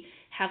maybe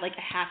have like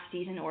a half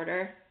season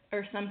order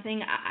or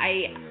something.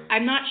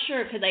 I'm not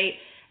sure, because I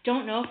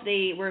don't know if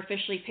they were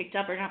officially picked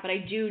up or not. But I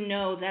do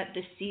know that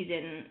this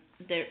season,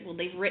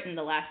 they've written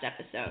the last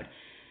episode.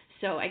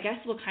 So I guess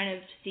we'll kind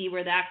of see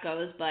where that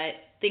goes, but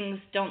things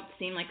don't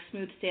seem like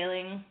smooth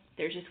sailing.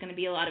 There's just going to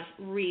be a lot of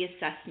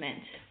reassessment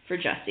for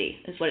Jesse,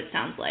 is what it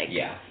sounds like.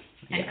 Yeah.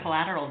 And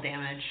collateral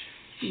damage.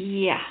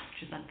 Yeah.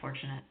 Which is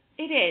unfortunate.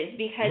 It is,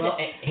 because... Well,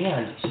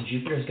 and so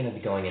Jupiter's going to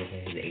be going into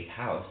his 8th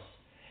house.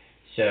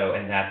 So,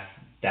 and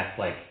that's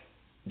like,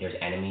 there's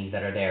enemies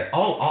that are there.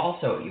 Oh,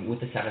 also, with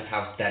the 7th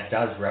house, that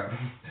does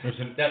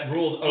that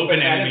rules open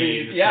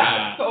enemies.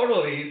 Yeah,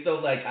 totally. So,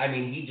 like, I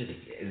mean, he just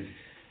is...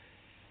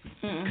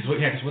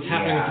 Because what's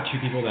happening with the two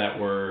people that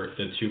were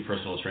the two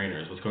personal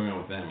trainers? What's going on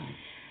with them?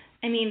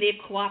 I mean, they've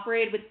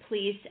cooperated with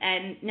police,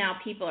 and now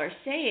people are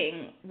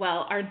saying,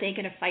 well, aren't they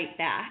going to fight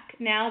back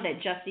now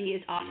that Jussie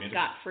is off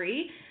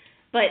scot-free?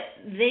 But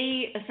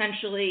they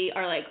essentially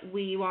are like,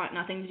 we want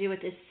nothing to do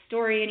with this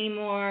story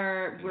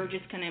anymore. We're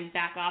just going to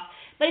back off.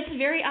 But it's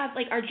very odd.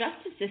 Like, our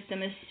justice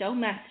system is so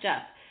messed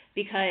up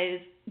because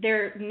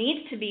there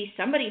needs to be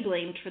somebody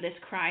blamed for this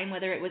crime,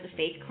 whether it was a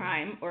fake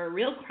crime or a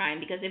real crime,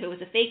 because if it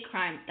was a fake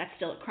crime, that's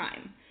still a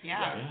crime.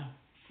 Yeah.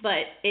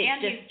 But it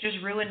and just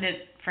ruined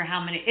it for how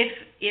many, if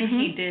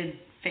he did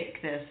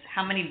fake this,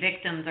 how many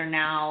victims are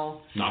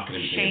now not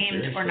going to be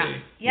shamed or not?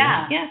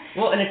 Yeah.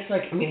 Well, and it's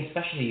like, I mean,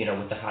 especially,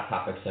 with the hot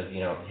topics of,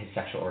 his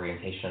sexual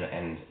orientation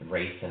and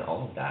race and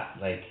all of that,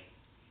 like,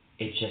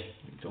 it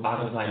just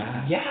boggles my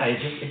mind. Yeah,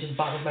 it just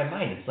boggles my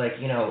mind. It's like,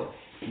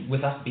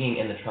 with us being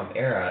in the Trump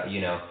era,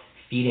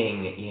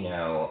 feeding,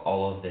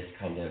 all of this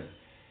kind of,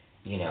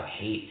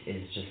 hate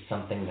is just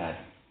something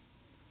that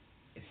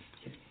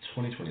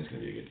 2020 is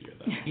going to be a good year,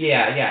 though.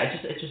 Yeah.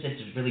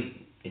 It's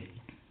really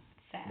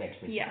makes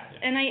me sad.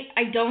 And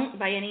I don't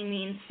by any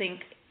means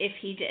think if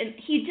he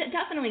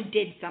definitely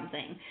did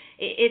something.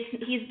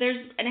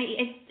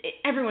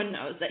 Everyone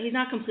knows that he's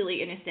not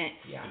completely innocent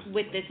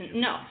with this.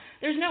 No,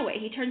 there's no way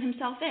he turned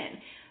himself in.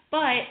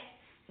 But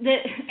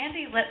and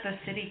he let the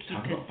city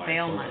keep his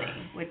bail money,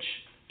 which.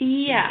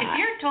 Yeah. If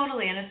you're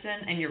totally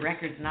innocent and your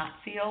record's not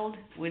sealed,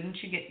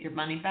 wouldn't you get your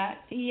money back?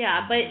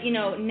 Yeah, but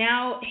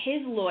now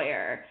his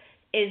lawyer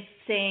is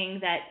saying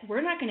that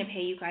we're not going to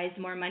pay you guys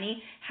more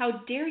money. How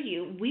dare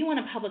you? We want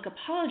a public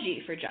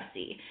apology for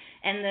Jussie.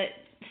 And the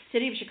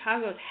city of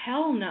Chicago is,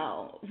 hell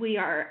no. We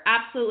are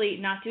absolutely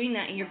not doing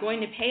that, and you're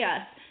going to pay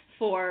us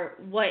for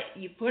what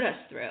you put us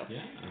through.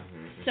 Yeah.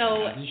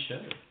 So, as you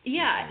should.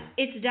 Yeah,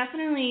 it's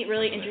definitely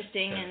really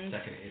interesting. And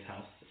second Ace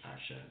House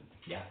should.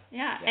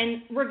 Yeah,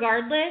 and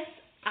regardless,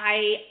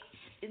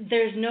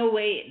 there's no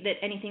way that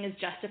anything is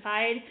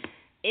justified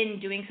in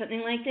doing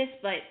something like this,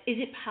 but is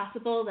it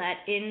possible that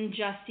in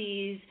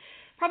Jussie's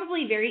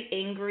probably very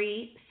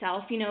angry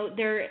self,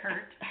 they're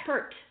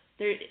hurt,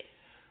 they're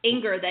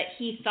anger that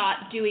he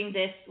thought doing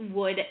this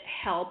would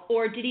help,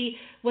 or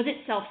was it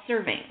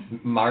self-serving?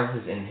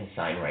 Mars is in his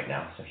sign right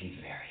now, so he's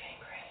very angry.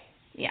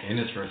 Yeah. In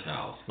his first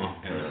house,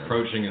 and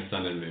approaching his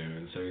sun and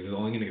moon, so he's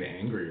only going to get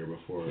angrier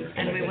before.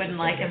 And we wouldn't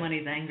like him when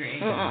he's angry.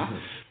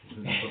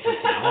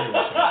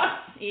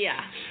 Yeah.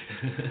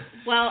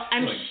 Well,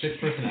 I'm like 6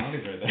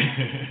 personalities right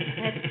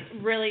there.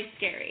 That's really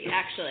scary,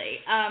 actually.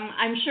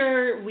 I'm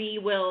sure we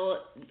will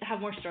have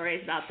more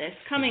stories about this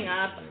coming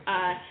up.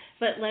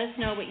 But let us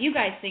know what you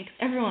guys think.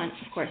 Everyone,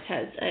 of course,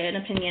 has an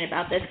opinion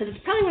about this because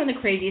it's probably one of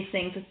the craziest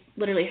things that's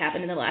literally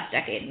happened in the last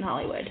decade in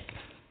Hollywood.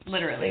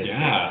 Literally.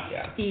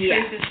 Yeah.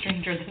 Truth is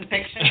stranger than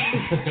fiction.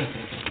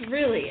 It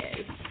really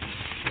is.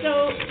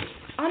 So,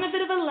 on a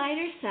bit of a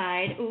lighter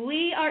side,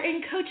 we are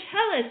in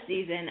Coachella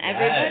season,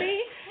 everybody.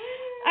 Yes.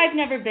 I've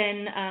never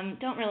been,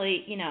 don't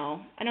really,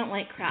 I don't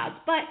like crowds,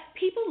 but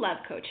people love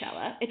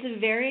Coachella. It's a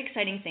very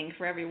exciting thing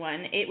for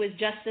everyone. It was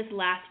just this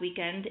last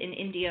weekend in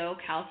Indio,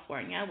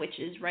 California, which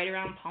is right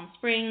around Palm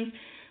Springs,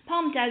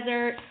 Palm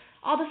Desert.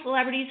 All the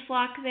celebrities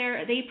flock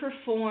there, they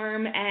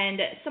perform, and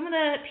some of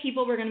the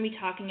people we're going to be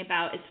talking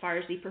about as far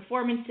as the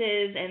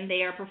performances, and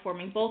they are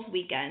performing both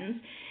weekends,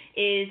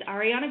 is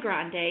Ariana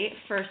Grande,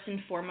 first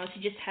and foremost.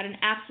 She just had an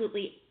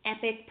absolutely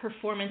epic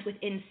performance with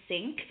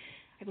NSYNC.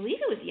 I believe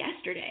it was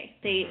yesterday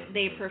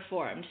they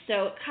performed.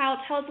 So, Kyle,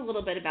 tell us a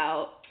little bit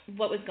about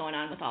what was going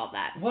on with all of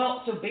that.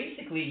 Well, so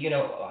basically,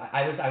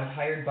 I was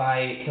hired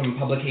by some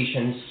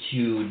publications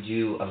to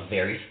do a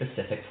very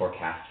specific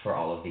forecast for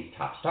all of these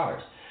top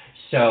stars.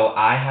 So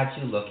I had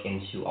to look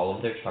into all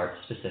of their charts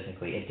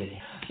specifically. It did,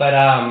 but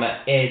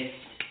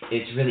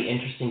it's really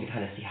interesting to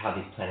kind of see how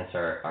these planets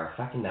are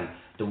affecting them.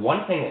 The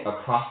one thing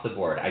across the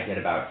board, I did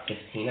about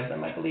 15 of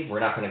them, I believe.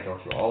 We're not going to go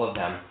through all of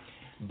them,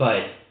 but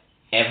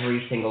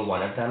every single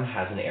one of them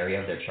has an area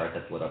of their chart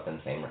that's lit up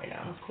insane right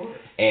now. Of course.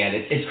 And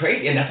it's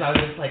crazy, and that's why I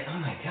was just like, oh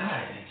my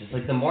god. It's just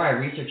like the more I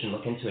research and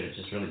look into it, it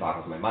just really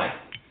boggles my mind.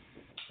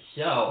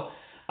 So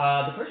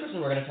the first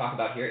person we're going to talk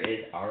about here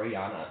is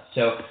Ariana.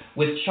 So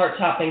with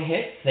chart-topping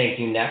hits, Thank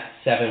You Next,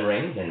 7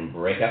 Rings, and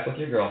Break Up With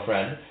Your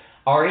Girlfriend,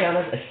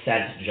 Ariana's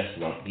ascent just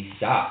won't be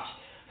stopped.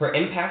 Her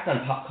impact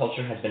on pop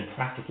culture has been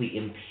practically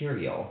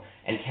imperial,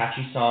 and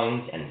catchy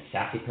songs and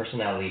sassy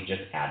personality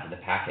just add to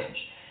the package.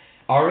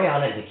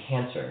 Ariana is a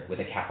Cancer with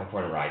a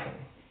Capricorn rising.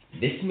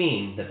 This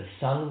means that the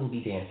sun will be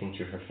dancing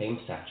through her fame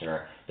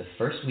sector the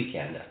first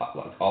weekend,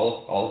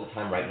 all of the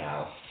time right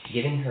now,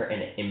 giving her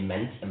an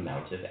immense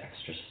amount of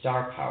extra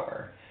star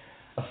power.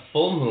 A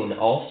full moon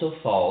also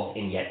falls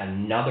in yet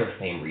another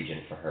fame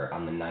region for her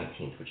on the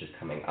 19th, which is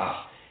coming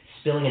up,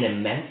 spilling an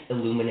immense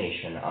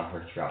illumination on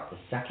her throughout the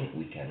second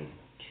weekend,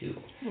 too.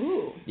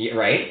 Ooh. Yeah,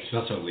 right? She's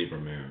also a Libra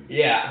moon.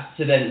 Yeah.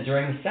 So then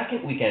during the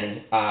second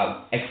weekend,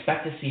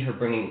 expect to see her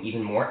bringing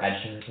even more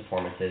edge to her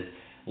performances,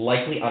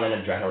 likely on an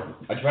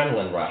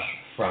adrenaline rush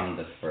from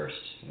the first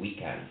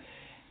weekend.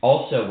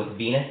 Also, with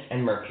Venus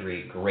and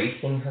Mercury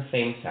gracing her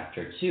fame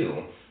sector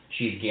too,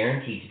 she's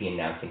guaranteed to be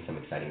announcing some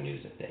exciting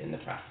news in the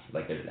press.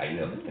 Like, I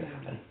know that's going to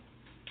happen.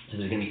 So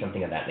there's going to be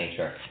something of that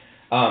nature.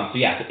 So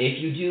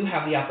if you do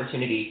have the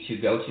opportunity to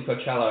go to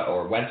Coachella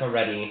or went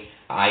already,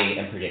 I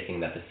am predicting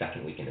that the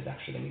second weekend is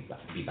actually going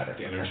to be better.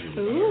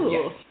 Ooh,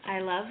 yes. I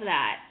love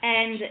that.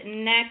 And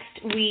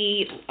next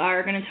we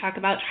are going to talk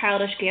about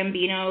Childish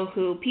Gambino,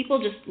 who people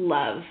just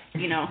love.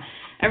 You know,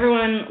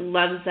 everyone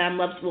loves them,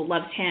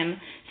 loves him.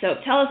 So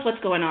tell us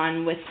what's going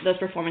on with those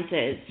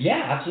performances.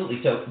 Yeah,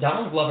 absolutely. So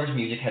Donald Glover's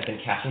music has been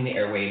catching the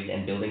airwaves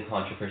and building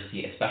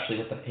controversy, especially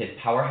with his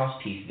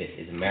powerhouse piece, This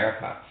Is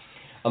America.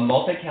 A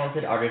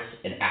multi-talented artist,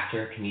 an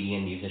actor,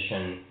 comedian,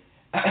 musician,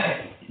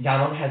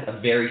 Donald has a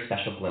very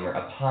special glimmer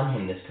upon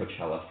him this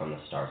Coachella from the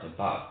stars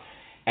above.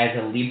 As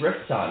a Libra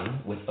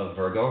sun with a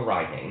Virgo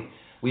rising,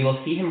 we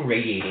will see him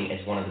radiating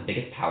as one of the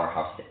biggest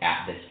powerhouses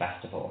at this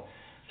festival.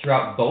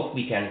 Throughout both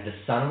weekends, the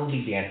sun will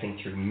be dancing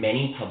through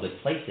many public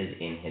places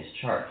in his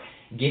chart,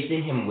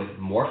 gifting him with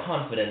more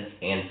confidence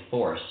and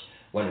force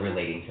when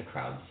relating to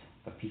crowds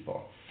of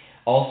people.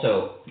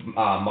 Also,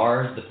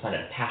 Mars, the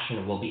planet of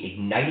passion, will be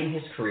igniting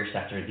his career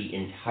sector the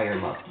entire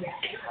month,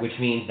 which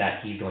means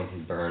that he's going to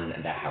burn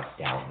that house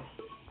down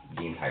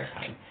the entire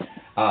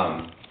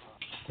time.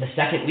 The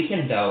second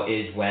weekend, though,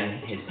 is when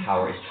his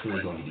power is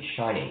truly going to be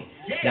shining.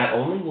 Not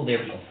only will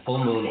there be a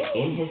full moon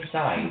in his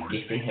sign,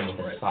 gifting him with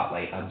a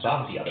spotlight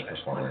above the other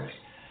performers,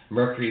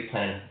 Mercury,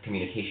 planet of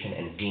communication,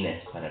 and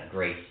Venus, planet of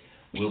grace,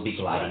 will be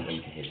gliding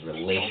into his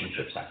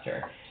relationship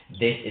sector.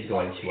 This is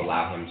going to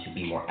allow him to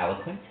be more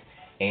eloquent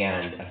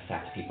and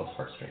affect people's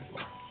heartstrings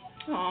more.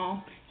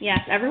 Oh, yes,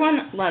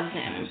 everyone loves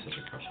him.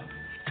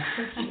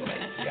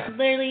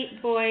 Literally,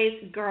 boys,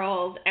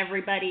 girls,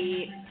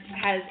 everybody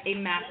has a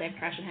massive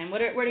crush on him.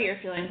 What are your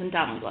feelings on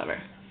Donald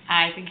Glover?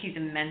 I think he's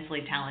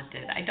immensely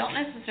talented. I don't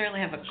necessarily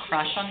have a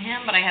crush on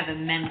him, but I have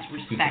immense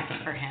respect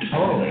for him.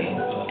 Totally.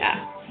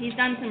 Yeah, he's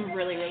done some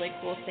really, really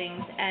cool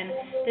things. And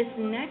this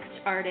next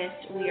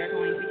artist we are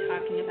going to be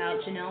talking about,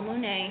 Janelle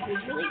Monáe,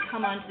 who's really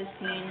come onto the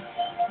scene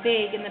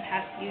big in the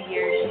past few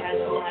years. She has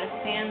a lot of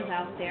fans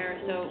out there.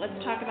 So let's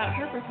talk about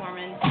her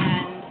performances.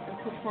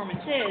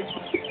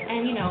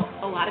 And, you know,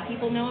 a lot of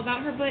people know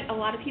about her, but a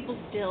lot of people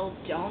still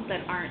don't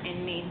that aren't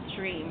in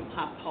mainstream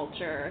pop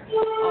culture,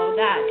 all of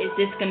that. Is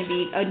this going to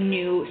be a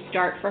new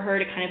start for her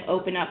to kind of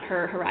open up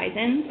her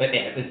horizons?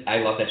 I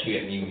love that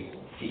you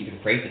even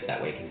phrased it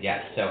that way, because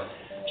yes. So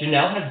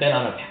Janelle has been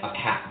on a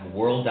path of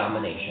world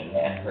domination,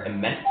 and her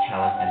immense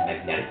talent and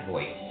magnetic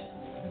voice,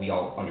 we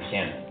all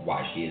understand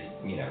why she is,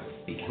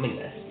 becoming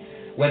this.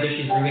 Whether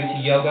she's grooving to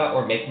yoga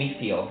or Make Me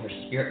Feel, her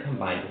spirit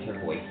combines with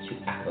her voice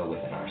to echo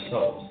within our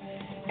souls.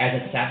 As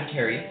a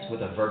Sagittarius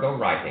with a Virgo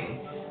rising,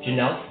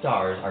 Janelle's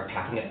stars are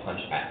packing a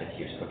punch at this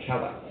year's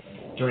Coachella.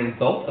 During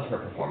both of her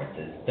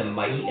performances, the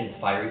mighty and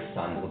fiery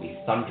sun will be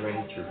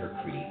thundering through her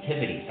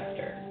creativity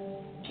sector.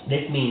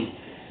 This means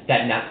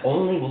that not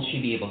only will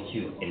she be able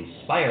to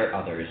inspire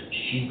others,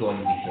 she's going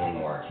to be feeling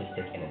more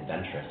artistic and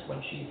adventurous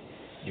when she's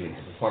doing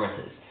her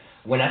performances.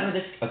 Whenever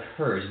this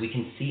occurs, we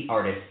can see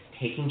artists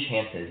taking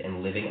chances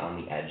and living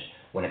on the edge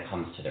when it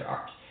comes to their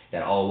art.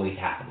 That always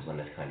happens when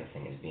this kind of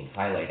thing is being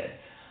highlighted.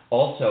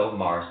 Also,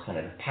 Mars,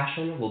 planet of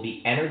passion, will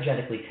be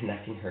energetically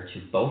connecting her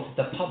to both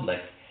the public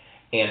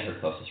and her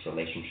closest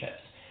relationships.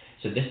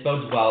 So this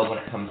bodes well when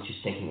it comes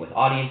to syncing with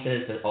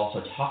audiences, but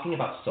also talking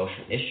about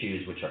social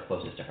issues which are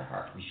closest to her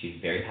heart.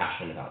 She's very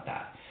passionate about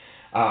that.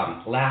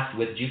 Last,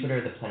 with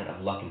Jupiter, the planet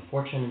of luck and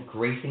fortune,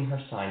 gracing her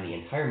sign the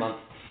entire month,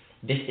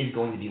 this is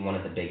going to be one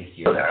of the biggest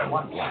years of her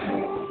life.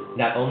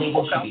 Not only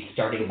will she be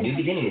starting new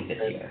beginnings this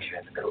year,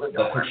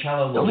 but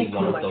Coachella will be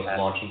one of those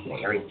launching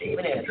points to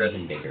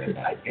even bigger and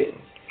better things.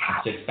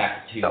 So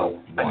expect to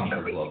watch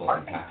her global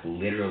impact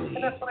literally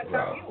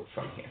grow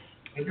from here.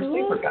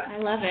 Ooh, I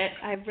love it.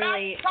 I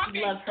really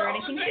love her, and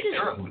I think she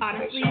just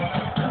honestly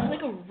seems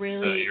like a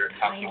really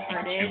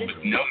kind-hearted,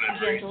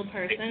 gentle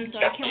person, so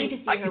I can't wait to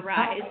see her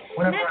rise.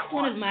 And that's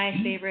one of my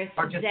favorites,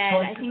 Zed.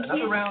 I think he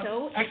is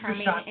so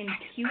charming and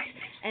cute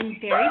and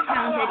very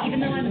talented, even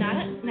though I'm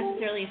not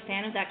necessarily a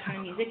fan of that kind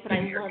of music, but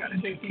I love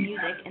his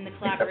music and the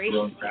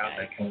collaborations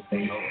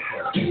he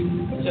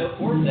does. So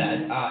for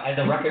Zed, as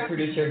a record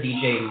producer,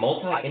 DJ,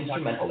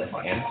 multi-instrumentalist,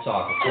 and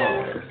song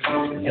performer,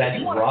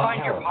 Zed's raw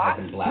talent has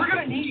been blasted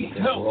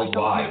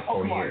worldwide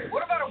for years.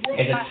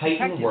 As a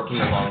titan working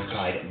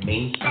alongside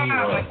mainstream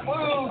royalties such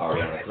as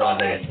Ariana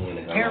Grande and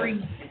Selena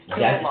Gomez,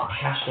 Zed is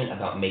passionate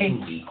about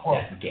making beats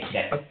that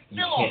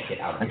you can't get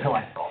out of your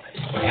head.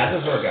 As a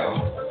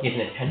Virgo, he has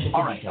an attention to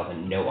detail that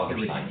no other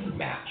sign can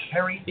match.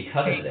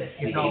 Because of this,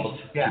 he's able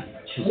to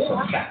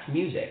perfect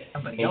music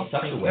in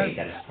such a way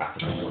that is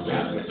practical for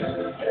rappers.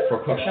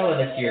 For Coachella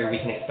this year, we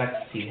can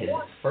expect to see his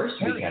first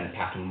weekend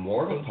packing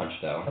more of a punch,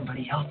 though,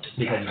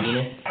 because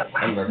Venus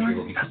and Mercury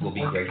will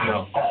be great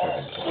for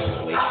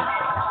relationships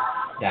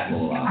that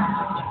will connect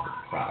with the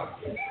crowd.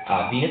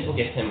 Venus will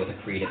gift him with a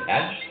creative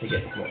edge to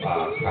get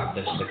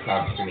the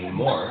crowd screaming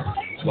more,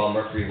 while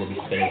Mercury will be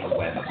spinning a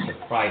web of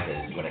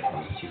surprises when it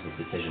comes to his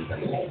decisions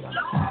and moving on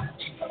the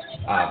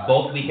spot.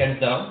 Both weekends,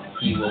 though,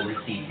 he will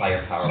receive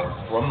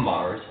firepower from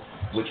Mars,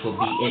 which will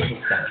be in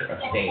his sector of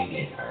staying the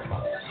entire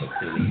month. So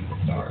clearly the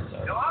stars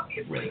are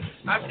really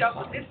I've dealt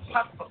with this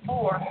pup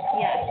before.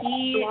 Yeah,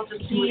 he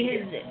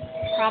is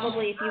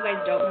probably, if you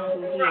guys don't know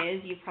who he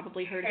is, you've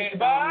probably heard his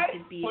songs,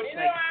 his beats,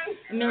 like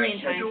a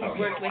million times. He's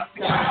worked with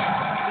some of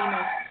the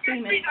most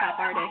famous pop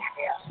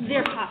artists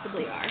there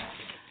possibly are.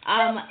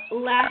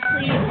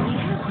 Lastly, we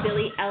have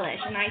Billie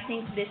Eilish, and I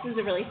think this is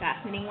a really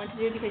fascinating one to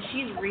do because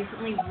she's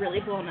recently really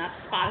blown up.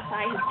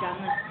 Spotify has done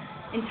this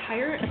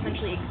entire,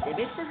 essentially,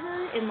 exhibit for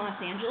her in Los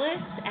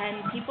Angeles,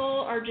 and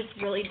people are just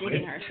really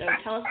digging her. So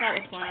tell us about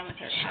what's going on with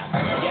her.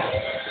 Yeah.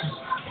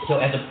 So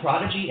as a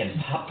prodigy in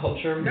pop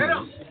culture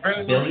news,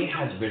 Billie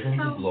has risen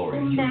to glory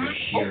through her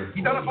sheer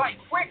voice.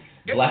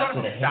 Blessed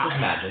with a hint of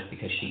magic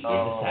because she is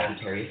a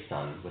Sagittarius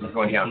sun with a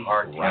Pisces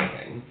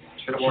rising.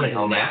 She has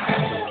a knack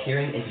for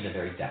peering into the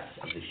very depths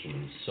of the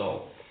human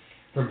soul.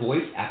 Her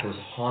voice echoes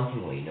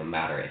hauntingly no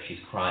matter if she's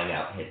crying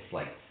out hits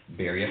like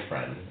Bury a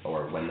Friend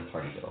or When the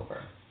Party's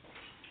Over.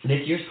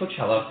 This year's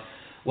Coachella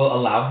will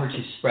allow her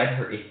to spread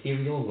her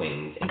ethereal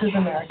wings and cast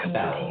a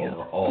spell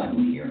over all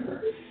who hear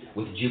her.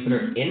 With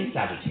Jupiter in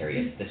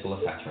Sagittarius, this will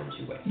affect her in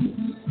two ways.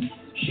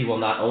 She will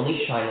not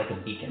only shine like a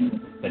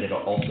beacon, but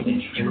it'll also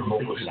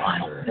intrinsically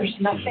connect her to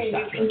her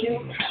sector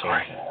of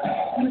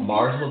expansion.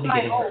 Mars will be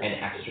giving her an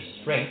extra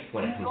strength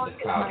when it comes to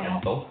the crowd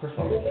at both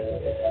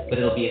performances, but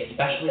it'll be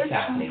especially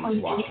fascinating to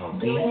watch how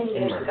Venus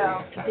and Mercury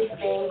affect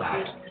her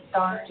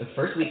Saturn. The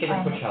first weekend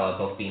of Coachella,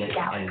 both Venus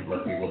and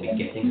Mercury will be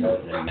gifting her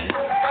with an immense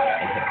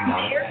and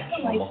hypnotic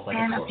edge, almost like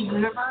a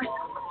sorcerer.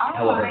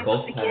 However,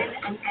 both planets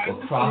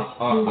will cross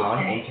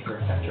on into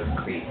her sector of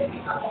creativity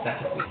for the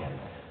second weekend,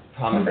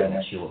 promising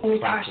that she will be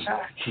practically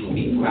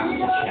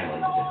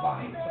channeling the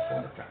divine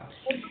before the crowd.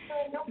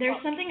 There's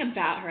something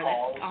about her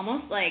that's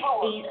almost like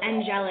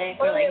angelic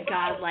or like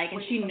godlike,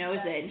 and she knows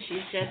it, and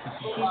she's just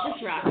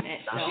rocking it.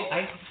 So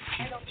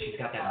she's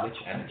got that witch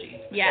energy.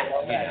 Yeah.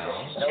 You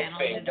know,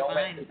 channeling the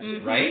divine.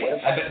 Mm-hmm. Right?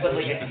 But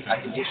like,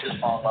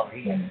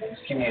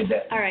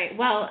 all right.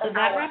 Well,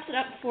 that wraps it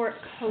up for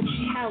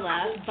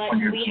Coachella, but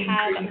we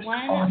have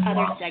one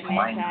other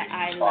segment that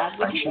I love,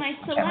 which is my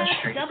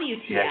Celeb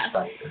WTF.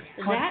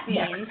 That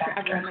means, for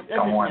everyone that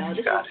doesn't know,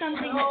 this is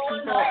something that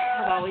people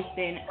have always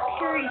been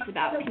curious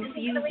about,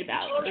 confused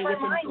about within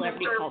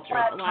celebrity culture.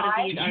 A lot of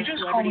these are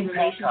celebrity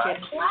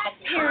relationships,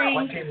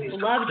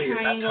 pairings, love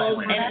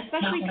triangles, and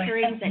especially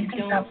pairings that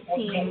don't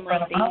seem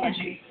like they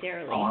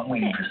necessarily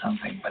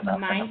fit.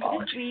 Mine for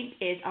this week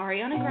is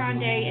Ariana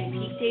Grande and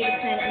Pete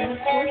Davidson, and of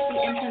course the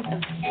entrance of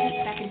Pete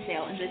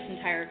Beckinsale in this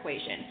entire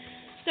equation.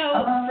 So,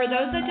 for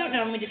those that don't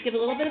know, I'm going to just give a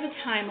little bit of a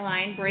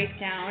timeline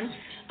breakdown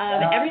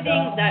of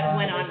everything that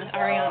went on with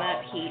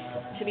Ariana and Pete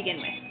to begin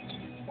with.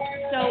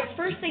 So,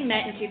 first they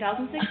met in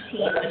 2016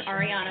 when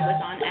Ariana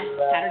was on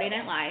Saturday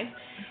Night Live,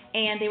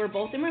 and they were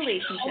both in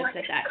relationships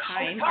at that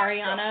time.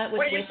 Ariana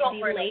was with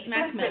the late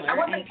Mac Miller,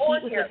 and Pete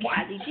was with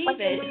Cassie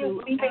David,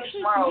 who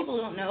actually, some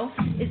people don't know,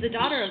 is the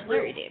daughter of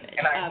Larry David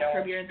of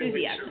Curb Your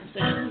Enthusiasm.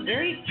 So she's a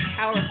very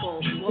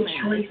powerful woman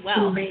as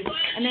well.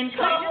 And then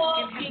for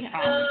all of these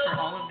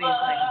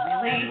like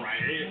really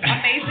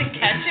amazing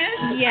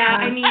catches. Yeah,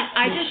 I mean,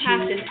 I just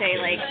have to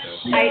say, like,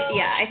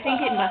 I think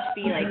it must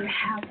be like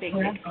Big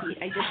Rick Pete.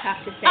 I just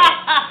have to say it.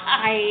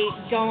 I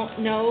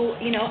don't know,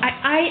 you know,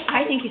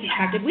 I think he's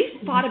attractive.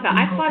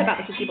 I've thought about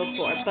this with people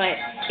before, but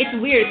it's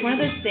weird. It's one of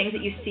those things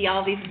that you see all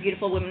these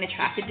beautiful women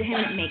attracted to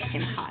him, and it makes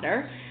him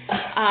hotter.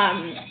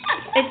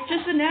 It's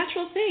just a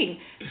natural thing.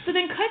 So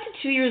then cut to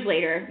 2 years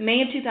later,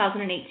 May of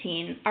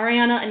 2018,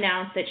 Ariana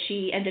announced that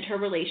she ended her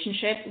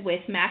relationship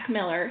with Mac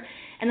Miller.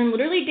 And then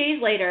literally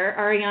days later,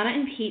 Ariana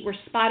and Pete were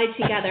spotted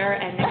together,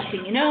 and next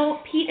thing you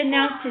know, Pete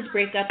announced his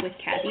breakup with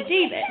Cassie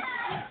David.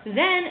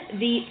 Then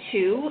the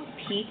two,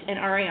 Pete and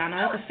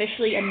Ariana,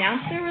 officially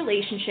announced their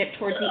relationship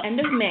towards the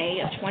end of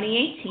May of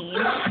 2018,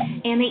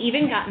 and they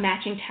even got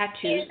matching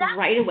tattoos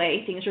right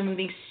away. Things were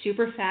moving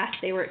super fast.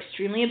 They were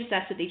extremely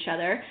obsessed with each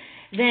other.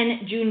 Then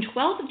June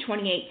 12th of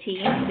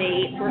 2018,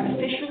 they were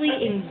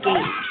officially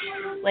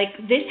engaged. Like,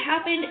 this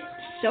happened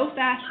so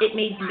fast, it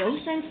made no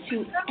sense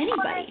to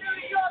anybody.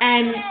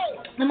 And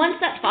the months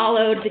that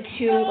followed, the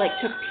two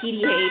took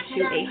PDA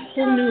to a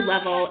whole new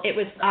level. It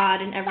was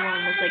odd, and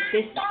everyone was like,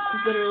 this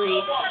literally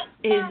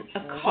is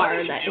a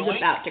car that is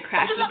about to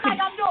crash. You could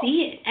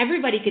see it.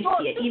 Everybody could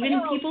see it.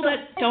 Even people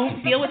that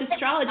don't deal with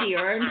astrology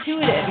or are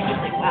intuitive. You're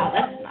just like, wow,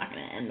 that's not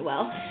going to end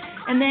well.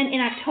 And then in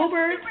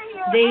October,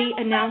 they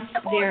announced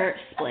their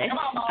split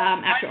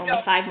after only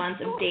 5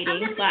 months of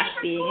dating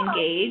 / being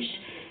engaged.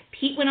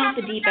 Pete went off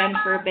the deep end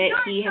for a bit.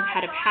 He has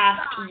had a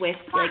past with,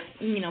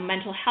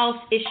 mental health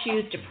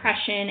issues,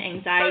 depression,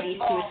 anxiety,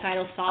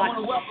 suicidal thoughts,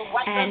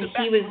 and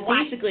he was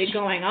basically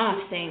going off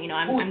saying,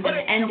 I'm going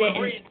to end it.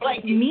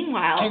 And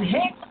meanwhile,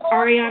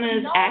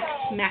 Ariana's ex,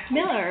 Mac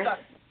Miller,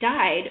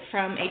 died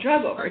from a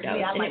drug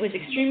overdose, and it was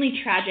extremely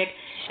tragic.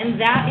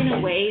 And that, in a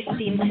way,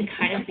 seemed to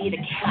kind of be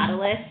the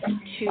catalyst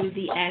to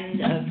the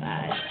end of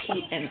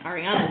Pete and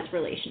Ariana's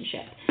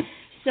relationship.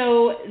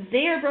 So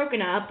they are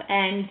broken up,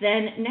 and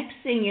then next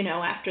thing you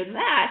know, after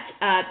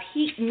that,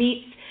 Pete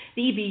meets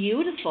the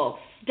beautiful,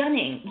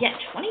 stunning, yet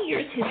 20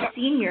 years his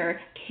senior,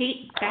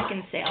 Kate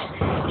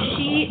Beckinsale.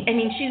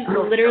 She's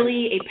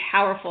literally a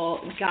powerful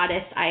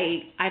goddess.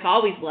 I've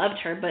always loved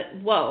her,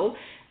 but whoa,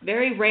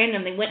 very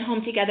random. They went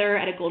home together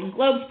at a Golden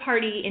Globes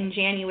party in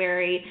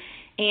January,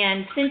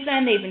 and since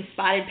then they've been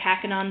spotted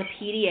packing on the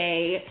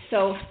PDA.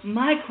 So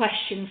my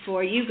question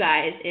for you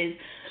guys is,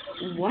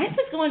 what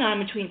was going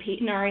on between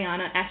Pete and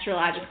Ariana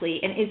astrologically,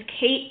 and is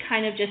Kate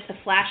kind of just a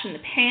flash in the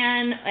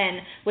pan,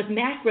 and was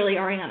Mac really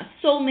Ariana's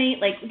soulmate?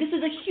 Like, this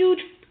is a huge,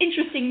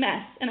 interesting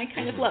mess, and I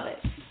kind of love it.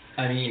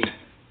 I mean,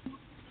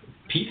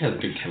 Pete has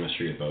good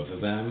chemistry with both of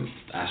them.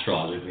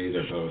 Astrologically,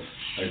 they're both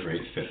a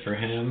great fit for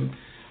him.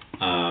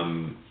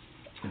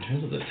 In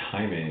terms of the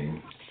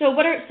timing... So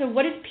what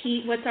is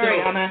Pete? What's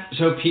Ariana?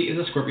 So Pete is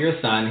a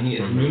Scorpio sun. His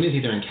moon is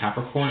either in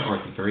Capricorn or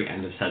at the very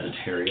end of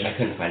Sagittarius. I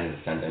couldn't find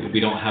his ascendant. We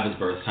don't have his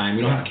birth time.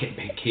 We don't have Kate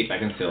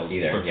Beckinsale's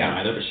birth time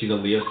either, but she's a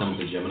Leo sun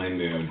with a Gemini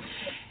moon.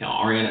 Now,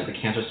 Ariana is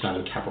a Cancer sun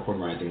with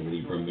Capricorn rising,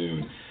 Libra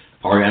moon.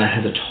 Ariana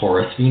has a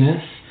Taurus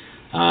Venus,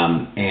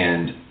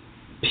 and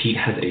Pete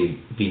has a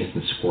Venus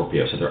in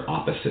Scorpio, so they're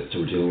opposites. So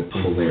we're dealing with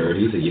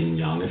polarities, the yin and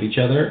yang of each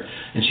other.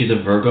 And she's a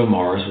Virgo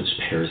Mars, which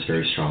pairs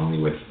very strongly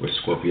with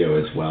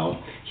Scorpio as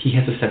well. He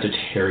has a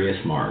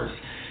Sagittarius Mars.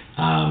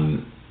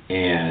 And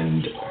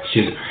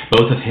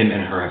both of him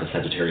and her have a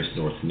Sagittarius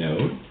North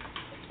Node.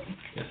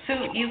 Yes. So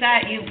you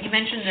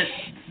mentioned that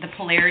the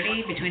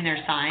polarity between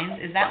their signs,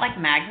 is that like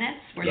magnets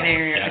where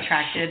they're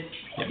attracted?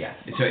 Yeah.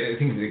 So I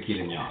think the yin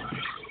and yang,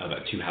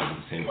 two have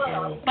the same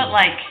pole.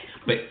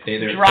 But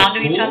they're drawn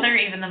to each other,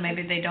 even though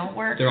maybe they don't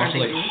work. They're also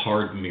like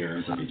hard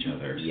mirrors of each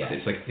other. Yeah.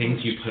 It's like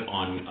things you put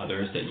on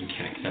others that you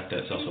can't accept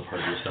that's also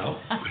part of yourself.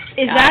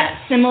 Is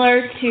that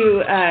similar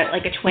to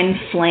like a twin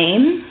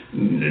flame?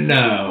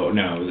 No.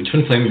 The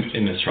twin flame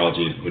in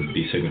astrology would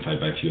be signified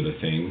by a few other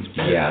things.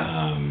 But,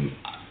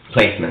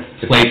 Placement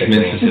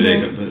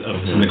specific of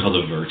something called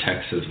a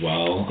vertex as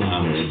well,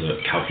 which is a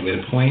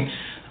calculated point.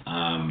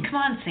 Come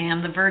on,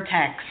 Sam, the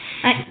vertex.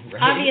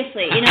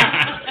 Obviously,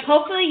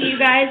 hopefully you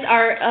guys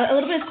are a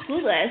little bit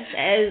clueless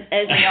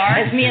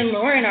as me and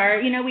Lauren are.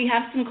 We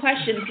have some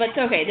questions, but it's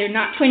okay. They're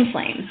not twin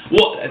flames.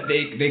 Well,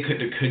 they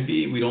could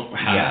be. We don't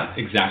have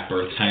exact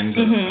birth times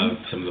of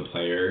some of the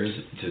players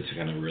to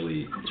kind of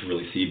really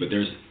see, but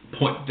there's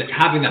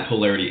having that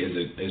polarity is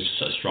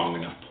a strong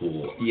enough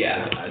pool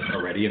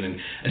already, and then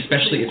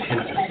especially if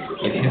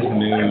his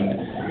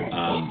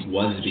moon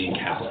was being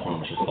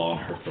Capricorn, which will fall in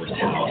her first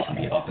house and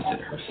be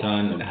opposite her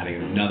sun, and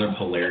adding another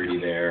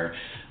polarity there,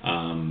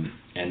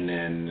 and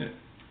then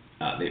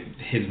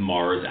his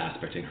Mars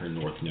aspecting her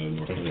North Node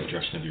is the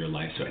direction of your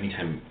life. So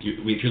anytime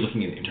if you're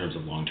looking in terms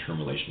of long-term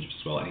relationships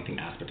as well, anything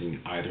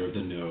aspecting either of the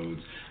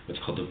nodes,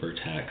 what's called the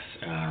vertex,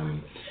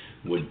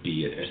 would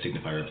be a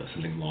signifier of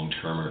something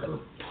long-term or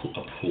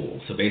a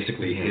pool. So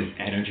basically his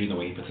energy and the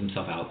way he puts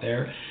himself out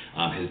there,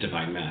 his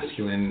divine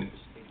masculine,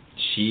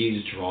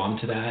 she's drawn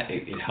to that.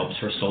 It helps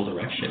her soul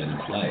direction in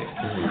his life.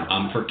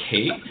 For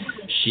Kate,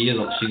 she's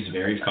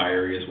very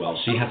fiery as well.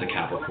 She has a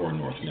Capricorn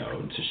North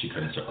Node, so she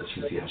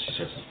see how she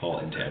starts to fall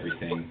into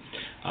everything.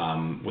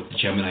 With the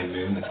Gemini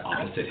moon that's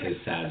opposite his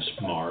Sag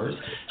Mars,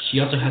 she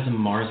also has a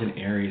Mars in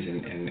Aries,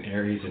 and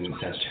Aries and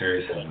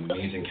Sagittarius have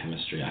amazing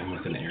chemistry. I'm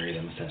with an Aries,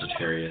 I'm a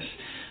Sagittarius.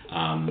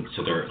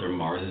 So their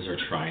Marses are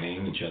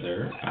trining each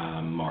other.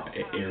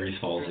 Aries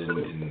falls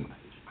in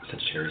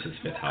Sagittarius'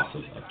 fifth house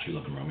of true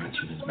love and romance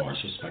from his Mars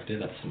perspective.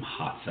 That's some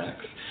hot sex.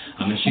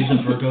 And she's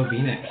a Virgo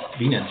Venus,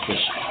 which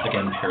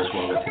again pairs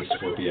well with his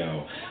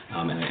Scorpio,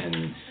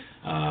 and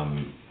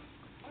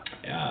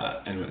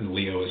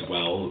Leo as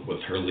well,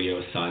 with her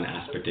Leo sun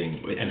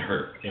aspecting and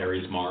her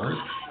Aries Mars.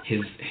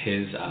 His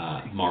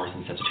Mars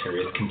in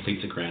Sagittarius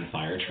completes a grand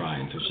fire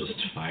trine, so it's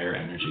just fire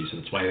energy. So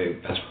that's why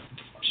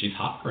she's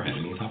hot for him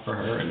and he's hot for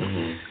her,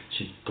 and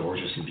she's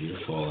gorgeous and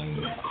beautiful,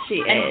 and she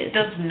is.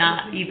 Does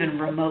not even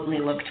remotely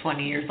look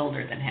 20 years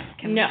older than him.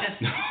 Can we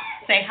just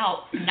say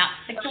how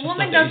the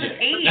woman doesn't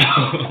age?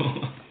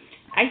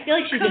 I feel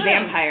like she's a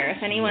vampire.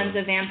 If anyone's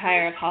a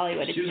vampire of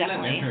Hollywood, it's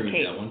definitely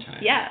Kate. That one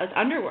time. Yeah, it was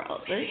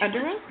Underworld. Right?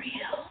 Underworld?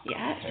 Real.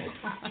 Yeah.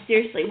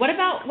 Seriously. What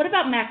about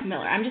Mac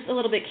Miller? I'm just a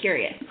little bit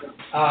curious.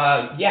 So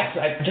I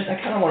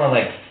kind of want to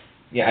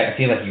I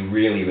feel like you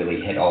really,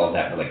 really hit all of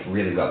that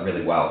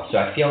really well. So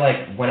I feel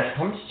like when it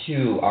comes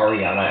to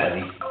Ariana, at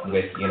least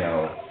with,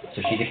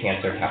 so she's a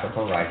Cancer,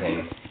 Capricorn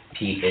rising,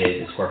 Pete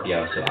is a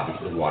Scorpio, so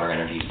obviously the water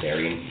energy is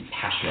very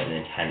passionate and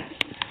intense.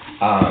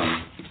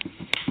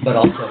 But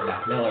also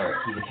Mac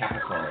Miller, he's a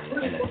Capricorn,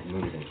 and then his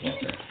moon is in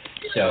Cancer.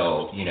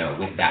 So,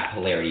 with that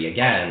polarity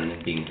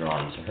again being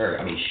drawn to her,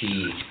 I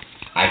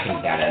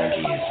think that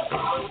energy is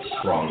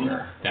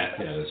stronger.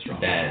 That is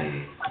stronger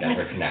than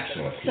her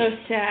connection with Pete. So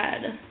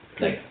sad.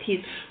 He's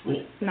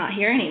not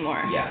here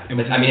anymore. Yeah.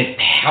 It's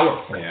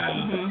powerful. Yeah.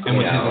 And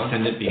with his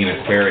ascendant being in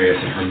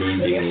Aquarius and her moon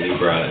being in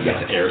Libra, and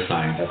that's air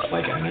signs, that's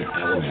like an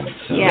element.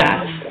 So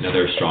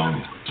another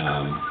strong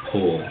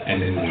pole,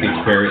 and in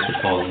the Aquarius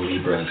would fall in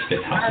Libra's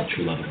 5th house of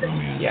true love and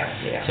romance.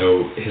 Yeah.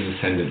 So his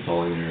ascendant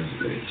falling there,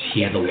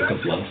 he had the look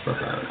of love for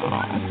her.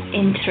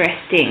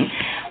 Interesting.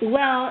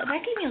 Well,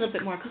 that gave me a little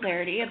bit more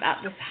clarity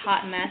about this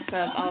hot mess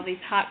of all these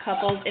hot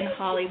couples in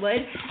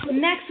Hollywood.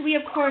 Next, we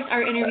of course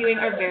are interviewing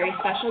our very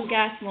special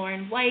guest,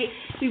 Lauren White.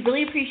 We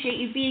really appreciate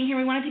you being here.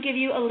 We wanted to give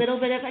you a little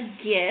bit of a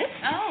gift.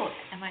 Oh,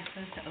 am I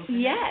supposed to open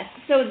it? Yes.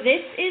 So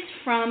this is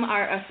from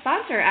our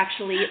sponsor,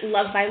 actually,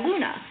 Love by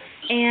Luna.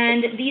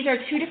 And these are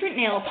 2 different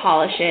nail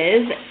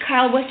polishes.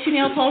 Kyle, what 2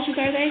 nail polishes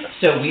are they?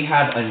 So we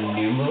have a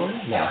new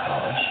moon nail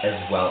polish as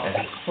well as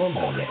a full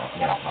moon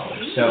nail polish.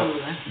 So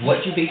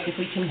what you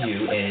basically can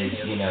do is,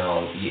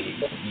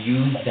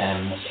 use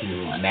them to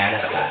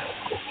manifest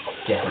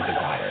different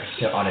desires.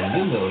 So on a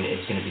new moon,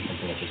 it's going to be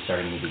something that you're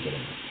starting to begin.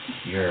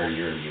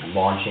 You're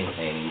launching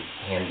things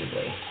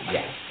tangibly,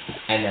 yes.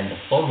 And then the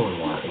full moon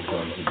one is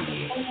going to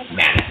be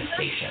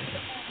manifestation.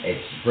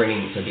 It's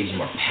bringing, so it gives you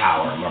more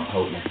power, more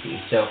potency.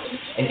 So,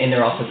 and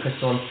they're also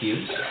crystal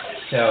infused,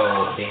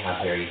 so they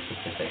have very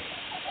specific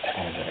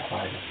energetic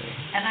qualities.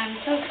 And I'm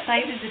so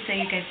excited to say,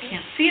 you guys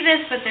can't see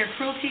this, but they're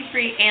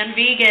cruelty-free and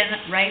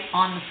vegan right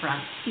on the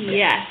front.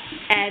 Yes.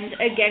 And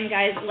again,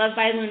 guys, Love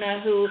by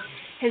Luna, who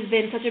has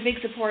been such a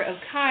big support of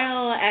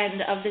Kyle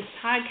and of this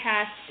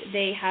podcast.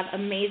 They have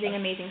amazing,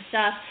 amazing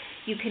stuff.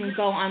 You can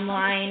go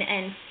online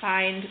and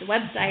find the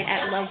website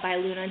at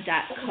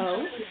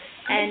lovebyluna.co.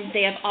 And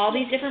they have all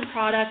these different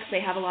products.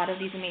 They have a lot of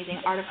these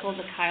amazing articles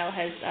that Kyle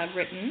has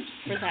written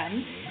for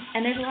them.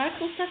 And there's a lot of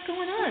cool stuff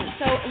going on.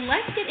 So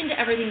let's get into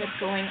everything that's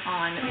going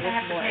on with I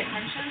have to Lauren. pay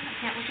attention? I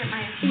can't look at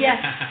my...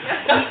 Yes.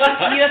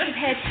 You have to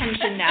pay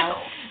attention now.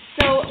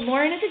 So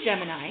Lauren is a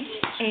Gemini,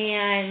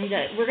 and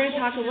we're going to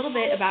talk a little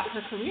bit about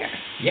her career.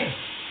 Yeah.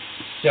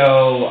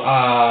 So,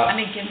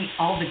 give me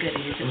all the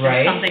goodies. If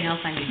right? There's something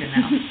else I need to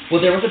know. Well,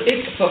 there was a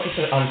big focus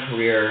on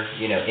career,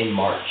 in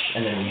March,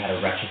 and then we had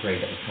a retrograde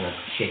that was kind of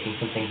shaking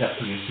some things up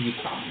for you. So you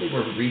probably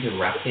were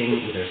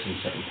redirecting either some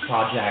certain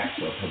projects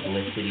or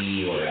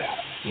publicity or,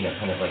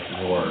 kind of like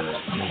your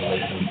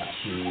relations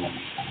to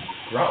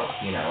grow,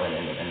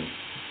 and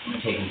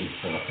taking things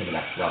to the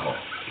next level.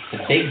 The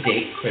big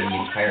date for the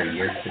entire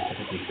year,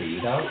 specifically for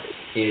you, though,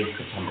 is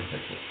September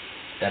 13th.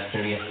 That's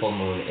going to be a full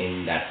moon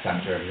in that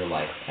sector of your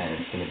life, and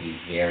it's going to be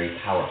very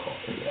powerful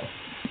for you.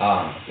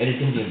 It is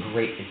going to be a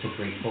great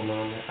full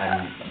moon.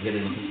 I'm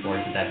really looking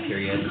forward to that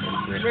period.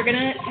 We're going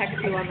to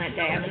text you on that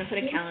day. I'm going to put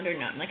a calendar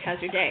note, like,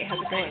 how's your day? How's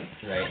it going?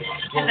 Right.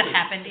 Has it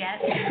happened yet?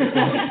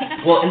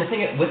 Well, and the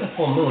thing is, with a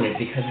full moon, it's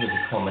because of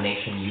the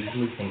culmination,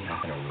 usually things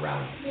happen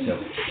around it.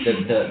 So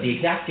the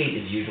exact date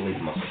is usually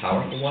the most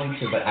powerful one,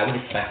 but I would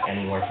expect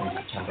anywhere from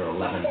September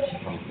 11th to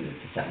probably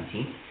the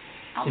 17th.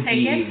 I'll to take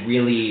be it.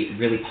 really,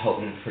 really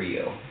potent for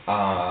you.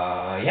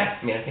 I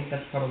think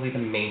that's probably the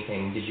main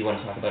thing. Did you want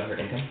to talk about her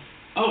income?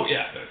 Oh,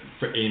 yeah.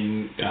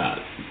 In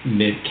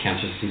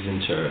mid-Cancer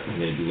season to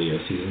mid-Leo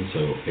season,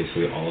 so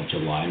basically all of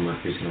July,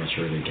 Mercury's going to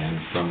return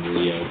again from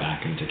Leo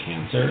back into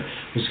Cancer,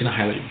 which is going to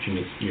highlight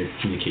your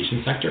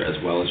communication sector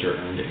as well as your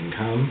earned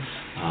income.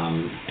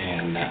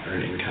 And that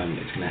earned income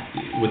is going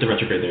to, with the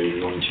retrograde there,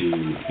 you're going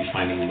to be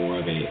finding more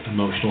of a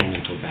emotional and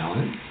mental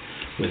balance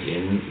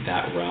within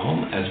that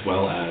realm, as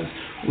well as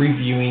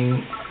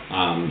reviewing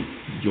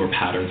your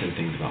patterns and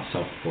things about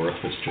self-worth,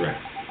 which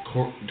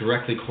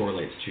directly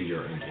correlates to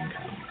your earned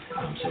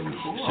income.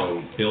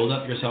 So build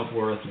up your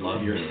self-worth,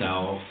 love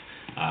yourself,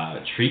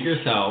 treat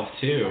yourself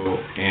too,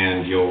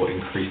 and you'll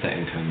increase that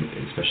income,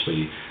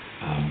 especially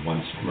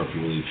once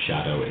Mercury will leave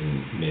shadow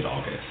in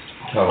mid-August.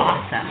 Totally.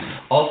 Awesome.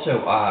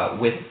 Also,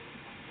 with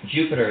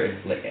Jupiter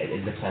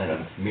is the planet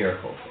of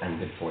miracles and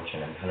good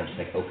fortune and kind of just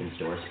like opens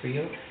doors for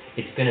you.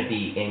 It's going to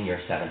be in your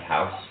 7th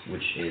house,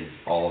 which is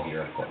all of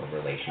your important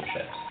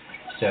relationships.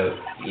 So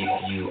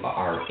if you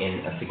are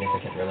in a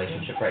significant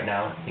relationship right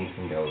now, things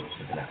can go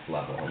to the next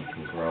level and you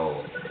can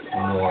grow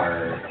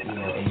more,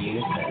 in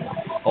unison.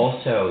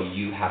 Also,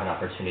 you have an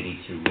opportunity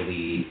to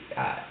really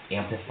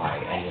amplify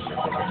any of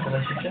your business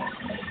relationships.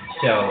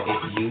 So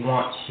if you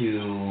want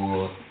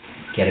to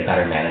get a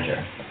better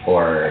manager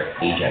or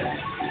agent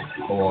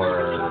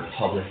or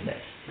publicist,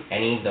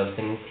 any of those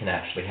things can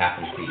actually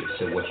happen for you.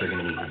 So what you're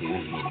going to need to do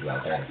is you need to go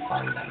out there and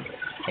find them.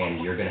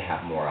 And you're going to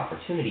have more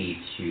opportunity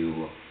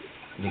to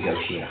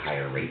negotiate a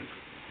higher rate,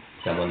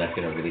 someone that's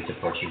going to really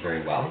support you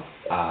very well,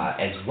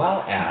 as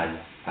well as,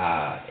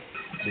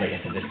 like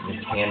I said, this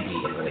can be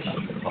in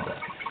relation to the public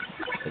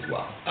as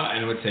well.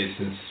 And I would say,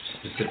 since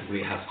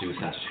specifically it has to do with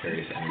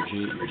Sagittarius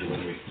energy, you're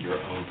dealing with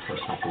your own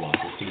personal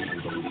philosophy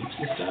and belief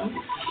system.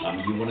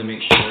 You want to make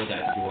sure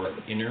that your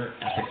inner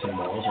ethics and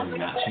morals are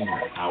matching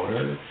your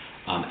outer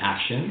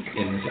actions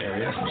in this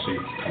area, especially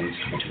coming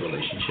to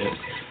relationships,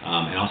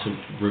 and also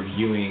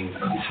reviewing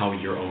how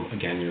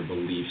your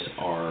beliefs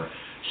are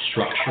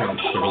structuring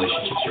the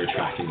relationships you're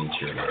attracting into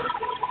your life.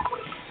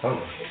 Oh.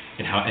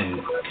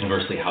 And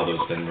conversely, how those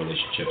then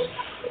relationships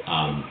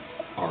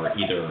are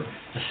either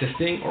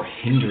assisting or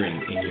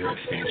hindering in your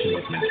expansion,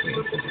 both mentally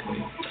and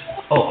physically.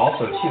 Oh,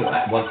 also too,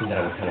 one thing that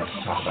I would kind of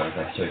talk about is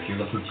so if you're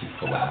looking to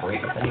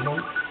collaborate with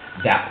anyone,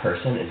 that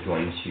person is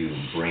going to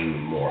bring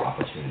more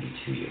opportunity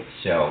to you.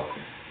 So,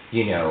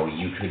 you know,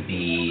 you could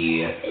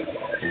be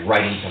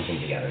writing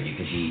something together.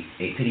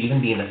 It could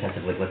even be in the sense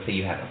of, like, let's say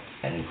you have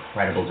an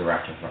incredible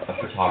director of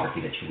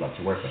photography that you love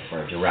to work with,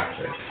 or a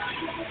director.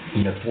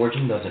 You know,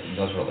 forging those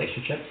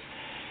relationships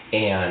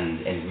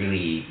and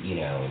really, you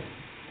know,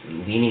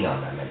 leaning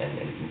on them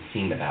and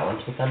seeing the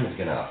balance with them is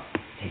going to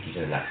take you to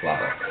the next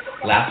level.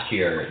 Last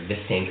year, this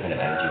same kind of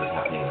energy was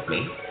happening with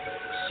me.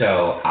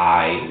 So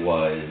I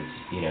was,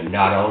 you know,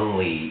 not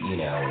only, you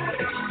know,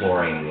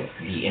 exploring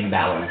the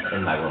imbalance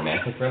in my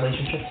romantic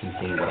relationships and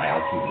seeing what I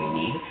ultimately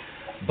need,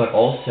 but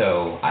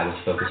also I was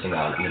focusing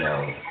on, you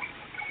know,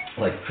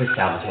 like Chris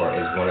Salvatore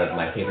is one of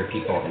my favorite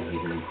people, and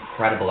he's an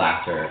incredible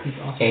actor. He's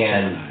awesome.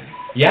 And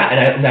yeah,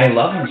 and I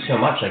love him so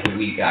much. Like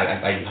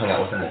I hung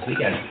out with him this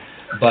weekend.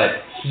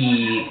 But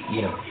he,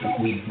 you know,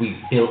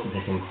 we built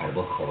this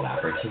incredible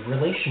collaborative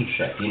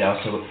relationship, you know,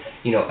 so,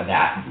 you know,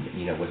 that,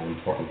 you know, was an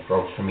important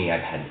growth for me.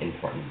 I've had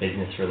important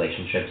business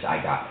relationships.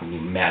 I got new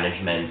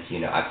management,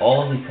 you know,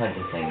 all of these kinds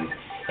of things,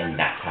 and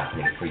that's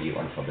happening for you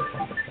until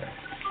December 3rd.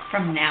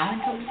 From now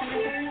until December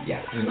 3rd?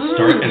 Yeah.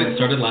 And it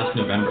started last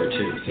November,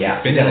 too. So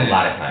yeah, it's been a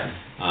lot of time.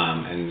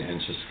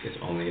 And it's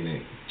only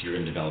you're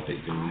going to develop it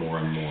even more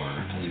and more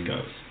as it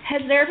goes.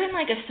 Has there been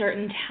like a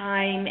certain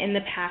time in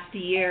the past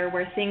year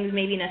where things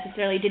maybe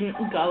necessarily didn't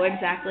go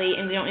exactly,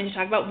 and we don't need to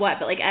talk about what,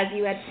 but like as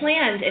you had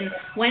planned, and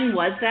when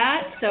was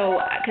that? So,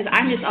 because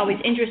I'm just always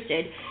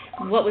interested,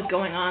 what was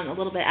going on a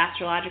little bit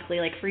astrologically,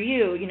 like for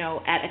you, you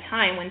know, at a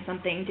time when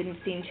something didn't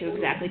seem to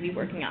exactly be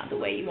working out the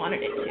way you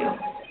wanted it to.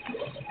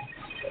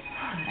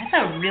 That's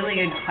a really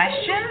good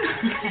question.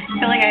 I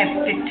feel like I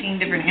have 15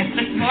 different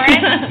answers for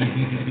it.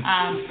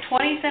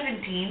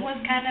 2017 was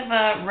kind of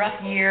a rough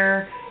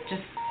year,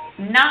 just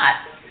not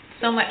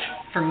so much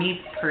for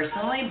me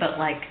personally, but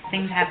like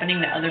things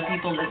happening to other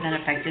people that then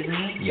affected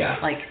me. Yeah.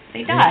 Like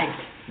they died.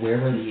 Where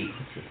were the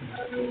eclipses?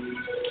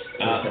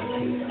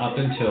 Up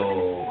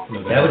until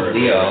November. That was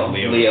Leo.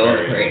 Leo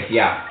was great.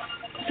 Yeah.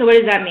 So what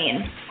does that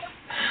mean?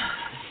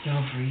 So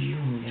for you,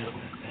 that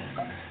would have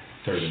been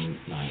 3rd and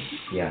 9th.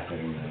 Yeah, 3rd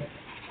and 9th.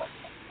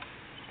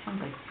 Sounds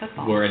like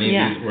football. Were any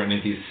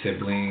of these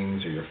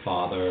siblings or your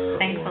father?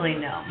 Thankfully,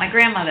 no. My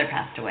grandmother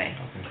passed away.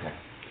 Okay.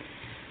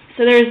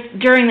 So there's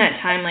during that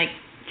time, like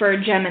for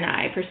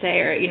Gemini per se,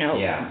 or you know,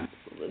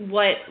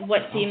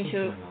 what seemed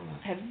to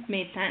have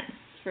made sense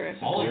for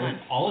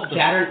all of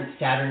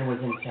Saturn was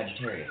in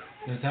Sagittarius.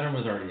 No, Saturn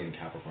was already in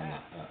Capricorn. In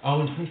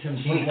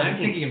 2017. I'm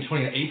thinking of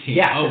 2018.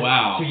 Yeah. Oh,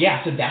 wow.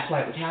 So that's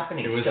why it was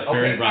happening. It was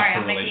very rough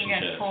for relationships. Sorry, I'm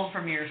making a pull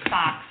from your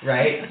socks.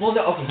 Right? Well,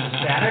 no, okay,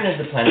 so Saturn is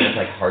the planet of,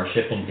 like,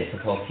 hardship and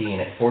difficulty, and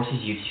it forces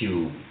you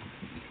to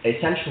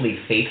essentially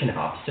face an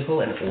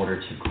obstacle in order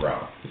to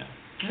grow. Yeah.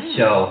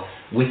 So,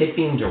 with it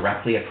being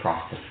directly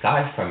across the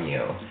sky from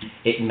you,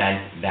 it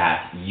meant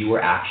that you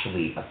were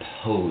actually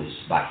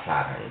opposed by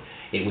Saturn.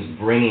 It was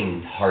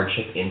bringing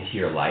hardship into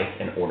your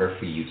life in order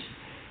for you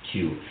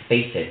to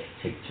face it,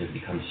 to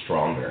become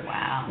stronger.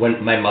 Wow.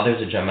 When my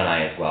mother's a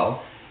Gemini as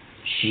well,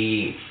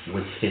 she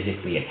was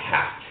physically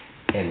attacked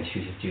in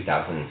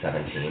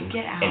 2017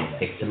 and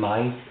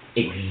victimized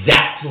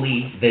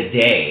exactly the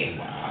day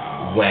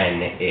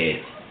when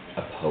it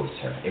opposed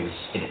her.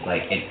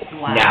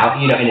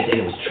 Now, you know, and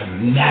it was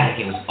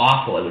traumatic. It was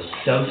awful. It was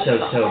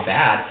so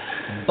bad.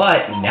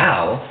 But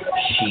now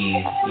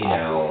she's, you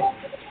know,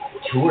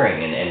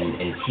 touring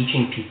and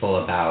teaching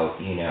people about,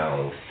 you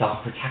know,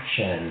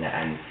 self-protection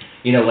and,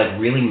 you know, like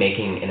really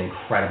making an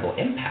incredible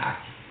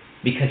impact.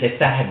 Because if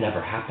that had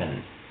never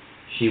happened,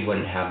 she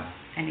wouldn't have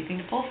anything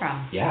to pull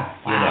from. Yeah,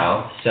 wow. You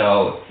know.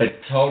 So, but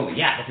totally,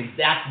 yeah,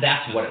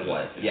 that's what it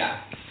was. Yeah.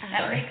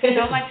 That makes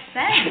so much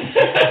sense.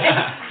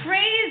 It's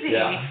crazy.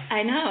 Yeah.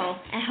 I know.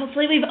 And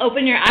hopefully we've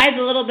opened your eyes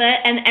a little bit,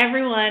 and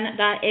everyone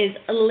that is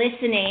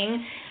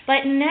listening.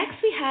 But next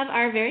we have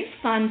our very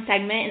fun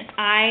segment, and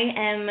I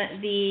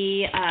am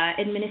the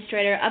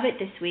administrator of it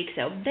this week.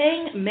 So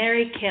bang,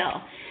 marry,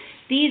 kill.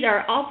 These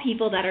are all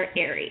people that are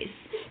Aries.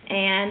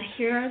 And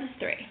here are the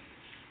three.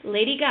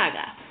 Lady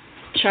Gaga,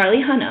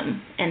 Charlie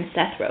Hunnam, and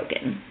Seth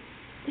Rogen.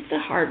 It's a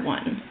hard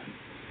one.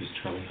 Who's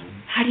Charlie Hunnam?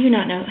 How do you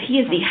not know? He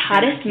is the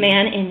hottest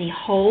man in the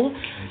whole...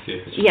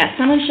 Yeah,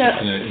 someone showed...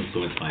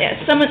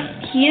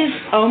 He is,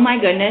 oh my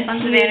goodness.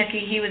 Sons of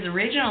Anarchy, he was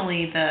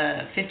originally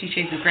the 50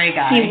 Shades of Grey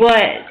guy. He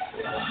was.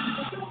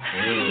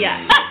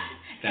 Yeah.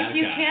 If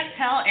you can't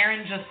tell,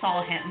 Aaron just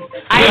saw him.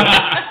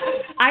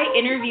 I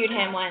interviewed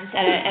him once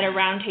at a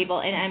round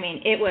table, and I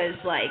mean, it was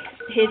like,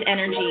 his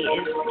energy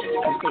is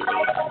just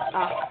completely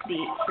off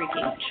the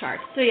freaking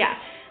charts. So yeah,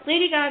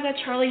 Lady Gaga,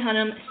 Charlie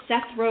Hunnam,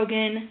 Seth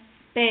Rogen,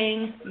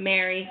 bang,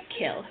 marry,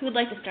 kill. Who would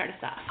like to start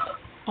us off?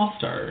 I'll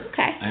start.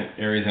 Okay.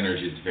 Aries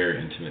energy is very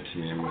intimate to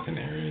me. I'm with an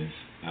Aries.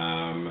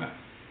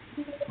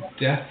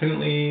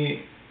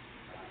 Definitely.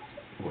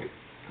 Wait.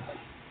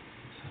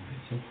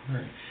 It's so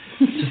hard.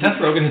 So Seth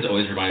Rogen has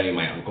always reminded me of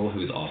my uncle,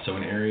 who's also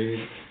an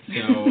Aries. So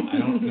I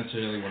don't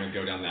necessarily want to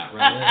go down that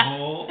rabbit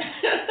hole.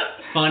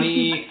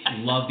 Funny,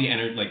 love the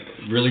energy, like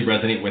really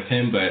resonate with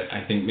him, but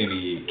I think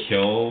maybe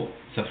kill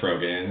Seth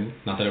Rogen.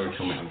 Not that I would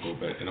kill my uncle,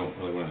 but I don't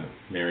really want to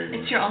marry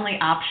him. It's your only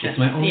option. It's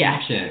my only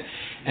option.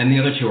 And the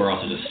other two are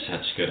also just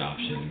such good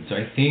options. So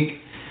I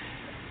think,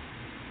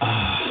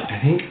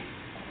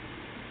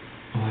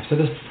 well, I've said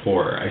this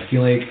before, I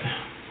feel like,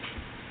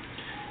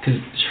 because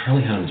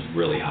Charlie Hunnam's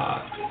really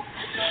hot.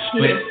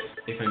 But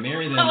if I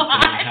marry them, then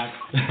I have,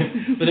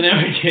 but then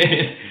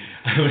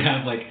I would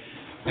have like,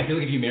 I feel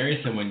like if you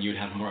marry someone, you would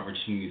have more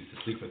opportunities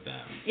to sleep with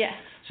them. Yeah.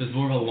 So it's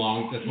more of a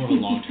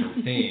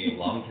long-term thing.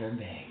 Long-term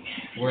bang.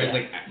 Whereas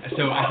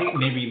so I think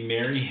maybe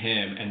marry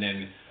him and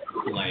then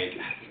like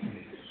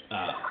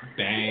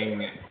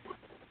bang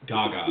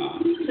Gaga.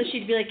 So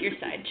she'd be like your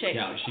side chick.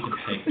 Yeah, like she can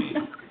peg me.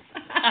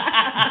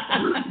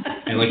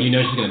 And like she's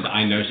gonna.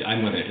 I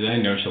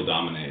know she'll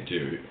dominate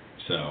too.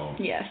 So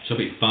yes. She'll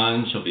be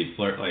fun. She'll be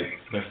flirt. Like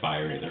they're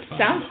fiery. They're fun.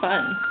 Sounds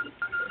fun.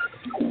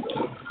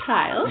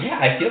 Kyle. Yeah,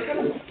 I feel kind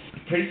of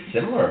pretty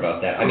similar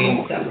about that. I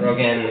mean, Seth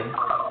Rogen.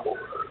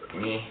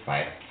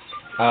 Bye.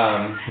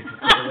 We're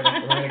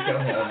gonna kill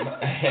him.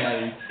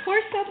 And poor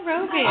Seth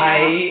Rogen. I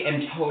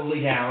am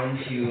totally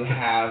down to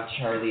have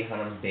Charlie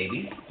Hunnam's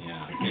babies.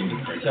 Yeah.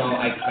 So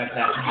I expect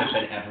that to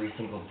happen every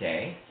single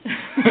day.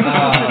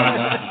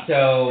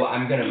 So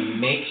I'm gonna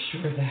make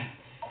sure that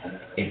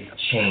it's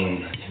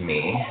chained to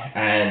me,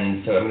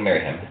 and so I'm gonna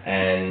marry him.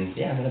 And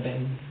yeah, I'm gonna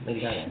bang Lady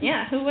Gaga.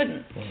 Yeah, who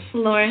wouldn't?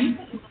 Lauren?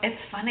 It's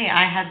funny,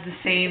 I had the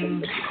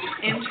same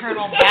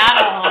internal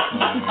battle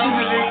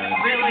over this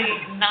really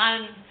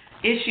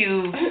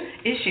non-issue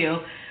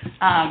issue.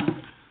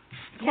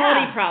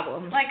 Quality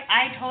problem. Like,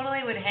 I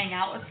totally would hang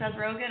out with Seth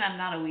Rogen. I'm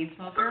not a weed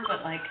smoker,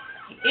 but like,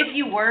 if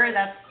you were,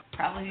 that's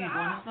probably who you'd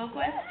want to smoke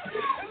with.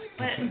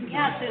 But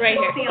yeah, it's right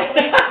here. The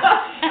only...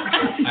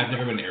 I've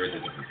never been to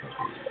Arizona with smokers.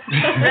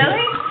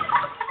 Really?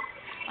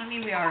 I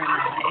mean, we are in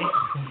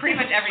LA. Pretty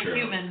much every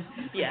human,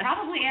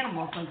 probably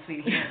animal smokes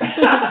weed here.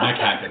 My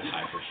cat gets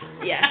high for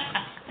sure. Yeah,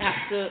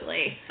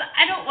 absolutely. So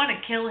I don't want to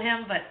kill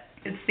him, but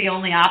it's the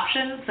only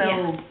option.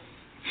 So,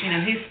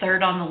 he's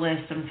third on the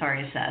list. I'm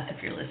sorry, Seth,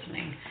 if you're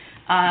listening.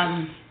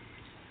 I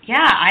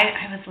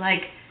was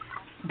like,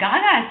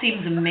 Gaga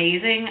seems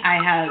amazing. I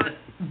have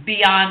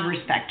beyond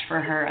respect for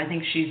her. I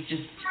think she's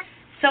just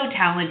so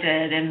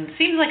talented and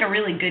seems like a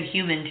really good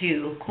human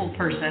too, cool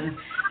person.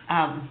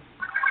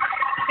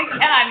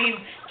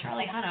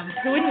 Charlie Hunnam.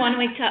 Who wouldn't want to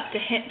wake up to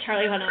hit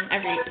Charlie Hunnam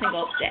every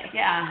single day?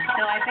 Yeah,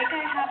 so I think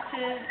I have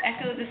to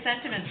echo the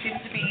sentiment.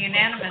 Seems to be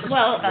unanimous thus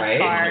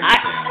far.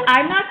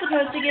 I'm not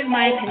supposed to give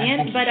my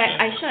opinion, but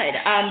I should,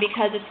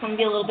 because it's going to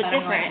be a little bit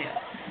different.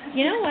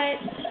 You know what?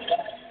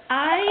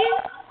 I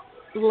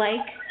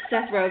like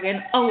Seth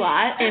Rogen a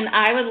lot, and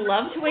I would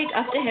love to wake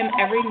up to him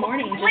every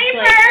morning, just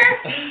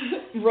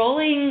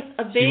rolling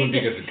a big. He would be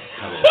good at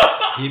cuddle.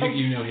 He'd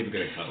be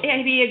good at cuddle. Yeah,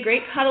 he'd be a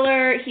great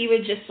cuddler. He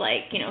would just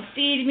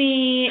feed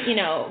me,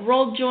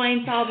 roll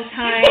joints all the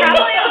time. He's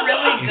probably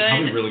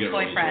a really good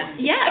boyfriend.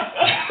 Yes,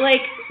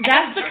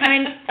 that's the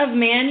kind of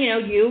man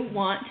you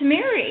want to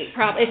marry.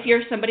 If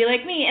you're somebody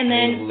like me, and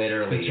then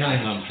literally,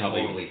 I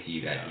totally see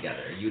you guys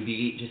together. You'd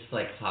be just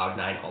like cloud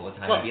nine all the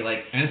time. Well, I'd be like,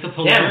 and it's a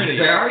polarity.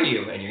 Where are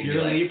you? And you're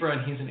a Libra,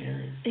 and he's an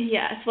Aries.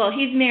 Yes, well,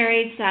 he's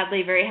married,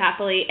 sadly, very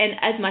happily, and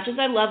as much as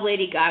I love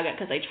Lady Gaga,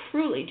 because I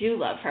truly do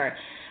love her,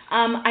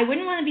 I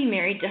wouldn't want to be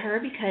married to her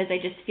because I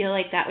just feel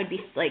like that would be,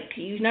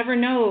 you never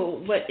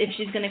know if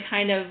she's going to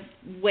kind of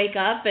wake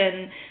up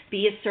and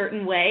be a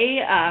certain way,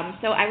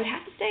 so I would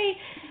have to say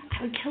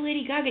I would kill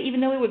Lady Gaga, even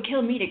though it would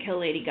kill me to kill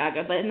Lady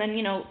Gaga, but and then,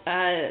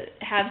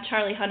 have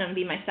Charlie Hunnam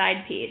be my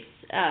side piece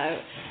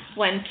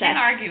when Seth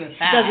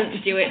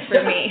doesn't do it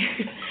for me.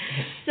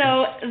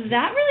 So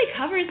that really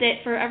covers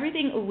it for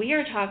everything we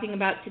are talking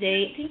about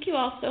today. Thank you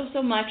all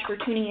so much for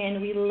tuning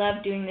in. We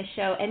love doing this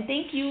show. And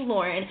thank you,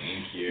 Lauren.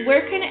 Thank you.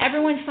 Where can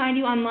everyone find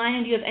you online?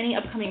 And do you have any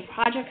upcoming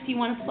projects you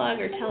want to plug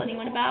or tell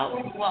anyone about?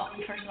 Well,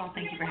 first of all,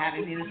 thank you for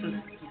having me. This was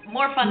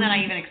more fun than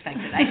I even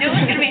expected. I knew it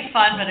was going to be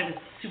fun, but it was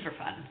super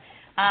fun.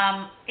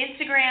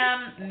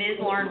 Instagram, Ms.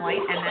 Lauren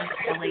White,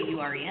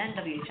 MSLAUREN,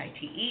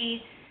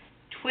 WHITE.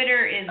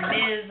 Twitter is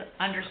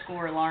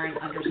Ms_Lauren_White,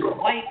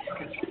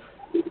 because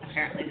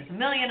apparently there's a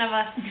million of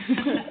us.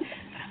 But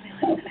I'm the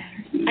only one that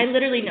matters. I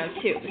literally know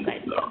two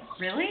besides you.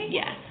 Really?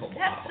 Yes.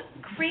 That's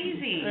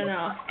crazy. I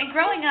know. And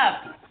growing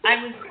up, I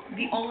was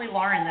the only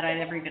Lauren that I'd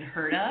ever even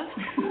heard of.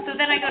 So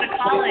then I go to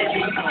college,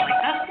 and people are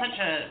like, that's such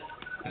a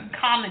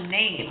common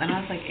name. And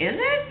I was like, is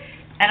it?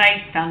 And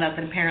I found out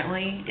that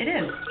apparently it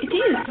is. It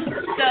is.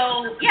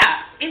 So,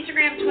 yeah,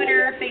 Instagram,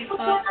 Twitter,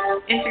 Facebook.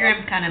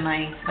 Instagram's kind of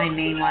my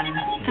main one.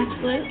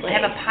 Absolutely.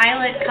 I have a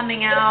pilot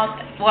coming out.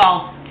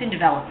 Well, it's in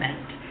development.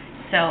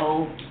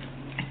 So,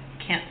 I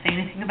can't say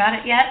anything about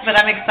it yet, but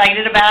I'm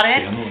excited about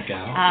it. Be on the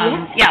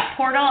lookout. Yeah,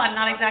 Portal, I'm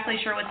not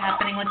exactly sure what's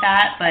happening with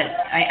that, but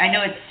I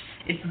know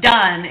it's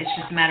done. It's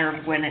just a matter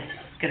of when it's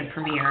going to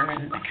premiere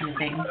and that kind of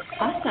thing.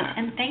 Awesome.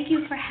 And thank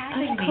you for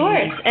having me. Of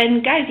course.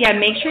 And guys,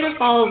 make sure to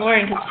follow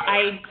Lauren, because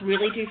I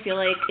really do feel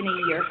like in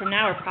a year from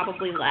now, or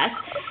probably less,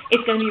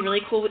 it's going to be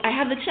really cool. I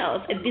have the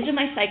chills. These are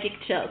my psychic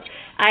chills.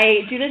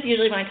 I do this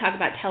usually when I talk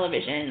about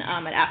television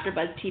at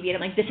AfterBuzz TV, and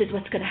I'm like, this is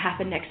what's going to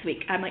happen next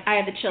week. I'm like, I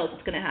have the chills.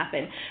 It's going to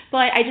happen.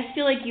 But I just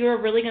feel like you're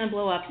really going to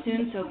blow up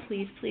soon, so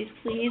please, please,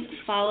 please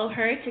follow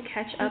her to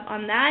catch up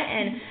on that.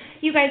 And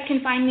you guys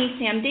can find me,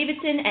 Sam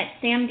Davidson,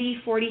 at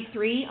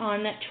SamD43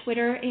 on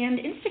Twitter and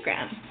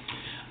Instagram.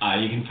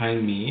 You can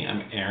find me,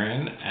 I'm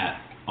Aaron,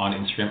 on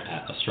Instagram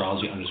at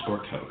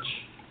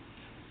astrology_coach.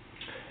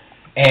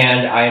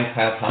 And I am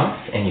Kyle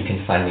Thomas, and you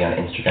can find me on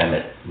Instagram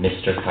at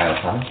Mr. Kyle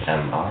Thomas,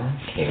 MrKyleThomas.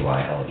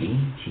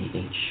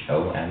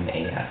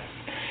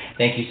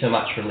 Thank you so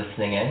much for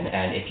listening in,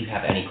 and if you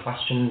have any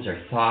questions or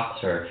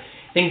thoughts or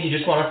things you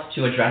just want us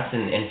to address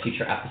in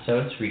future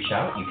episodes, reach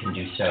out. You can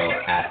do so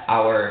at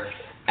our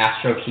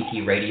Astro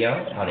Kiki Radio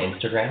on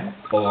Instagram,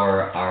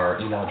 or our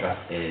email address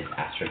is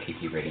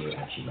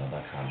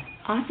astrokikiradio@gmail.com.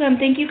 Awesome.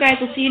 Thank you, guys.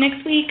 We'll see you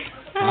next week.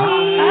 Bye.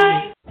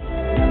 Bye.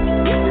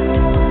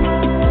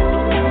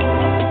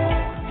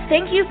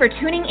 Thank you for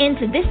tuning in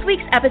to this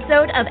week's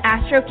episode of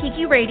Astro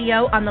Kiki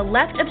Radio on the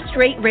Left of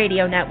Str8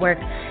 Radio Network.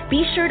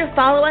 Be sure to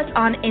follow us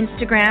on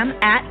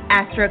Instagram at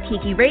Astro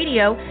Kiki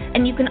Radio,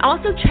 and you can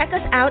also check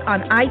us out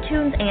on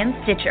iTunes and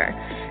Stitcher.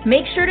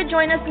 Make sure to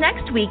join us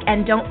next week,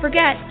 and don't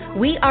forget,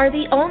 we are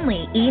the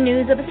only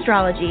e-news of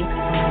astrology.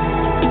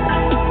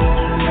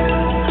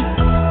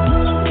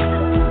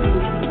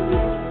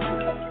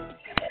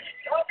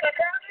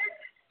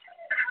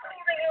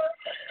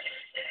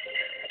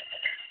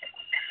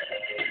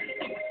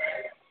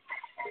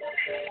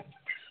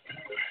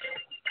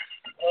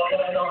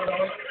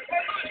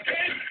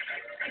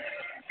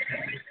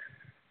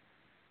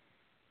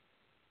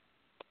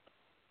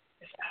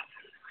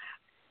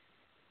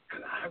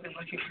 I've been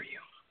looking for you.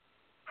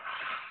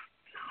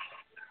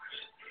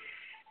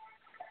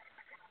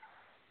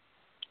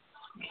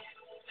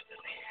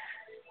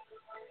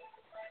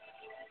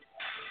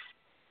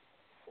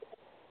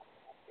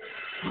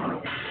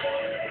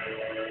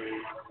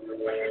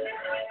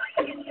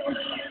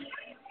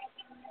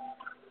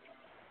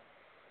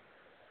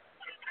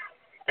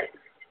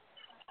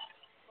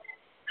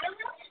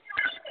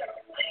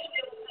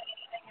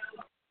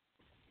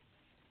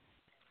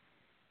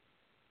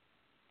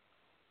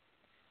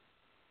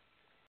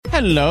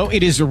 Hello,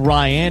 it is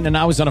Ryan, and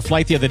I was on a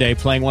flight the other day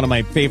playing one of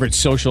my favorite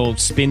social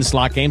spin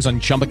slot games on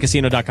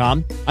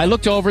ChumbaCasino.com. I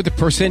looked over at the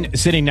person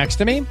sitting next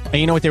to me, and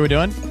you know what they were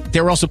doing?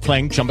 They were also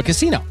playing Chumba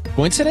Casino.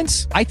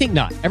 Coincidence? I think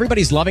not.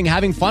 Everybody's loving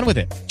having fun with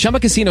it. Chumba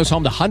Casino is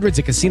home to hundreds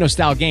of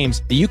casino-style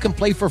games that you can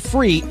play for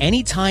free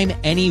anytime,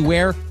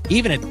 anywhere,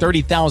 even at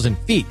 30,000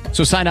 feet.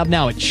 So sign up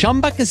now at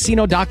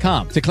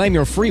ChumbaCasino.com to claim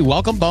your free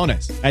welcome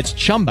bonus. That's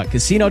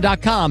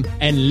ChumbaCasino.com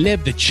and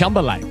live the Chumba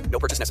life. No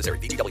purchase necessary.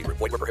 VGW. Void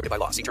where prohibited by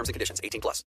law. See terms and conditions. 18+.